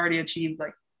just already achieved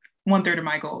like 1/3 of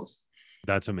my goals.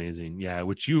 That's amazing. Yeah.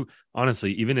 Which you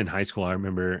honestly, even in high school, I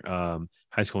remember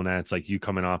high school nats, like you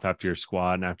coming off after your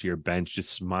squat and after your bench,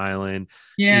 just smiling.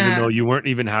 Yeah. Even though you weren't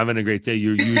even having a great day,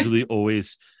 you're usually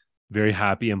always very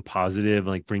happy and positive,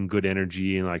 like bring good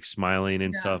energy and like smiling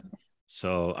and stuff.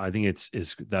 So I think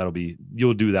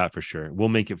you'll do that for sure. We'll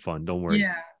make it fun. Don't worry.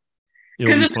 Yeah.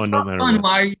 It'll be fun no matter what.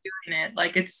 Why are you doing it?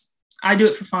 Like I do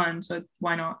it for fun. So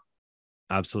why not?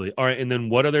 Absolutely. All right. And then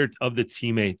what other of the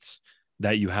teammates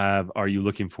that you have are you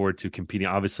looking forward to competing?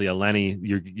 Obviously, Eleni,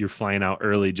 you're flying out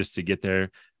early just to get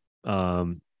there.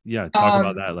 Talk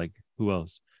about that. Like, who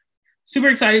else? Super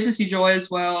excited to see Joy as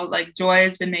well. Like, Joy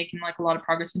has been making like a lot of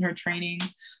progress in her training.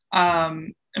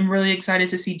 I'm really excited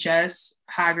to see Jess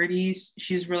Haggerty.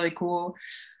 She's really cool.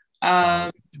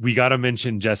 We got to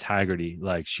mention Jess Haggerty.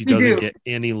 Like, she doesn't get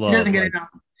any love. She doesn't get enough.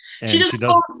 She doesn't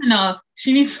post enough.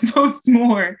 She needs to post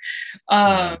more.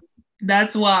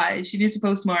 That's why she needs to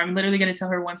post more. I'm literally going to tell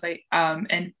her once I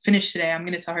and finish today. I'm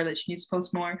going to tell her that she needs to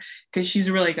post more because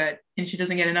she's really good and she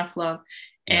doesn't get enough love.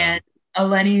 Yeah. And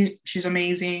Eleni, she's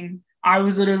amazing. I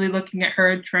was literally looking at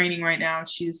her training right now.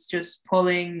 She's just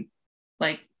pulling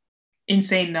like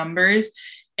insane numbers.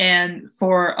 And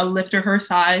for a lifter her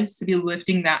size to be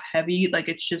lifting that heavy, like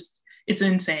it's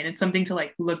insane. It's something to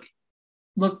like look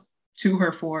to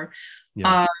her for.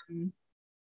 Yeah.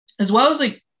 As well as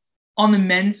like on the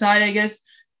men's side, I guess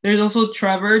there's also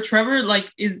Trevor. Trevor like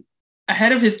is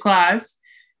ahead of his class.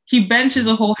 He benches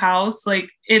a whole house. Like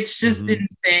it's just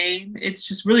insane. It's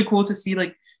just really cool to see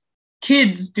like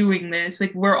kids doing this.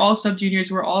 Like we're all sub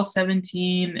juniors. We're all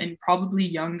 17 and probably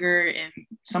younger, and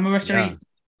some of us are 18,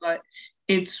 but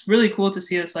it's really cool to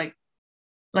see us like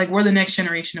we're the next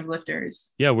generation of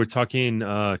lifters. Yeah, we're talking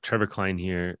Trevor Klein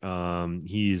here.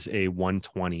 He's a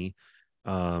 120.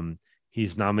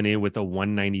 He's nominated with a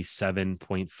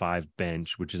 197.5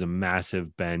 bench, which is a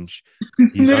massive bench.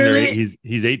 He's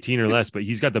he's 18 or less, but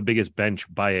he's got the biggest bench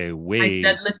by a ways.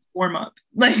 Like deadlift warm up.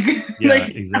 Like,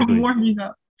 exactly. I'm warming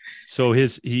up. So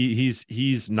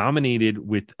he's nominated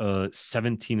with a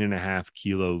 17.5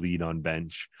 kilo lead on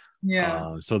bench.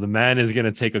 Yeah. So the man is going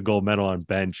to take a gold medal on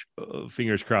bench.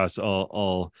 Fingers crossed.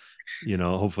 All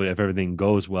hopefully if everything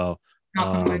goes well.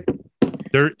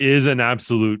 There is an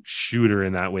absolute shooter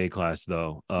in that weight class,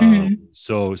 though.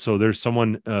 So there's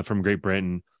someone from Great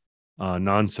Britain,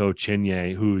 Nonso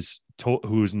Chinye,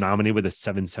 who's nominated with a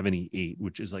 778,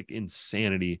 which is like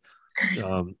insanity.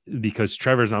 Because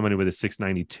Trevor's nominated with a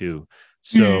 692.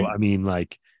 So I mean,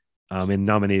 like, and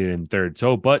nominated in third.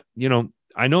 So, but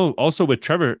I know also with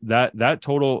Trevor that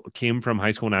total came from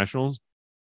high school nationals.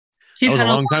 That was a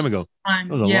long time ago. That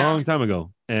was a long time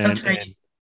ago, and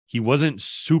he wasn't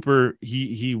super.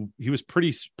 He was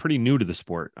pretty new to the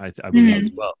sport, I believe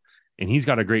as well. And he's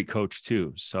got a great coach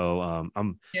too. So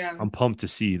I'm pumped to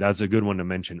see. That's a good one to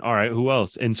mention. All right, who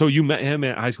else? And so you met him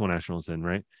at high school nationals then,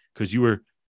 right? Because you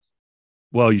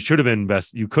should have been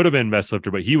best. You could have been best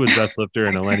lifter, but he was best lifter,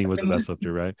 and Eleni was the best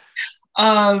lifter, right?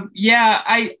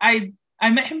 I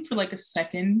met him for like a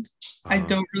second. I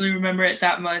don't really remember it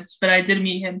that much, but I did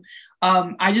meet him.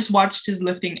 I just watched his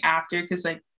lifting after because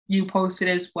like you posted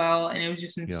as well, and it was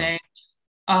just insane.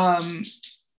 I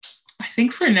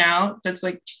think for now that's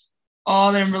like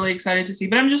all that I'm really excited to see.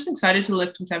 But I'm just excited to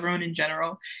lift with everyone in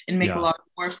general and make a lot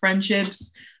more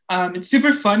friendships. It's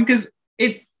super fun because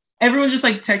everyone's just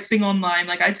like texting online.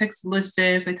 Like I text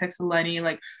Listis, I text Eleni,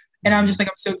 like. And I'm just like,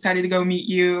 I'm so excited to go meet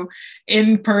you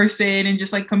in person and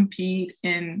just like compete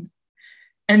and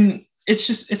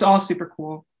it's all super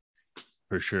cool.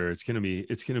 For sure. It's going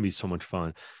to be so much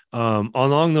fun.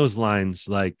 Along those lines,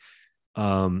 like,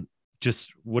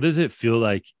 just what does it feel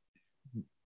like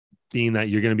being that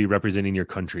you're going to be representing your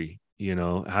country,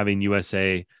 having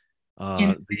USA,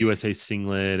 the USA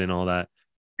singlet and all that?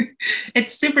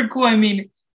 It's super cool. I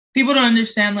mean, people don't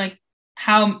understand like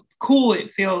how cool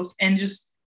it feels and just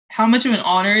how much of an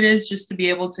honor it is just to be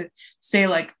able to say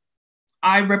like,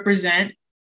 I represent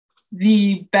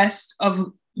the best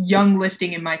of young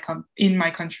lifting in my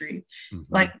country.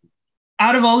 Like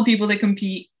out of all the people that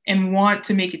compete and want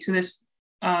to make it to this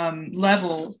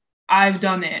level, I've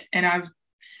done it. And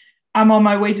I'm on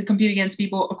my way to compete against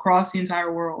people across the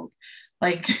entire world.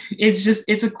 Like,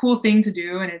 it's a cool thing to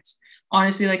do. And it's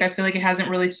honestly, like, I feel like it hasn't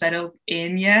really settled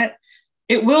in yet.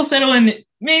 It will settle in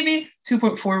maybe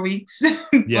 2.4 weeks.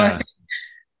 Yeah.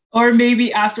 Or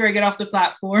maybe after I get off the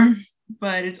platform,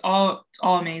 but it's all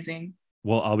amazing.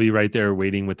 Well, I'll be right there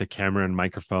waiting with the camera and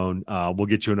microphone. We'll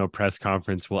get you in a press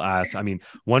conference. We'll ask. I mean,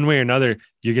 one way or another,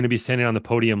 you're going to be standing on the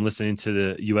podium listening to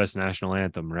the U.S. national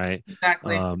anthem, right?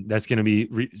 Exactly. That's going to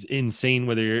be insane,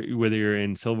 whether you're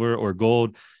in silver or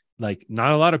gold. Like,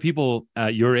 not a lot of people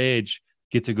at your age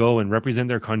get to go and represent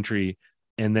their country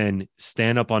and then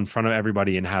stand up on front of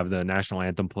everybody and have the national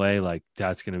anthem play. Like,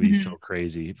 that's going to be so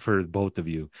crazy for both of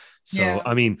you. So,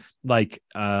 I mean, like,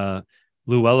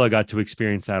 Luella got to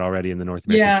experience that already in the North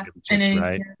American Championships,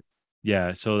 right?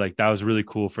 Yeah. So like that was really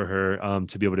cool for her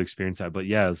to be able to experience that. But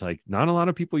yeah, it's like not a lot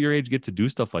of people your age get to do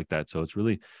stuff like that. So it's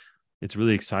really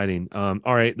exciting. All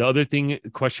right. The other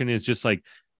question is just like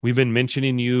we've been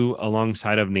mentioning you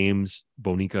alongside of names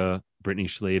Bonica, Brittany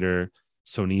Schlater,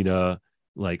 Sonita,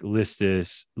 like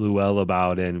Listis, Luella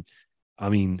Bowden. I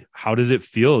mean, how does it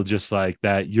feel just like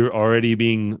that you're already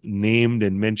being named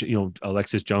and mentioned, you know,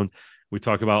 Alexis Jones? We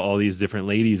talk about all these different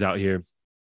ladies out here.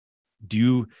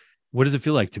 What does it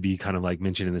feel like to be kind of like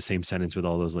mentioned in the same sentence with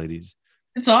all those ladies?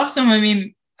 It's awesome. I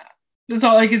mean, that's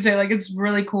all I can say. Like, it's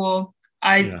really cool.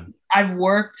 I've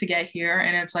worked to get here,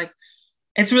 and it's like,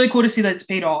 it's really cool to see that it's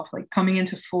paid off, like coming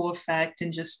into full effect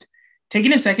and just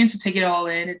taking a second to take it all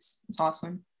in. It's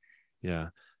awesome. Yeah.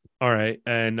 All right.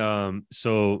 And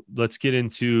so let's get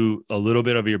into a little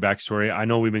bit of your backstory. I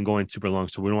know we've been going super long,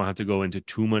 so we don't have to go into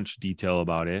too much detail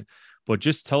about it. But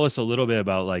just tell us a little bit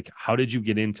about like, how did you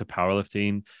get into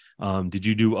powerlifting? Did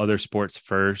you do other sports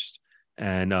first?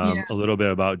 And a little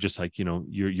bit about just like, you know,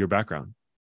 your background.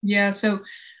 Yeah. So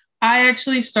I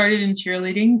actually started in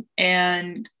cheerleading,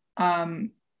 and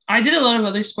I did a lot of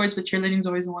other sports, but cheerleading is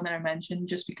always the one that I mentioned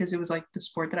just because it was like the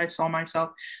sport that I saw myself.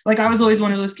 Like I was always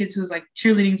one of those kids who was like,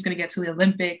 cheerleading is going to get to the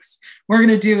Olympics. We're going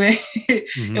to do it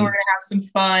and we're going to have some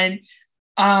fun.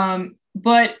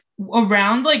 But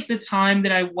around like the time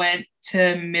that I went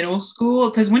to middle school,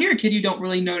 because when you're a kid, you don't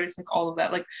really notice like all of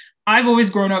that. Like I've always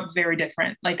grown up very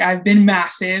different. Like I've been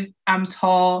massive. I'm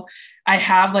tall. I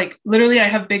have like, literally I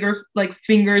have bigger like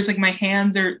fingers. Like my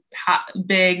hands are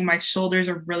big. My shoulders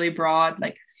are really broad.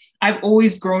 Like I've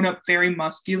always grown up very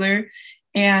muscular.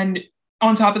 And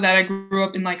on top of that, I grew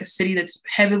up in like a city that's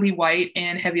heavily white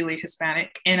and heavily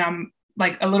Hispanic. And I'm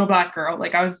like a little Black girl.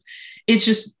 Like I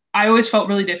always felt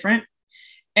really different.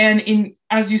 And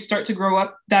as you start to grow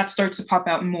up, that starts to pop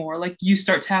out more. Like you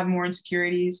start to have more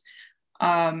insecurities.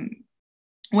 When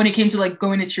it came to like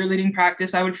going to cheerleading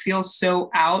practice, I would feel so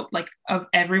out like of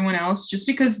everyone else just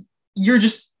because you're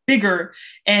just bigger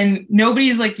and nobody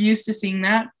is like used to seeing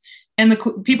that. And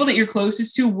the people that you're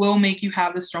closest to will make you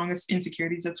have the strongest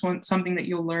insecurities. That's something that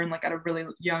you'll learn like at a really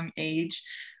young age.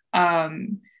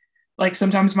 Like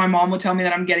sometimes my mom would tell me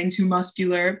that I'm getting too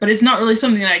muscular, but it's not really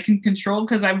something that I can control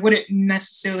because I wouldn't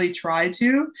necessarily try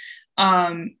to.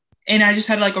 And I just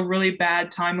had like a really bad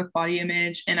time with body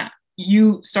image. And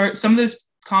some of those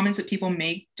comments that people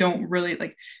make don't really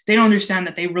like, they don't understand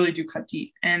that they really do cut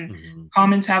deep, and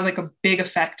comments have like a big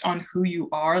effect on who you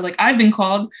are. Like I've been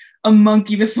called a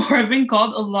monkey before. I've been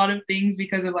called a lot of things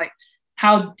because of like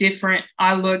how different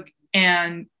I look,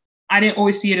 and I didn't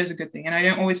always see it as a good thing. And I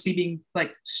didn't always see being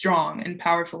like strong and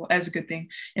powerful as a good thing.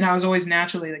 And I was always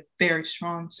naturally like very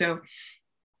strong. So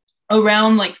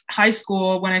around like high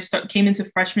school, when I came into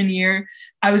freshman year,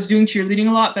 I was doing cheerleading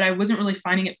a lot, but I wasn't really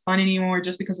finding it fun anymore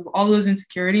just because of all those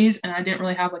insecurities. And I didn't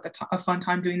really have like a fun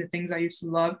time doing the things I used to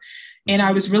love. And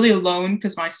I was really alone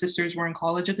because my sisters were in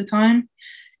college at the time.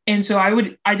 And so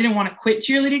I didn't want to quit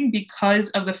cheerleading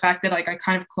because of the fact that like I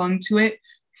kind of clung to it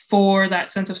for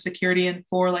that sense of security and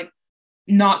for like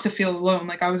not to feel alone.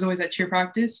 Like I was always at cheer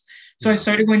practice. So I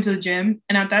started going to the gym.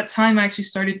 And at that time, I actually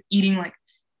started eating like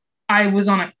I was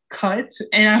on a cut,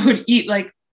 and I would eat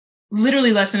like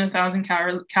literally less than 1,000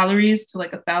 calories to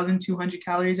like 1,200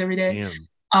 calories every day.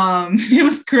 It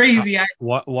was crazy.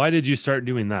 Why did you start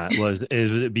doing that? Is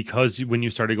it because when you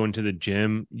started going to the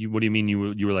gym, what do you mean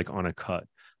you were like on a cut?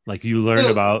 Like you learned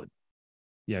about,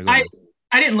 I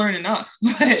didn't learn enough,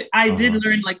 but I did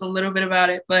learn like a little bit about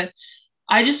it, but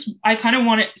I kind of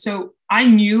wanted, so I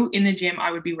knew in the gym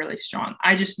I would be really strong.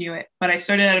 I just knew it, but I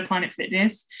started at a Planet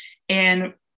Fitness,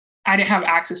 and I didn't have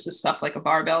access to stuff like a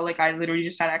barbell. Like I literally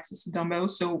just had access to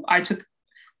dumbbells. So I took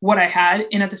what I had.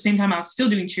 And at the same time, I was still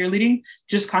doing cheerleading,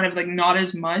 just kind of like not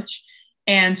as much.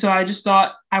 And so I just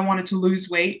thought I wanted to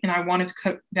lose weight and I wanted to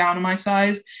cut down on my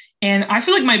size. And I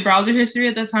feel like my browser history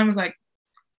at that time was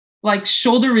like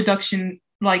shoulder reduction,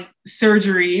 like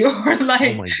surgery, or like,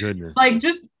 oh my goodness, like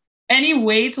just any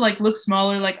way to like look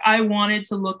smaller. Like I wanted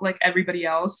to look like everybody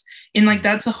else. And like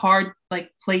that's a hard like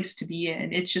place to be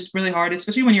in. It's just really hard,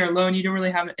 especially when you're alone. You don't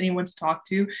really have anyone to talk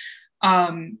to.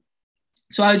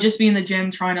 So I would just be in the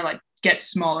gym trying to like get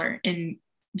smaller and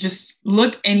just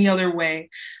look any other way.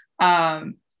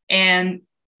 And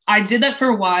I did that for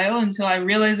a while until I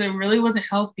realized I really wasn't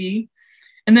healthy.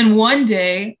 And then one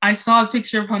day I saw a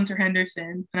picture of Hunter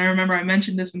Henderson. And I remember I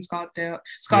mentioned this in Scottsdale.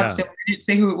 I didn't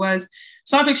say who it was.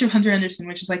 Saw a picture of Hunter Henderson,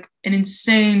 which is like an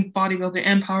insane bodybuilder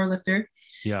and powerlifter.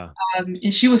 Yeah.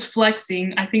 And she was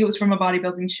flexing. I think it was from a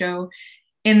bodybuilding show.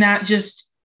 And that just,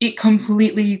 it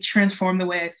completely transformed the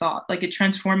way I thought. Like it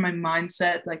transformed my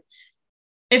mindset. Like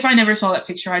if I never saw that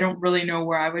picture, I don't really know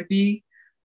where I would be.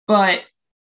 But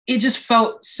it just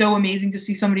felt so amazing to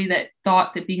see somebody that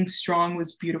thought that being strong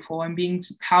was beautiful and being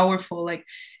powerful. Like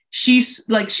she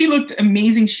looked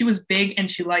amazing. She was big and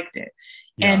she liked it.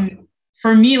 Yeah. And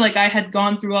for me, like I had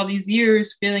gone through all these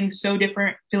years feeling so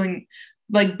different, feeling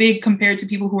like big compared to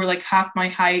people who were like half my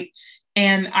height.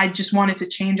 And I just wanted to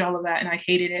change all of that. And I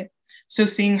hated it. So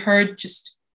seeing her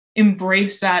just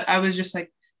embrace that, I was just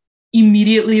like,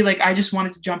 immediately, like I just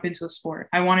wanted to jump into the sport.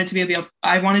 I wanted to be a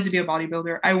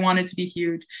bodybuilder. I wanted to be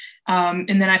huge.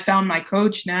 And then I found my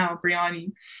coach now,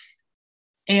 Brianni,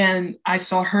 and I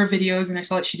saw her videos and I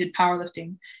saw that she did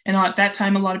powerlifting. And at that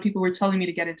time, a lot of people were telling me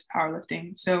to get into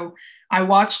powerlifting. So I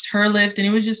watched her lift, and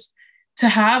it was just to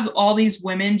have all these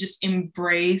women just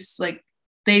embrace, like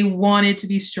they wanted to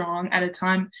be strong at a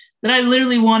time that I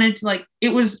literally wanted to, like,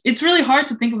 it's really hard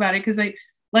to think about it because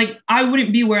I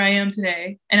wouldn't be where I am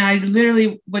today. And I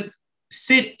literally would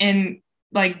sit and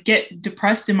like get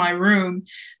depressed in my room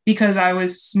because I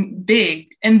was big.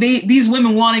 And these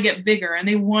women want to get bigger, and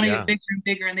they want to get bigger and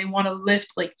bigger, and they want to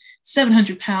lift like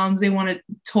 700 pounds. They want to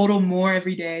total more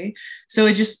every day. So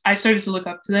I started to look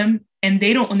up to them, and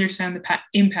they don't understand the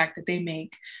impact that they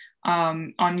make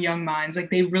on young minds.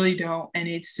 Like they really don't. And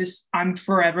it's just, I'm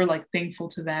forever like thankful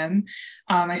to them.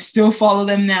 I still follow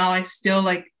them now. I still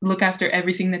like look after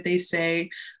everything that they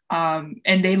say. And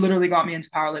they literally got me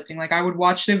into powerlifting. Like I would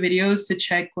watch their videos to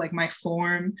check like my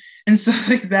form and stuff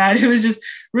like that. It was just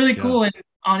really cool. And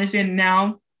honestly, and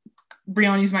now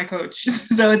Brianni's my coach.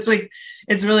 So it's like,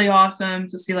 it's really awesome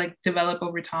to see like develop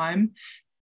over time.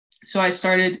 So I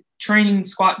started training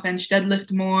squat, bench,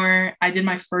 deadlift more. I did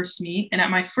my first meet. And at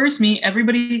my first meet,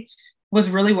 everybody was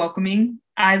really welcoming.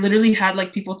 I literally had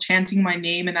like people chanting my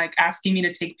name and like asking me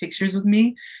to take pictures with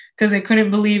me because I couldn't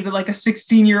believe that like a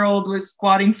 16-year-old was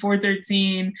squatting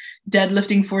 413,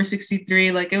 deadlifting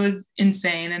 463. Like it was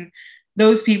insane. And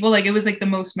those people, like it was like the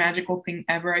most magical thing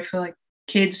ever. I feel like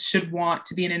kids should want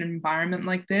to be in an environment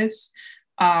like this.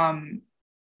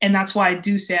 And that's why I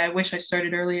do say I wish I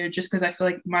started earlier, just because I feel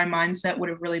like my mindset would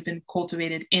have really been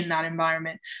cultivated in that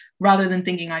environment rather than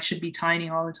thinking I should be tiny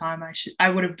all the time. I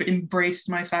would have embraced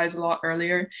my size a lot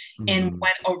earlier and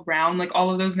went around like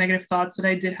all of those negative thoughts that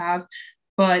I did have.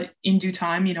 But in due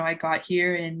time, you know, I got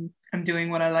here and I'm doing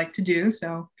what I like to do.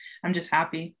 So I'm just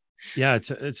happy. Yeah,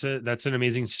 that's an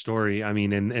amazing story. I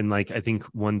mean, and like, I think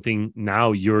one thing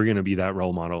now you're going to be that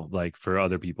role model, like for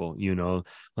other people, you know,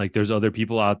 like there's other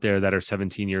people out there that are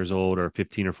 17 years old or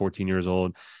 15 or 14 years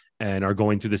old and are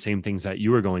going through the same things that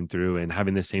you were going through and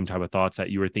having the same type of thoughts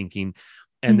that you were thinking.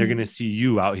 And they're going to see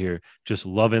you out here just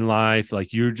loving life.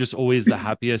 Like you're just always the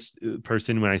happiest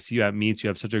person. When I see you at meets, you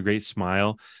have such a great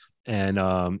smile. And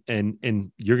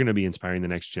you're going to be inspiring the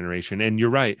next generation. And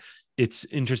you're right. It's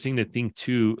interesting to think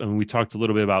too. I mean, we talked a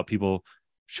little bit about people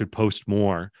should post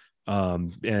more.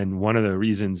 And one of the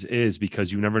reasons is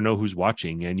because you never know who's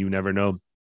watching, and you never know.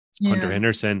 Hunter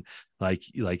Henderson, like,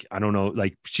 I don't know,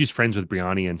 like she's friends with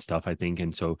Brianni and stuff, I think.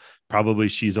 And so probably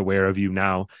she's aware of you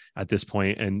now at this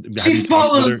point. And she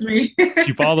follows me.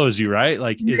 She follows you, right?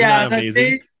 Like, isn't that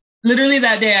amazing? Literally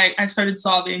that day I started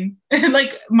sobbing.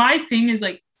 Like my thing is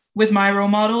like, with my role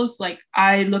models, like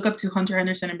I look up to Hunter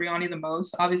Henderson and Brianni the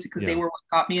most, obviously, because they were what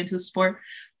got me into the sport.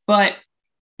 But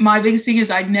my biggest thing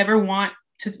is I never want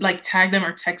to like tag them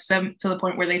or text them to the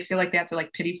point where they feel like they have to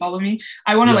like pity follow me.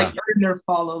 I want to like earn their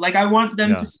follow. Like I want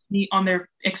them to see me on their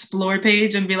explore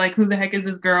page and be like, who the heck is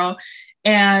this girl?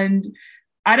 And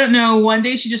I don't know, one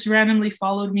day she just randomly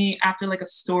followed me after like a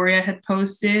story I had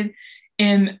posted.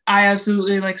 And I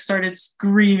absolutely like started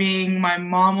screaming. My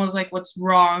mom was like, what's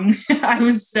wrong? I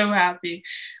was so happy.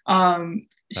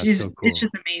 She's so cool. It's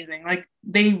just amazing. Like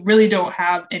they really don't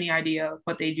have any idea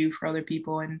what they do for other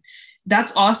people. And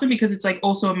that's awesome because it's like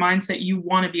also a mindset you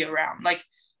want to be around. Like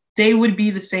they would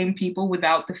be the same people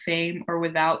without the fame or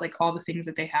without like all the things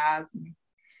that they have.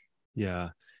 Yeah.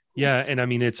 Yeah. And I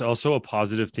mean, it's also a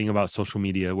positive thing about social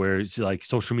media, where it's like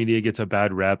social media gets a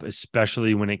bad rep,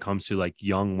 especially when it comes to like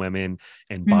young women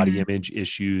and body image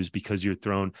issues, because you're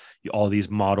thrown, all these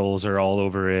models are all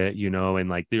over it, you know, and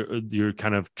like you're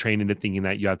kind of trained into thinking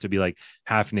that you have to be like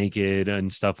half naked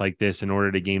and stuff like this in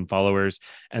order to gain followers.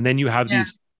 And then you have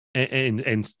these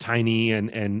and tiny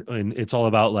and it's all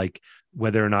about like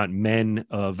whether or not men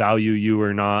value you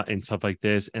or not and stuff like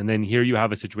this. And then here you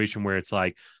have a situation where it's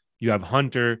like, you have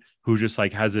Hunter, who just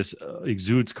like has this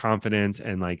exudes confidence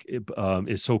and like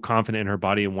is so confident in her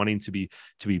body and wanting to be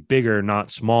bigger,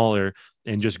 not smaller,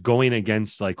 and just going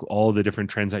against like all the different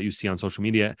trends that you see on social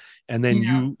media. And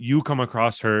then you come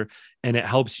across her, and it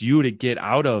helps you to get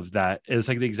out of that. It's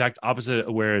like the exact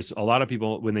opposite. Whereas a lot of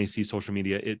people, when they see social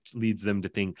media, it leads them to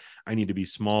think, I need to be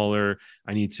smaller,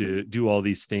 I need to do all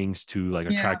these things to like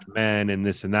attract men and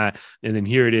this and that. And then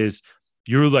here it is,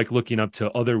 you're like looking up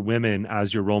to other women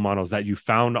as your role models that you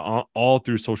found all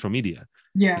through social media.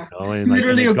 Yeah. You know? And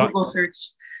literally like, Google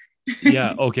search.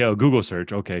 Yeah. Okay. A Google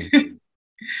search. Okay.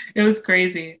 It was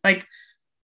crazy. Like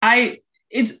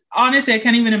it's honestly, I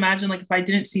can't even imagine like if I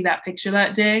didn't see that picture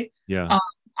that day. Yeah.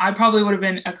 I probably would have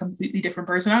been a completely different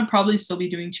person. I'd probably still be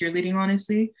doing cheerleading,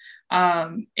 honestly.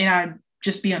 And I'd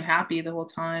just be unhappy the whole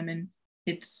time. And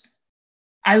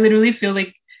I literally feel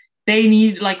like they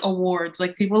need like awards,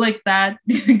 like people like that,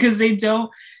 because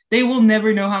they will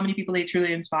never know how many people they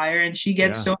truly inspire. And she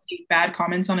gets so many bad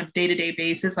comments on a day-to-day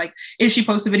basis. Like if she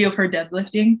posts a video of her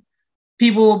deadlifting,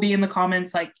 people will be in the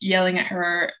comments like yelling at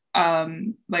her,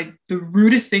 like the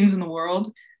rudest things in the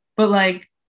world. But like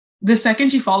the second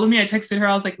she followed me, I texted her,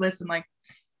 I was like, listen, like,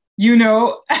 you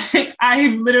know,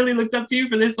 I literally looked up to you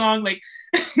for this long. Like,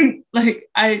 like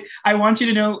I want you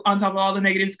to know, on top of all the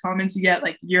negative comments you get,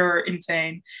 like you're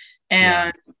insane.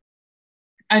 And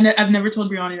I've never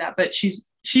told Brianna that, but she's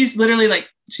literally like,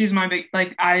 she's my big,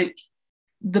 like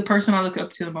the person I look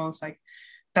up to the most. Like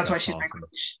that's why she's awesome.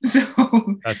 My coach.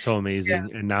 So that's so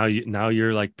amazing. And now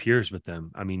you're like peers with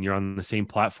them. I mean, you're on the same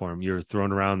platform. You're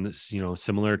throwing around this, you know,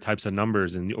 similar types of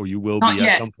numbers, or you will be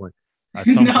at some point. At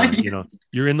some point, you know,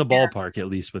 you're in the ballpark at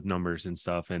least with numbers and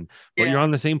stuff, but you're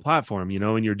on the same platform, you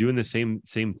know, and you're doing the same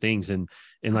things. And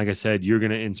like I said, you're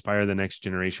going to inspire the next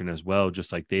generation as well,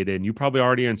 just like they did. And you probably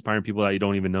already are inspiring people that you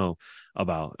don't even know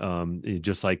about,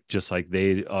 just like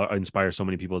they inspire so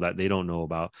many people that they don't know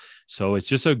about. So it's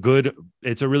just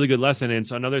it's a really good lesson. And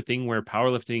it's another thing where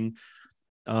powerlifting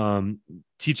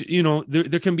teach, you know,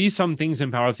 there can be some things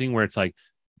in powerlifting where it's like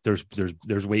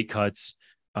there's weight cuts,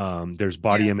 there's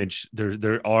body image,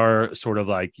 there are sort of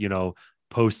like, you know,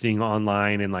 posting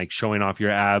online and like showing off your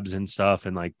abs and stuff,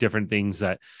 and like different things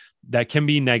that can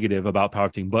be negative about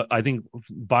powerlifting. But I think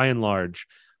by and large,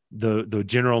 the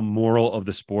general moral of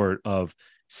the sport of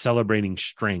celebrating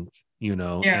strength, you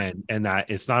know, and that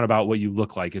it's not about what you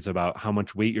look like, it's about how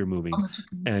much weight you're moving,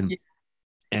 and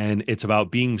it's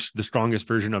about being the strongest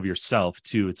version of yourself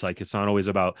too. It's like, it's not always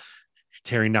about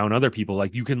tearing down other people.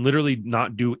 Like you can literally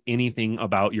not do anything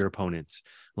about your opponents.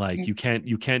 Like you can't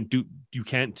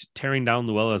tearing down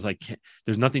Luella is like,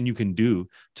 there's nothing you can do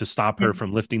to stop her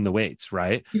from lifting the weights.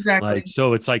 Right. Exactly. Like,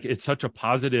 so it's like, it's such a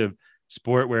positive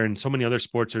sport, where in so many other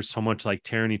sports, there's so much like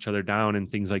tearing each other down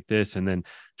and things like this. And then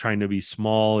trying to be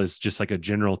small is just like a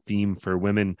general theme for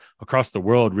women across the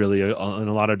world, really, in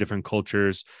a lot of different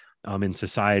cultures, in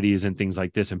societies and things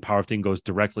like this. And powerlifting goes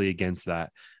directly against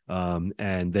that.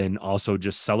 And then also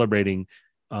just celebrating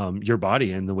your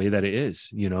body and the way that it is,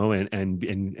 you know,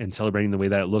 and celebrating the way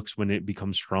that it looks when it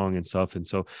becomes strong and stuff. And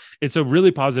so it's a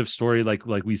really positive story. Like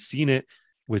we've seen it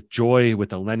with Joy, with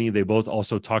Eleni. They both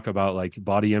also talk about like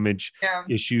body image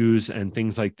issues and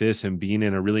things like this, and being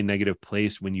in a really negative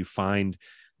place when you find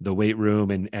the weight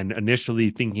room, and initially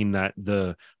thinking that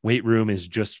the weight room is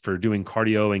just for doing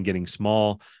cardio and getting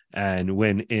small. And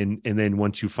then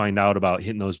once you find out about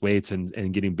hitting those weights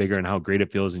and getting bigger and how great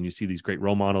it feels, and you see these great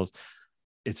role models,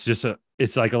 it's just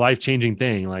it's like a life-changing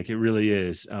thing. Like it really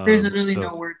is. There's literally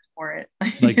no word for it.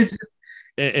 Like,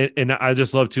 and I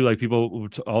just love to, like, people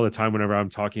all the time, whenever I'm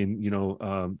talking, you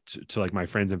know, to like my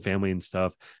friends and family and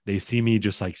stuff, they see me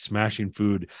just like smashing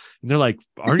food, and they're like,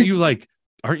 aren't you like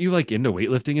into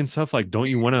weightlifting and stuff? Like, don't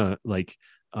you want to like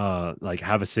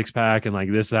have a six pack and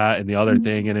like this, that, and the other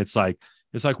thing? And it's like,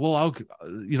 well,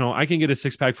 I can get a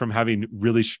six pack from having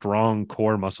really strong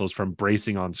core muscles from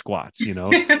bracing on squats, you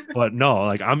know, but no,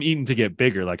 like I'm eating to get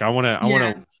bigger. Like I want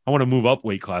to move up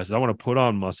weight classes. I want to put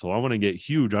on muscle. I want to get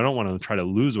huge. I don't want to try to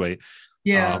lose weight.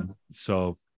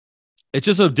 So it's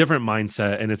just a different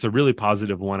mindset, and it's a really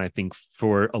positive one, I think,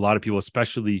 for a lot of people,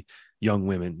 especially young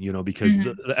women, you know, because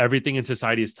everything in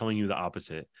society is telling you the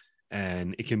opposite.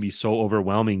 and it can be so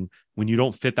overwhelming when you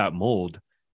don't fit that mold,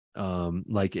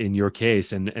 like in your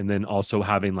case, and then also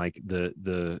having like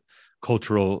the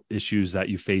cultural issues that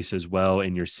you face as well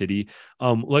in your city.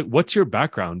 Like, what's your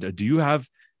background? Do you have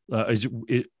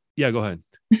yeah, go ahead.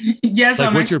 Yes,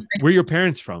 like, where are your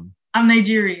parents from? I'm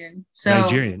Nigerian. So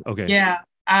Nigerian. Okay. Yeah,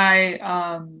 I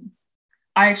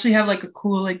actually have like a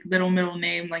cool like little middle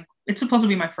name. Like it's supposed to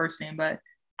be my first name, but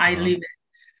I leave it.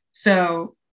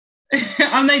 So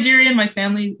I'm Nigerian. My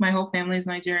whole family is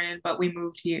Nigerian, but we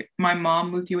moved here. My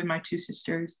mom moved here with my two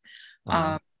sisters.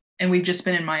 And we've just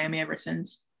been in Miami ever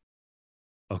since.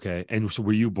 Okay. And so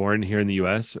were you born here in the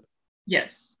US?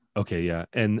 Yes. Okay, yeah.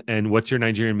 And what's your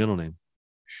Nigerian middle name?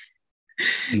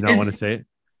 Do you not want to say it?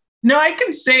 No, I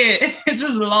can say it. It's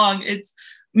just long. It's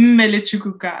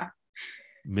Melechukuka.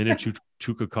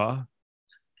 Melechukuka?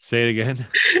 Say it again.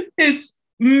 It's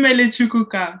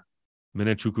Melechukuka.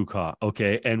 Melechukuka.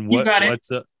 Okay. And what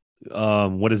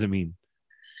does it mean?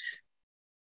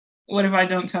 What if I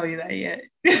don't tell you that yet?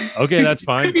 Okay, that's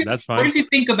fine. That's fine. What if you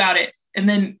think about it and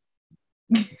then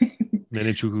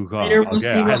Melechukuka.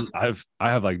 Okay. I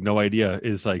have like no idea.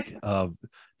 Is like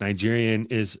Nigerian,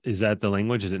 is that the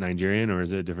language? Is it Nigerian or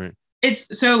is it different?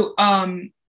 It's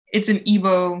an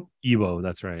Igbo. Igbo,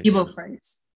 that's right. Igbo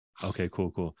phrase. Okay,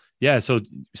 cool. Yeah, so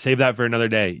save that for another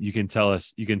day. You can tell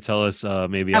us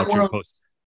maybe at after your post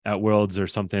at Worlds or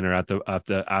something, or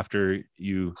after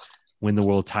you win the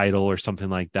world title or something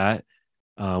like that.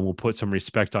 We'll put some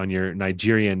respect on your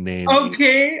Nigerian name.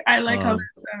 Okay, I like how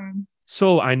that sounds.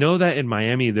 So I know that in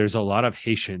Miami, there's a lot of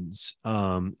Haitians.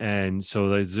 And so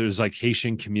there's like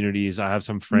Haitian communities. I have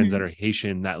some friends that are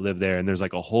Haitian that live there, and there's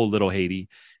like a whole little Haiti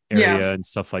area and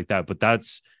stuff like that. But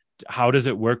how does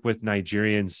it work with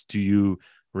Nigerians? Do you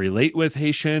relate with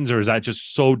Haitians, or is that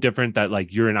just so different that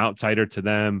like you're an outsider to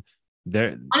them?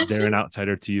 They're an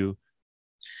outsider to you?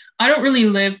 I don't really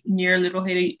live near Little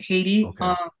Haiti.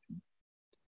 Okay.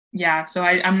 So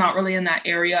I'm not really in that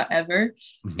area ever.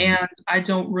 And I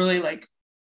don't really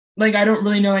I don't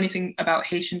really know anything about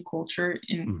Haitian culture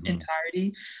in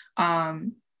entirety.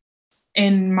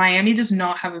 And Miami does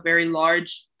not have a very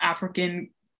large African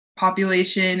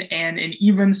population and an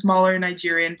even smaller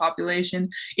Nigerian population.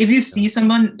 If you see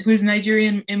someone who's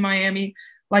Nigerian in Miami,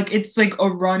 like it's like a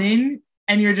run-in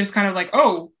and you're just kind of like,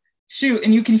 oh, shoot.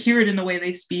 And you can hear it in the way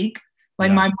they speak.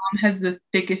 Like my mom has the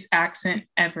thickest accent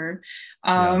ever.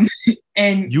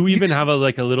 And you even have a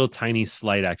little tiny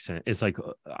slight accent. It's like,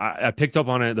 I picked up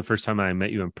on it the first time I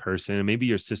met you in person, and maybe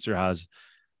your sister has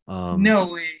no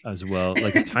way as well.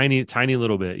 Like a tiny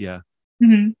little bit. Yeah.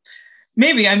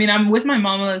 Maybe. I mean, I'm with my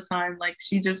mom all the time. Like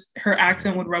her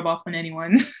accent would rub off on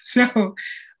anyone. So,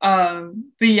 but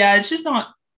yeah, it's just not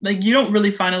like, you don't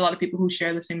really find a lot of people who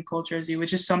share the same culture as you,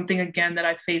 which is something, again, that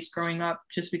I faced growing up,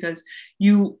 just because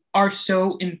you are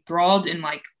so enthralled in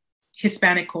like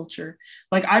Hispanic culture.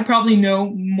 Like I probably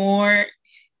know more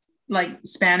like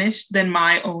Spanish than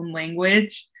my own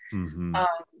language.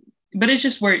 But it's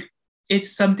just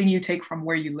it's something you take from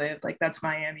where you live. Like that's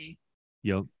Miami.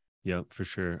 Yep, for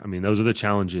sure. I mean, those are the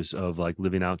challenges of like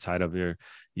living outside of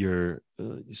your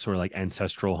sort of like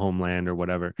ancestral homeland or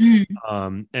whatever.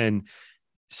 And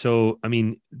so, I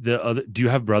mean, do you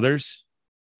have brothers?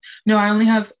 No, I only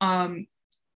have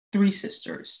 3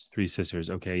 sisters. 3 sisters.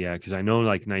 Okay, yeah, because I know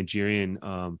like Nigerian.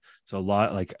 So a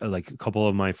lot like a couple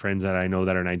of my friends that I know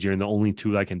that are Nigerian. The only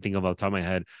 2 I can think of off the top of my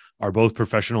head are both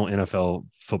professional NFL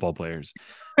football players.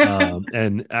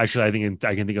 And actually, I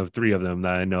can think of 3 of them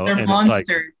that I know. They're monsters. It's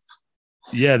like,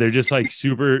 yeah, they're just like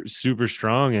super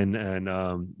strong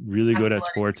and really good at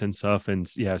sports and stuff, and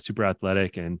super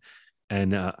athletic and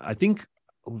I think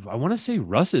I want to say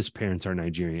Russ's parents are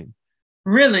Nigerian.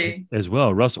 Really? As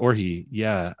well, Russ or he,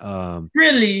 yeah.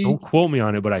 Really? Don't quote me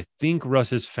on it, but I think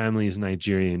Russ's family is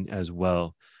Nigerian as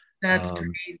well. That's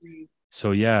crazy.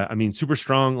 So yeah, I mean, super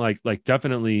strong. Like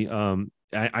definitely.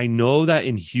 I know that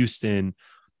in Houston,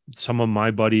 some of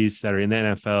my buddies that are in the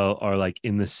NFL are like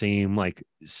in the same went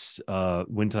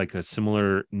to like a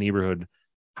similar neighborhood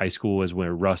high school as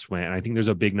where Russ went, and I think there's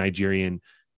a big Nigerian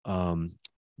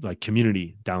like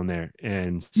community down there,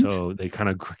 and so they kind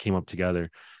of came up together.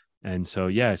 And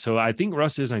so so I think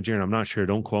Russ is Nigerian. I'm not sure,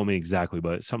 don't quote me exactly,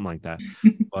 but something like that.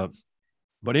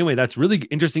 but anyway, that's really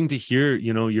interesting to hear.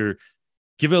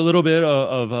 Give it a little bit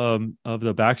of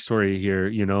the backstory here,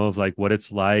 of like what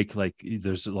it's like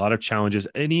there's a lot of challenges.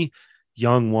 Any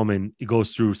young woman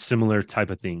goes through similar type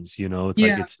of things, it's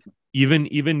like, it's even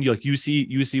like you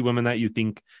see women that you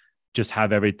think just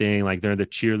have everything, like they're the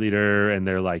cheerleader and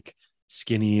they're like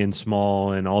skinny and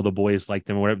small and all the boys like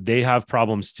them or whatever, they have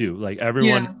problems too. Like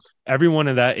Yeah. everyone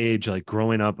at that age, like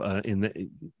growing up in the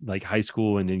like high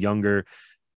school and younger.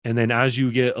 And then as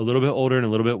you get a little bit older and a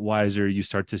little bit wiser, you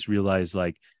start to realize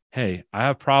like, hey, I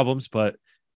have problems, but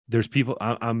there's people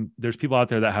there's people out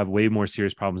there that have way more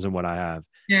serious problems than what I have.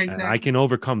 Yeah, And I exactly. can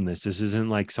overcome this. This isn't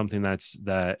like something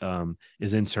that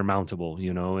is insurmountable,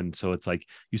 you know? And so it's like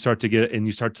you start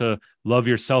to love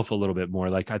yourself a little bit more.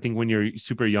 Like I think when you're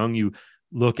super young, you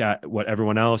look at what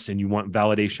everyone else and you want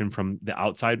validation from the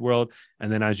outside world.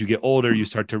 And then as you get older, you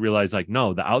start to realize like,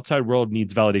 no, the outside world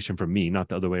needs validation from me, not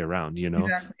the other way around, you know?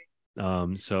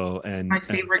 Exactly. So, My and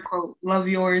favorite quote, love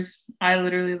yours. I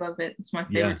literally love it. It's my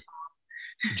yeah, favorite song.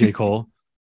 J. Cole.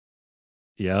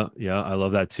 Yeah. Yeah. I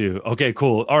love that too. Okay,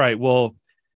 cool. All right. Well,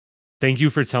 thank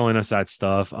you for telling us that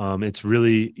stuff.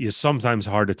 It's sometimes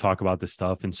hard to talk about this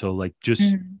stuff. And so like just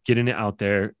Mhm. getting it out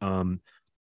there.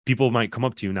 People might come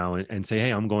up to you now and say, hey,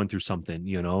 I'm going through something,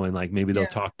 you know, and like maybe they'll Yeah.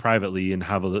 talk privately and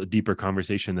have a deeper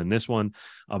conversation than this one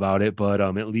about it. But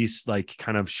at least like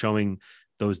kind of showing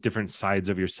those different sides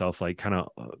of yourself, like kind of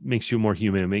makes you more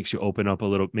human, makes you open up a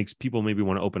little, makes people maybe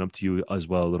want to open up to you as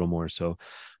well a little more. So,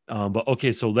 but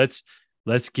okay, so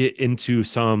let's get into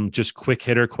some just quick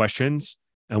hitter questions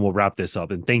and we'll wrap this up.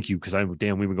 And thank you, because we've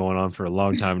been going on for a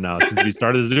long time now since we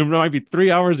started Zoom. It might be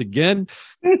 3 hours again.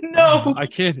 No. I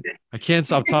can't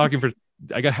stop talking for.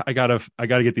 I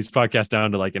gotta get these podcasts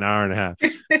down to like an hour and a half.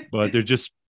 But they're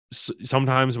just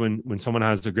sometimes when someone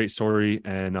has a great story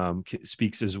and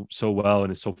speaks so well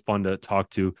and it's so fun to talk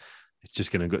to, it's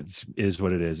just gonna go. It is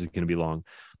what it is. It's gonna be long.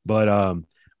 But all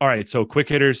right. So quick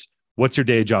hitters. What's your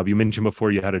day job? You mentioned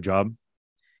before you had a job.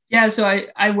 Yeah, so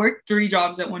I worked 3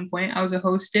 jobs at one point. I was a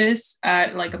hostess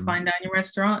at like a Mhm. fine dining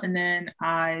restaurant, and then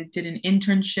I did an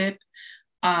internship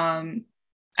um,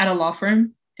 at a law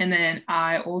firm, and then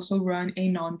I also run a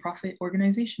nonprofit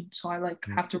organization. So I like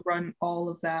have to run all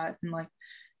of that, and like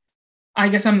I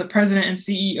guess I'm the president and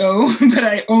CEO, but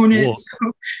I own it.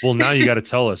 Well, now you got to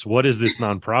tell us, what is this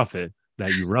nonprofit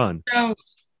that you run? So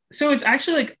so it's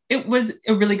actually like it was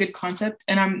a really good concept,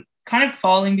 and I'm kind of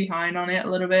falling behind on it a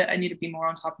little bit. I need to be more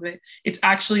on top of it. It's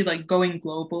actually like going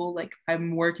global. Like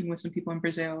I'm working with some people in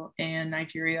Brazil and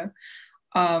Nigeria.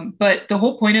 But the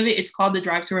whole point of it, it's called the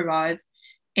Drive to Revive,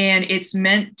 and it's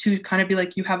meant to kind of be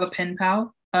like you have a pen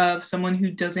pal of someone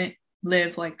who doesn't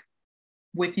live like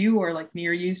with you or like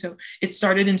near you. So it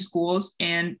started in schools,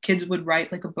 and kids would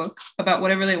write like a book about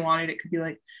whatever they wanted. It could be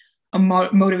like a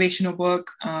motivational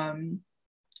book,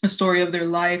 a story of their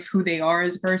life, who they are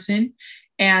as a person.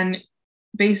 And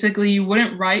basically, you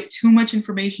wouldn't write too much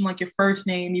information like your first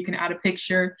name. You can add a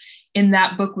picture. In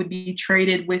that book would be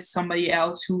traded with somebody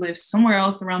else who lives somewhere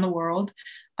else around the world.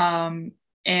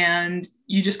 And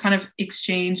you just kind of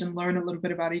exchange and learn a little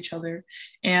bit about each other.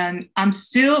 And I'm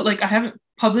still like, I haven't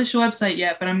published a website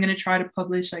yet, but I'm going to try to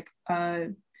publish like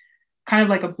kind of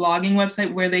like a blogging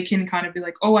website where they can kind of be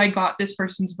like, oh, I got this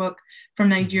person's book from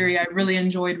Nigeria. I really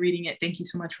enjoyed reading it. Thank you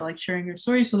so much for like sharing your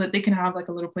story, so that they can have like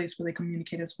a little place where they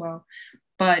communicate as well.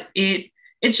 But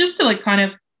it's just to like kind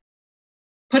of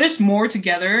put us more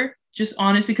together, just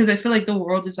honestly, because I feel like the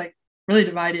world is like really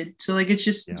divided. So like it's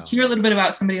just hear a little bit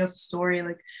about somebody else's story.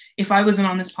 Like if I wasn't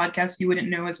on this podcast, you wouldn't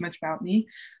know as much about me.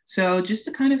 So just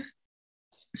to kind of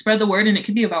spread the word, and it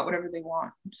could be about whatever they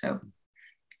want. So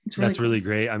it's really That's cool. really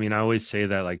great. I mean, I always say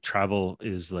that like travel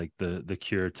is like the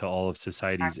cure to all of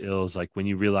society's ills. Like when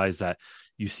you realize that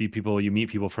you meet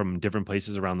people from different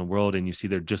places around the world, and you see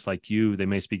they're just like you. They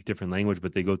may speak different language,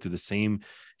 but they go through the same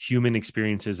human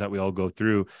experiences that we all go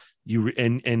through.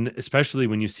 And especially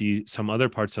when you see some other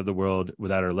parts of the world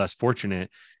that are less fortunate,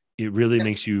 it really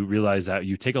makes you realize that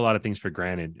you take a lot of things for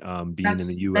granted. Being in the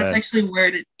That's U.S. actually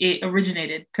where it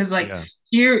originated. Because like Yeah.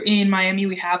 here in Miami,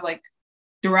 we have like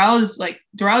Doral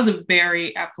is a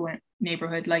very affluent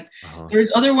neighborhood. Like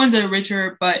there's other ones that are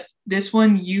richer, but this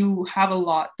one you have a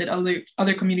lot that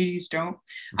other communities don't.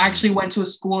 I actually went to a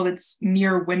school that's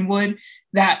near Wynwood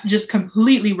that just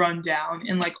completely run down,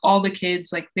 and like all the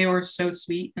kids, like they were so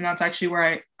sweet. And that's actually where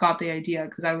I got the idea,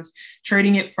 because I was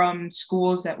trading it from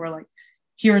schools that were like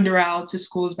here in Doral to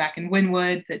schools back in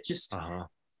Wynwood that just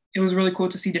it was really cool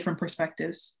to see different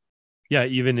perspectives. Yeah,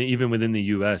 even within the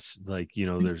US, like, you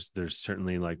know, there's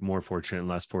certainly like more fortunate and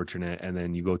less fortunate. And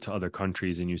then you go to other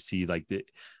countries and you see like the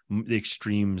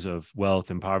extremes of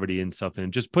wealth and poverty and stuff, and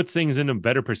it just puts things in a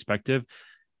better perspective.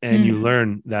 And you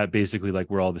learn that basically like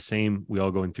we're all the same. We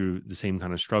all going through the same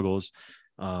kind of struggles.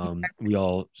 We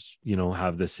all, you know,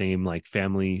 have the same like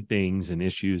family things and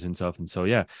issues and stuff. And so,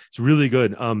 yeah, it's really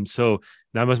good. So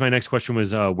that was my next question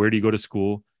was, where do you go to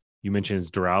school? You mentioned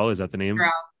it's Doral. Is that the name?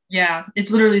 Doral. Yeah,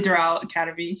 it's literally Doral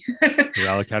Academy.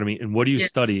 Doral Academy. And what do you Yeah.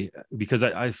 study? Because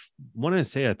I wanted to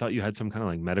say I thought you had some kind of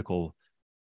like medical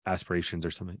aspirations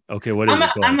or something. Okay, what is it?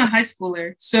 I'm a high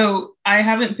schooler, so I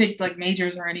haven't picked like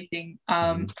majors or anything.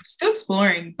 I'm still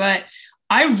exploring, but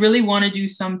I really want to do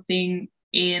something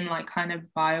in like kind of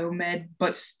biomed,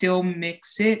 but still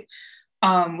mix it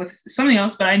with something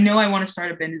else. But I know I want to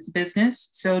start a business,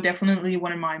 so definitely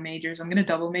one of my majors. I'm gonna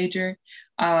double major,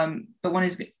 but one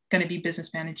is going to be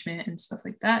business management and stuff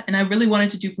like that. And I really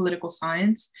wanted to do political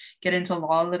science, get into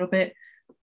law a little bit,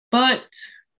 but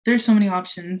there's so many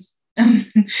options.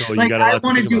 So like you got a I lot to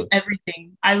want to think do about.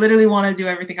 everything. I literally want to do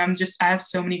everything. I have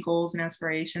so many goals and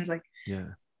aspirations. Like Yeah.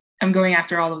 I'm going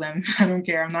after all of them. I don't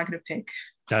care. I'm not going to pick.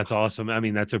 That's awesome. I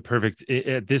mean, that's a perfect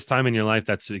at this time in your life.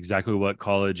 That's exactly what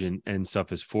college and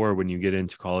stuff is for. When you get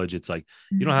into college, it's like,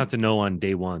 you don't have to know on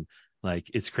day one.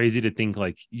 Like, it's crazy to think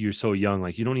like you're so young,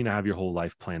 like you don't need to have your whole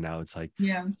life planned out. It's like,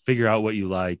 figure out what you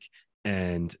like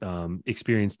and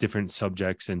experience different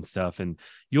subjects and stuff. And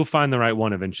you'll find the right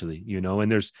one eventually, you know,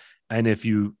 and if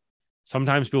you,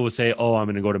 sometimes people will say, oh, I'm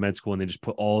going to go to med school, and they just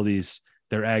put all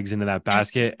their eggs into that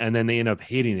basket, and then they end up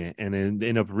hating it, and then they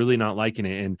end up really not liking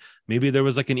it. And maybe there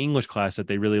was like an English class that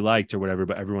they really liked or whatever,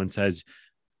 but everyone says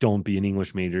don't be an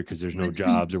English major because there's no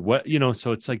jobs or what, you know.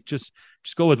 So it's like just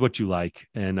go with what you like,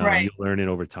 and you'll learn it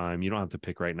over time. You don't have to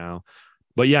pick right now.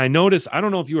 But yeah, I noticed, I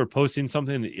don't know if you were posting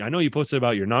something. I know you posted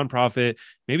about your nonprofit.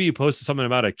 Maybe you posted something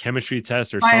about a chemistry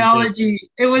test or biology. something.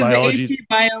 It was the AP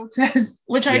bio test,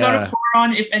 which I got a 4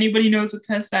 on, if anybody knows what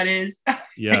test that is.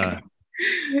 Yeah.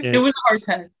 It was a hard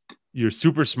test. You're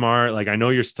super smart. Like, I know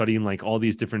you're studying like all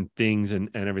these different things and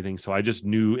everything. So I just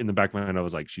knew in the back of my mind, I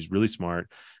was like, she's really smart.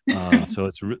 So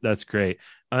that's great.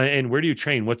 And where do you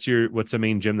train? What's the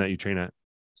main gym that you train at?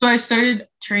 So I started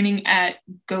training at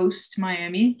Ghost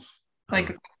Miami like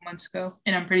a couple months ago,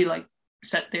 and I'm pretty like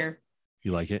set there.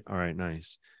 You like it? All right,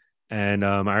 nice. And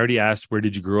I already asked, where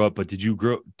did you grow up? But did you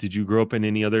grow up in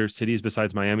any other cities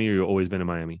besides Miami, or you always been in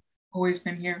Miami? Always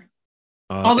been here.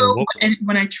 Although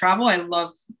when I travel, I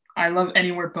love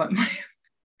anywhere but Miami.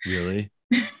 Really?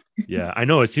 Yeah, I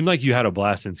know. It seemed like you had a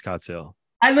blast in Scottsdale.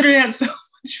 I literally had so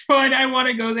much fun. I want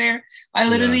to go there. I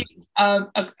literally,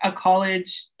 a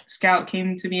college scout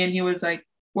came to me and he was like,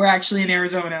 "We're actually in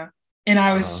Arizona," and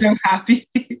I was so happy.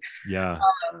 Yeah.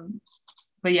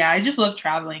 But yeah, I just love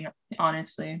traveling,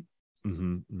 honestly.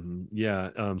 Yeah.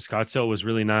 Scottsdale was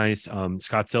really nice.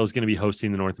 Scottsdale is going to be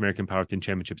hosting the North American Powerlifting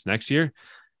Championships next year.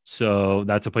 So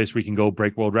that's a place where we can go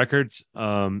break world records.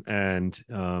 It'll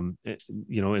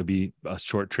be a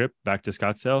short trip back to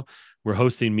Scottsdale. We're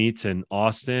hosting meets in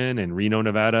Austin and Reno,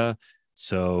 Nevada.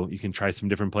 So you can try some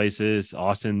different places.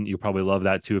 Austin, you'll probably love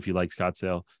that too if you like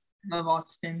Scottsdale. Love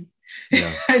Austin.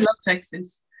 Yeah. I love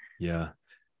Texas. Yeah.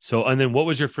 So, and then what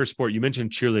was your first sport? You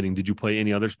mentioned cheerleading. Did you play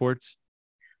any other sports?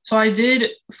 So I did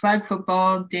flag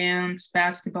football, dance,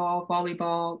 basketball,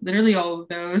 volleyball, literally all of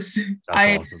those.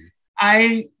 That's awesome.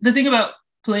 The thing about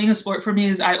playing a sport for me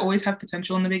is I always have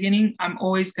potential in the beginning. I'm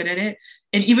always good at it.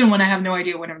 And even when I have no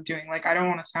idea what I'm doing, like, I don't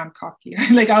want to sound cocky.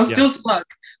 Like, I'll still suck,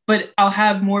 but I'll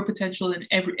have more potential than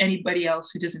anybody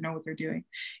else who doesn't know what they're doing.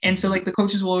 And so like the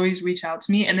coaches will always reach out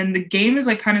to me. And then the game is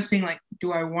like kind of saying like,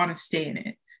 do I want to stay in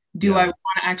it? Do I want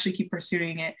to actually keep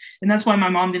pursuing it? And that's why my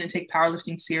mom didn't take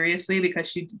powerlifting seriously, because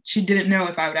she didn't know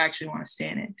if I would actually want to stay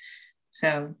in it.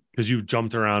 So because you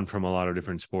jumped around from a lot of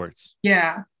different sports.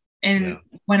 Yeah. And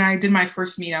when I did my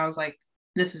first meet, I was like,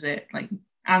 this is it. Like,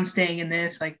 I'm staying in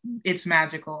this. Like, it's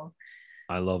magical.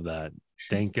 I love that.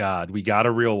 Thank God. We got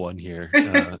a real one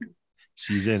here.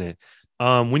 She's in it.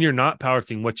 When you're not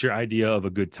powerlifting, what's your idea of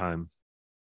a good time?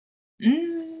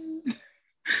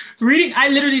 Reading. I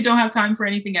literally don't have time for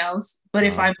anything else. But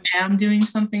if I am doing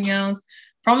something else,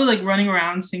 probably like running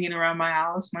around, singing around my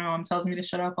house. My mom tells me to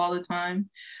shut up all the time.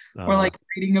 Or like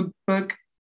reading a book.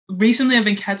 Recently, I've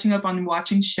been catching up on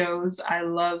watching shows. I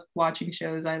love watching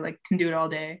shows. I like can do it all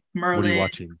day. Merlin. What are you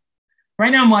watching? Right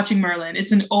now, I'm watching Merlin.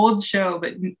 It's an old show,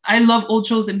 but I love old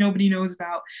shows that nobody knows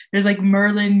about. There's like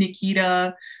Merlin,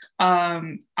 Nikita.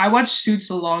 I watched Suits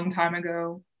a long time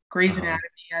ago. Grey's Anatomy.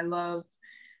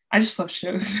 I just love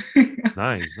shows.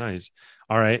 Nice.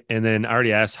 All right. And then I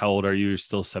already asked, how old are you? You're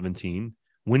still 17.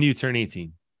 When do you turn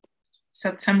 18?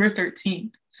 September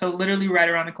 13th. So literally right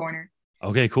around the corner.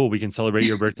 Okay, cool. We can celebrate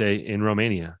your birthday in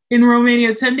Romania.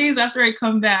 10 days after I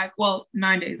come back. Well,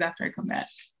 9 days after I come back.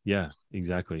 Yeah,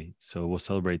 exactly. So we'll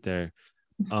celebrate there.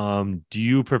 Do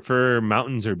you prefer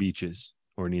mountains or beaches,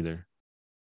 or neither?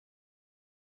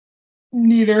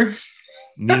 Neither.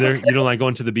 You don't like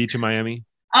going to the beach in Miami?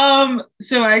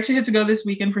 So I actually had to go this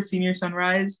weekend for senior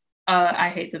sunrise. I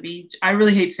hate the beach. I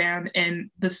really hate sand, and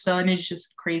the sun is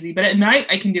just crazy. But at night,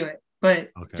 I can do it. But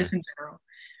just in general,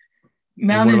 and what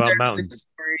mountains about are mountains?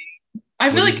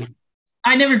 I feel like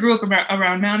I never grew up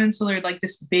around mountains, so they're like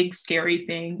this big scary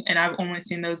thing, and I've only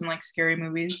seen those in like scary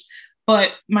movies.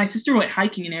 But my sister went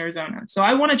hiking in Arizona, so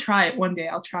I want to try it one day.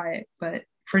 I'll try it, but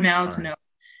for now, it's no.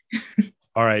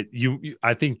 All right,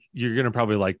 I think you're gonna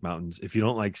probably like mountains. If you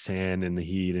don't like sand and the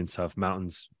heat and stuff,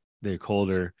 mountains, they're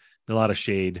colder, a lot of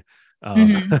shade,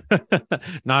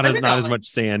 not as much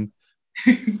sand.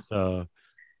 So,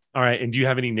 all right. And do you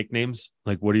have any nicknames?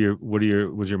 Like, what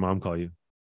does your mom call you?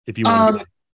 If you want to say.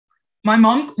 My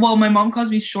mom calls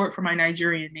me short for my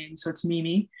Nigerian name, so it's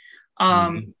Mimi.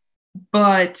 Mimi.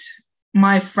 But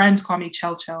my friends call me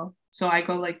Chel Chel, so I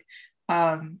go like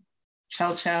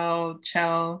Chel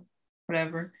Chel,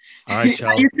 whatever. All right, Chel.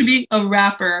 I used to be a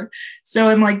rapper, so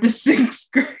in like the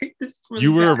 6th grade. Really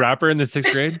you were a rapper in the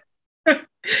 6th grade?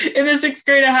 In the 6th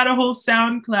grade, I had a whole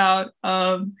SoundCloud.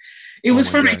 It was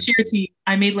for my cheer team.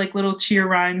 I made like little cheer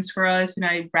rhymes for us, and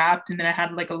I rapped, and then I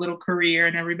had like a little career,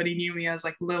 and everybody knew me as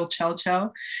like Lil Chel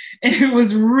Chel. And it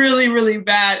was really, really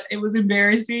bad. It was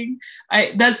embarrassing.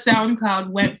 That SoundCloud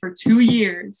went for 2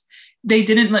 years. They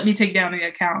didn't let me take down the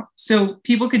account, so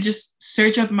people could just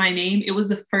search up my name. It was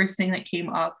the first thing that came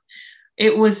up.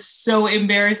 It was so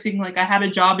embarrassing. Like I had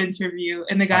a job interview,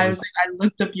 and the guy was like, "I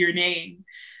looked up your name."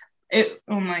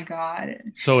 Oh my God.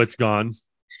 So it's gone.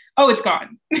 Oh, it's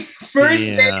gone. First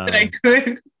day that I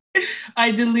could.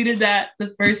 I deleted that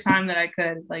the first time that I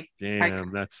could. Like,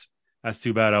 damn, that's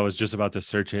too bad. I was just about to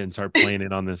search it and start playing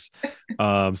it on this.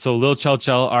 So Lil Chel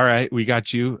Chel. All right, we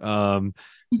got you.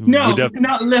 No,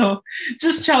 not Lil,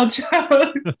 just Chel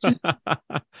Chel.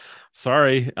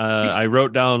 Sorry, I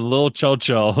wrote down Lil Chel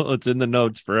Chel. It's in the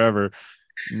notes forever.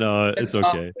 No, it's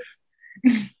okay.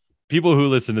 People who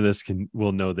listen to this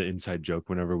will know the inside joke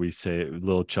whenever we say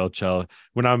Lil Chel Chel.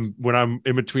 When I'm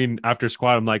in between after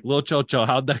squat, I'm like, Lil Chel Chel,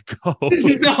 how'd that go?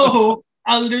 No,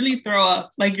 I'll literally throw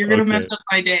up. Like you're gonna mess up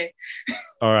my day.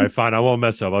 All right, fine. I won't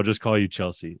mess up. I'll just call you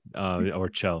Chealsea or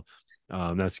Chel.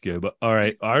 That's good. But all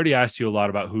right, I already asked you a lot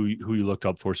about who you looked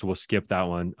up for, so we'll skip that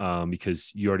one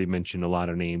because you already mentioned a lot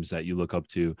of names that you look up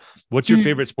to. What's your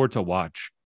favorite sport to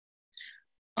watch?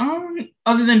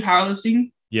 Other than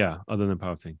powerlifting? Yeah, other than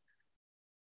powerlifting.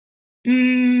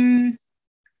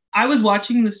 I was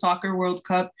watching the Soccer World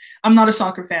Cup. I'm not a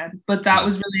soccer fan, but that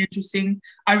was really interesting.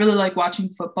 I really like watching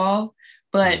football,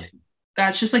 but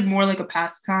that's just like more like a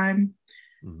pastime.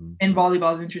 And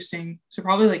volleyball is interesting. So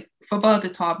probably like football at the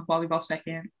top, volleyball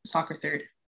second, soccer third.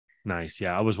 Nice.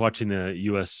 Yeah, I was watching the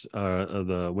U.S.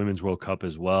 The Women's World Cup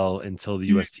as well until the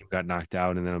U.S. team got knocked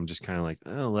out, and then I'm just kind of like,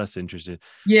 less interested.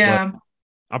 Yeah. But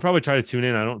I'll probably try to tune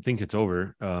in. I don't think it's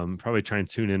over. Probably try and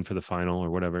tune in for the final or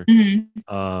whatever.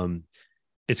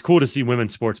 It's cool to see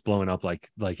women's sports blowing up like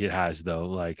it has though.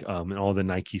 Like and all the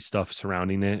Nike stuff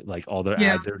surrounding it, like all the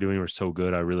ads they were doing were so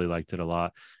good. I really liked it a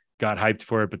lot. Got hyped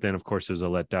for it, but then of course it was a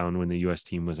letdown when the U.S.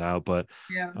 team was out. But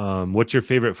what's your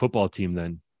favorite football team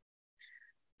then?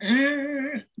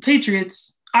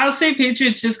 Patriots. I'll say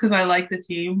Patriots just because I like the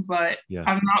team, but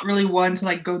I'm not really one to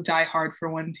like go die hard for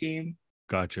one team.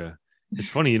 Gotcha. It's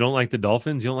funny. You don't like the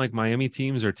Dolphins? You don't like Miami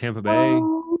teams or Tampa Bay?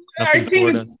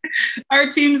 Our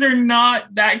teams are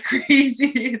not that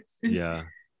crazy.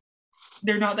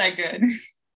 They're not that good.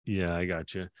 Yeah, I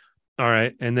got you. All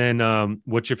right. And then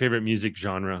what's your favorite music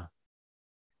genre?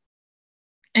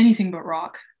 Anything but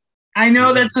rock. I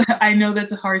know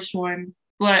that's a harsh one,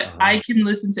 but I can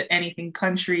listen to anything,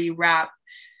 country, rap,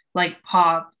 like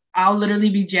pop. I'll literally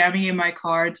be jamming in my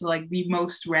car to like the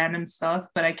most random stuff,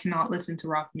 but I cannot listen to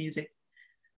rock music.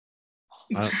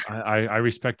 I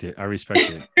respect it. I'm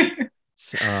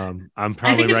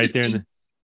probably right there in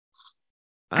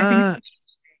the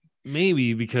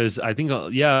maybe because I think a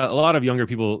lot of younger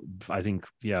people I think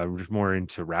are just more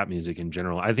into rap music in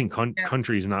general. I think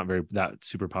country is not that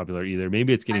super popular either.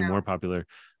 Maybe it's getting more popular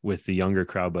with the younger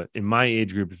crowd, but in my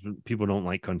age group people don't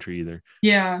like country either.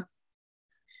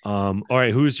 All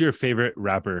right, who's your favorite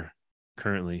rapper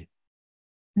currently?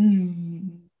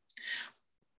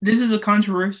 This is a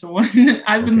controversial one.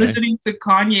 I've been listening to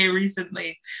Kanye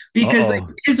recently because like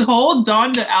his whole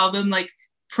Donda album, like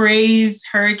Praise,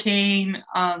 Hurricane,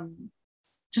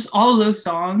 just all of those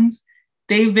songs,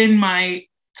 they've been my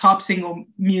top single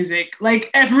music.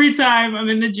 Like every time I'm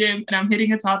in the gym and I'm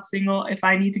hitting a top single, if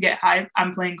I need to get hype,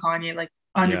 I'm playing Kanye like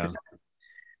 100%.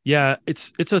 Yeah,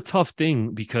 it's a tough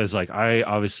thing because like I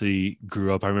obviously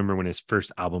grew up. I remember when his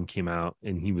first album came out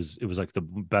and it was like the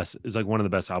best. It's like one of the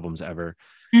best albums ever.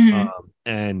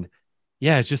 And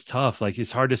yeah, it's just tough. Like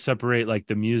it's hard to separate like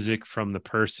the music from the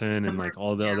person and like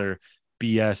all the other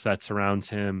BS that surrounds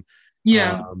him.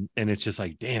 Yeah. And it's just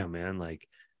like, damn, man. Like,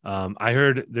 I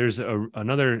heard there's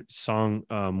another song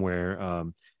where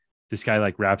this guy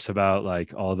like raps about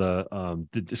like all the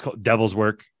it's called Devil's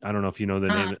Work. I don't know if you know the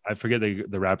name. I forget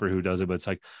the rapper who does it, but it's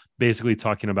like basically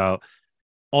talking about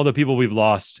all the people we've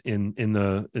lost in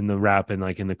the rap and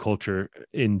like in the culture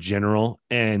in general.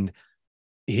 And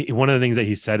one of the things that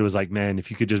he said was like, man, if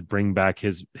you could just bring back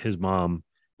his mom,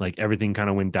 like everything kind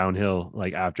of went downhill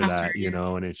like after that, you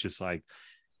know. And it's just like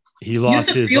he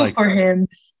lost his feel like for him.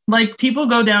 Like people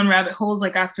go down rabbit holes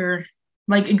like after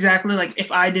like exactly like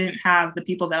if I didn't have the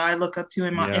people that I look up to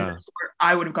in my in the sport,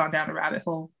 I would have gone down a rabbit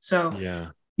hole. So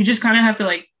you just kind of have to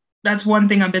like, that's one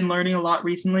thing I've been learning a lot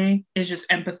recently is just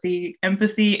empathy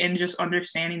and just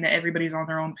understanding that everybody's on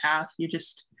their own path. You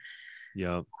just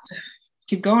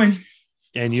keep going.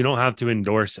 And you don't have to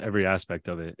endorse every aspect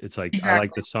of it. It's like, I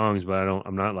like the songs, but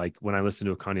I'm not like, when I listen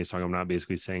to a Kanye song, I'm not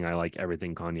basically saying I like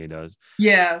everything Kanye does.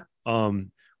 Yeah.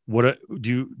 What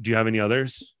do you have any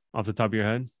others off the top of your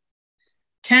head?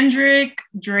 Kendrick,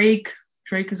 Drake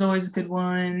is always a good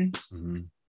one.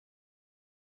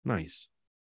 Nice.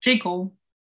 J. Cole.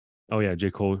 Oh yeah,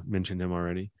 J. Cole, mentioned him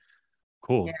already.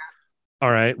 Cool. Yeah.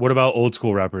 All right. What about old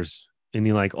school rappers?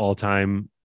 Any like all time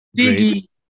greats?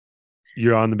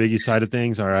 You're on the Biggie side of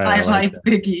things. All right. I like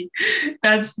Biggie.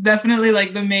 That's definitely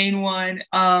like the main one.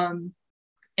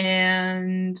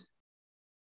 And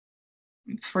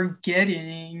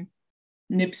forgetting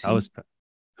Nipsey. That was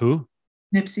who?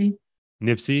 Nipsey.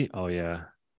 Oh yeah.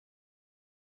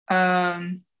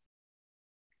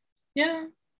 Yeah.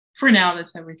 For now,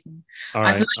 that's everything. All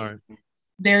right. I feel like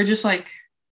they're just like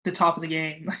the top of the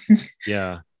game.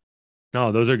 Yeah.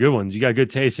 No, those are good ones. You got good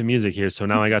taste in music here. So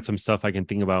now I got some stuff I can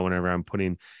think about whenever I'm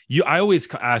putting you. I always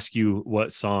ask you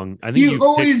what song. I think you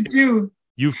always do.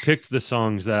 You've picked the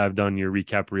songs that I've done your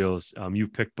recap reels.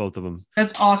 You've picked both of them.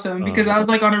 That's awesome because I was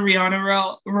like on a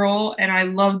Rihanna roll and I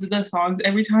loved the songs.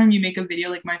 Every time you make a video,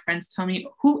 like my friends tell me,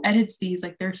 who edits these?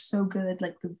 Like they're so good.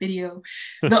 Like the video,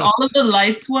 all of the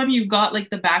lights one, you got like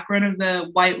the background of the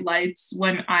white lights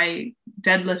when I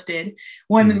deadlifted.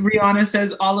 When Rihanna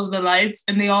says all of the lights,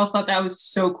 and they all thought that was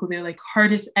so cool. They're like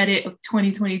hardest edit of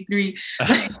 2023.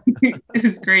 It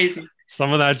was crazy.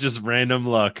 Some of that's just random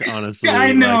luck, honestly.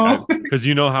 I know. Because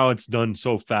you know how it's done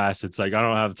so fast. It's like, I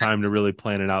don't have time to really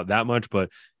plan it out that much, but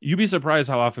you'd be surprised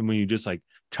how often when you just like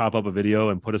chop up a video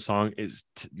and put a song, is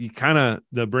you kind of,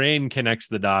 the brain connects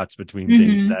the dots between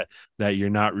things that you're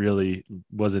not really,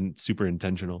 wasn't super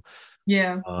intentional.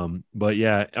 Yeah. But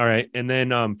yeah. All right. And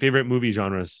then favorite movie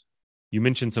genres. You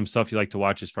mentioned some stuff you like to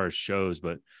watch as far as shows,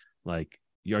 but like,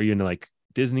 are you into like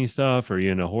Disney stuff? Or are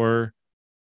you into horror?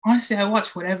 Honestly, I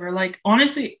watch whatever. Like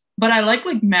honestly, but I like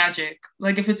magic.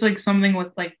 Like if it's like something with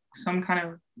like some kind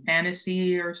of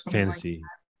fantasy or something like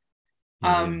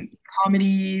that.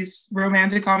 Comedies,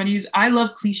 romantic comedies. I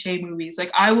love cliche movies.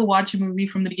 Like I will watch a movie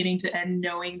from the beginning to end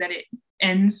knowing that it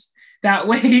ends that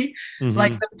way.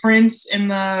 Like the Prince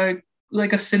and the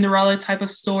like a Cinderella type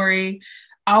of story.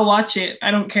 I'll watch it.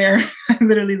 I don't care. I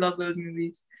literally love those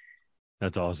movies.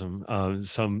 That's awesome.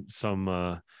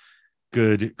 Some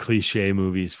good cliche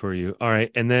movies for you. All right.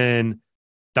 And then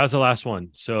that's the last one.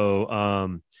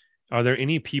 So are there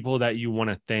any people that you want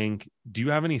to thank? Do you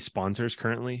have any sponsors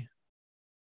currently?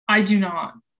 I do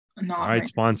not. All right,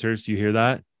 sponsors, you hear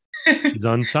that? She's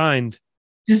unsigned.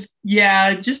 Just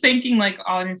thinking like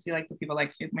honestly, like the people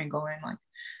like Hitman going, like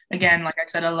again, like I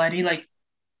said, Eleni, like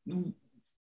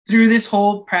through this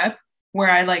whole prep where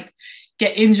I like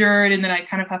get injured and then I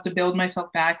kind of have to build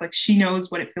myself back. Like she knows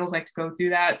what it feels like to go through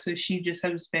that. So she just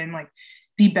has been like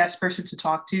the best person to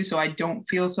talk to. So I don't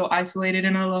feel so isolated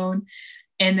and alone.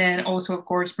 And then also, of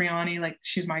course, Brianni, like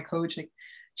she's my coach. Like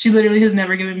she literally has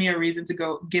never given me a reason to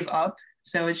go give up.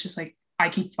 So it's just like, I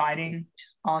keep fighting.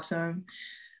 She's awesome.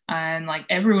 And like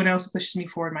everyone else pushes me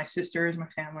forward. My sisters, my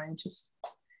family, just,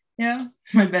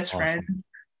 my best friend.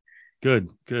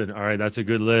 Good. All right. That's a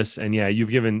good list. And yeah,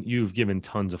 you've given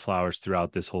tons of flowers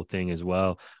throughout this whole thing as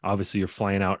well. Obviously you're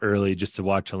flying out early just to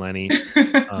watch Eleni.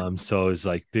 So it's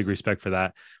like big respect for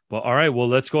that. But all right, well,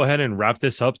 let's go ahead and wrap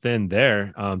this up then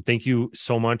there. Thank you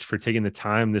so much for taking the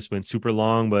time. This went super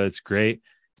long, but it's great.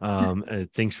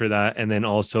 Thanks for that. And then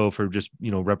also for just,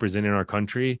 representing our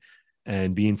country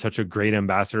and being such a great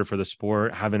ambassador for the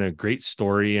sport, having a great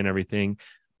story and everything.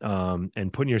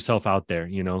 And putting yourself out there,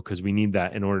 because we need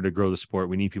that in order to grow the sport.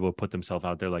 We need people to put themselves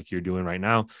out there like you're doing right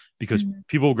now, because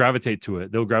people will gravitate to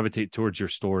it. They'll gravitate towards your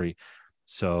story.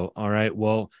 So, all right.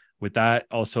 Well, with that,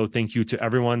 also thank you to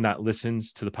everyone that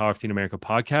listens to the Powerlifting America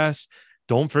podcast.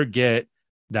 Don't forget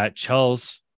that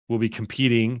Chealsea will be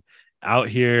competing out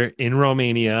here in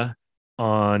Romania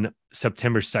on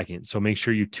September 2nd. So make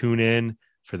sure you tune in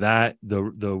for that. The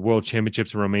World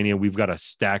Championships in Romania. We've got a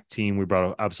stacked team. We brought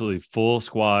an absolutely full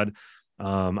squad.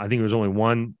 I think there's only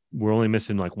one. We're only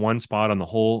missing like one spot on the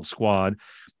whole squad.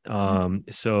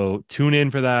 So tune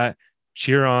in for that.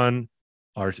 Cheer on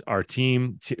our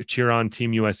team. Cheer on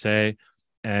Team USA.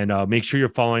 And make sure you're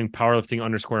following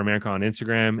Powerlifting_America on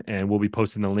Instagram, and we'll be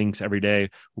posting the links every day.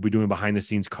 We'll be doing behind the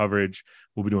scenes coverage.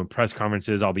 We'll be doing press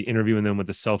conferences. I'll be interviewing them with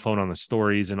the cell phone on the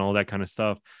stories and all that kind of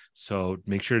stuff. So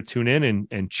make sure to tune in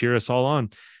and cheer us all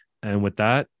on. And with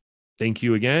that, thank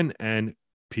you again, and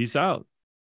peace out.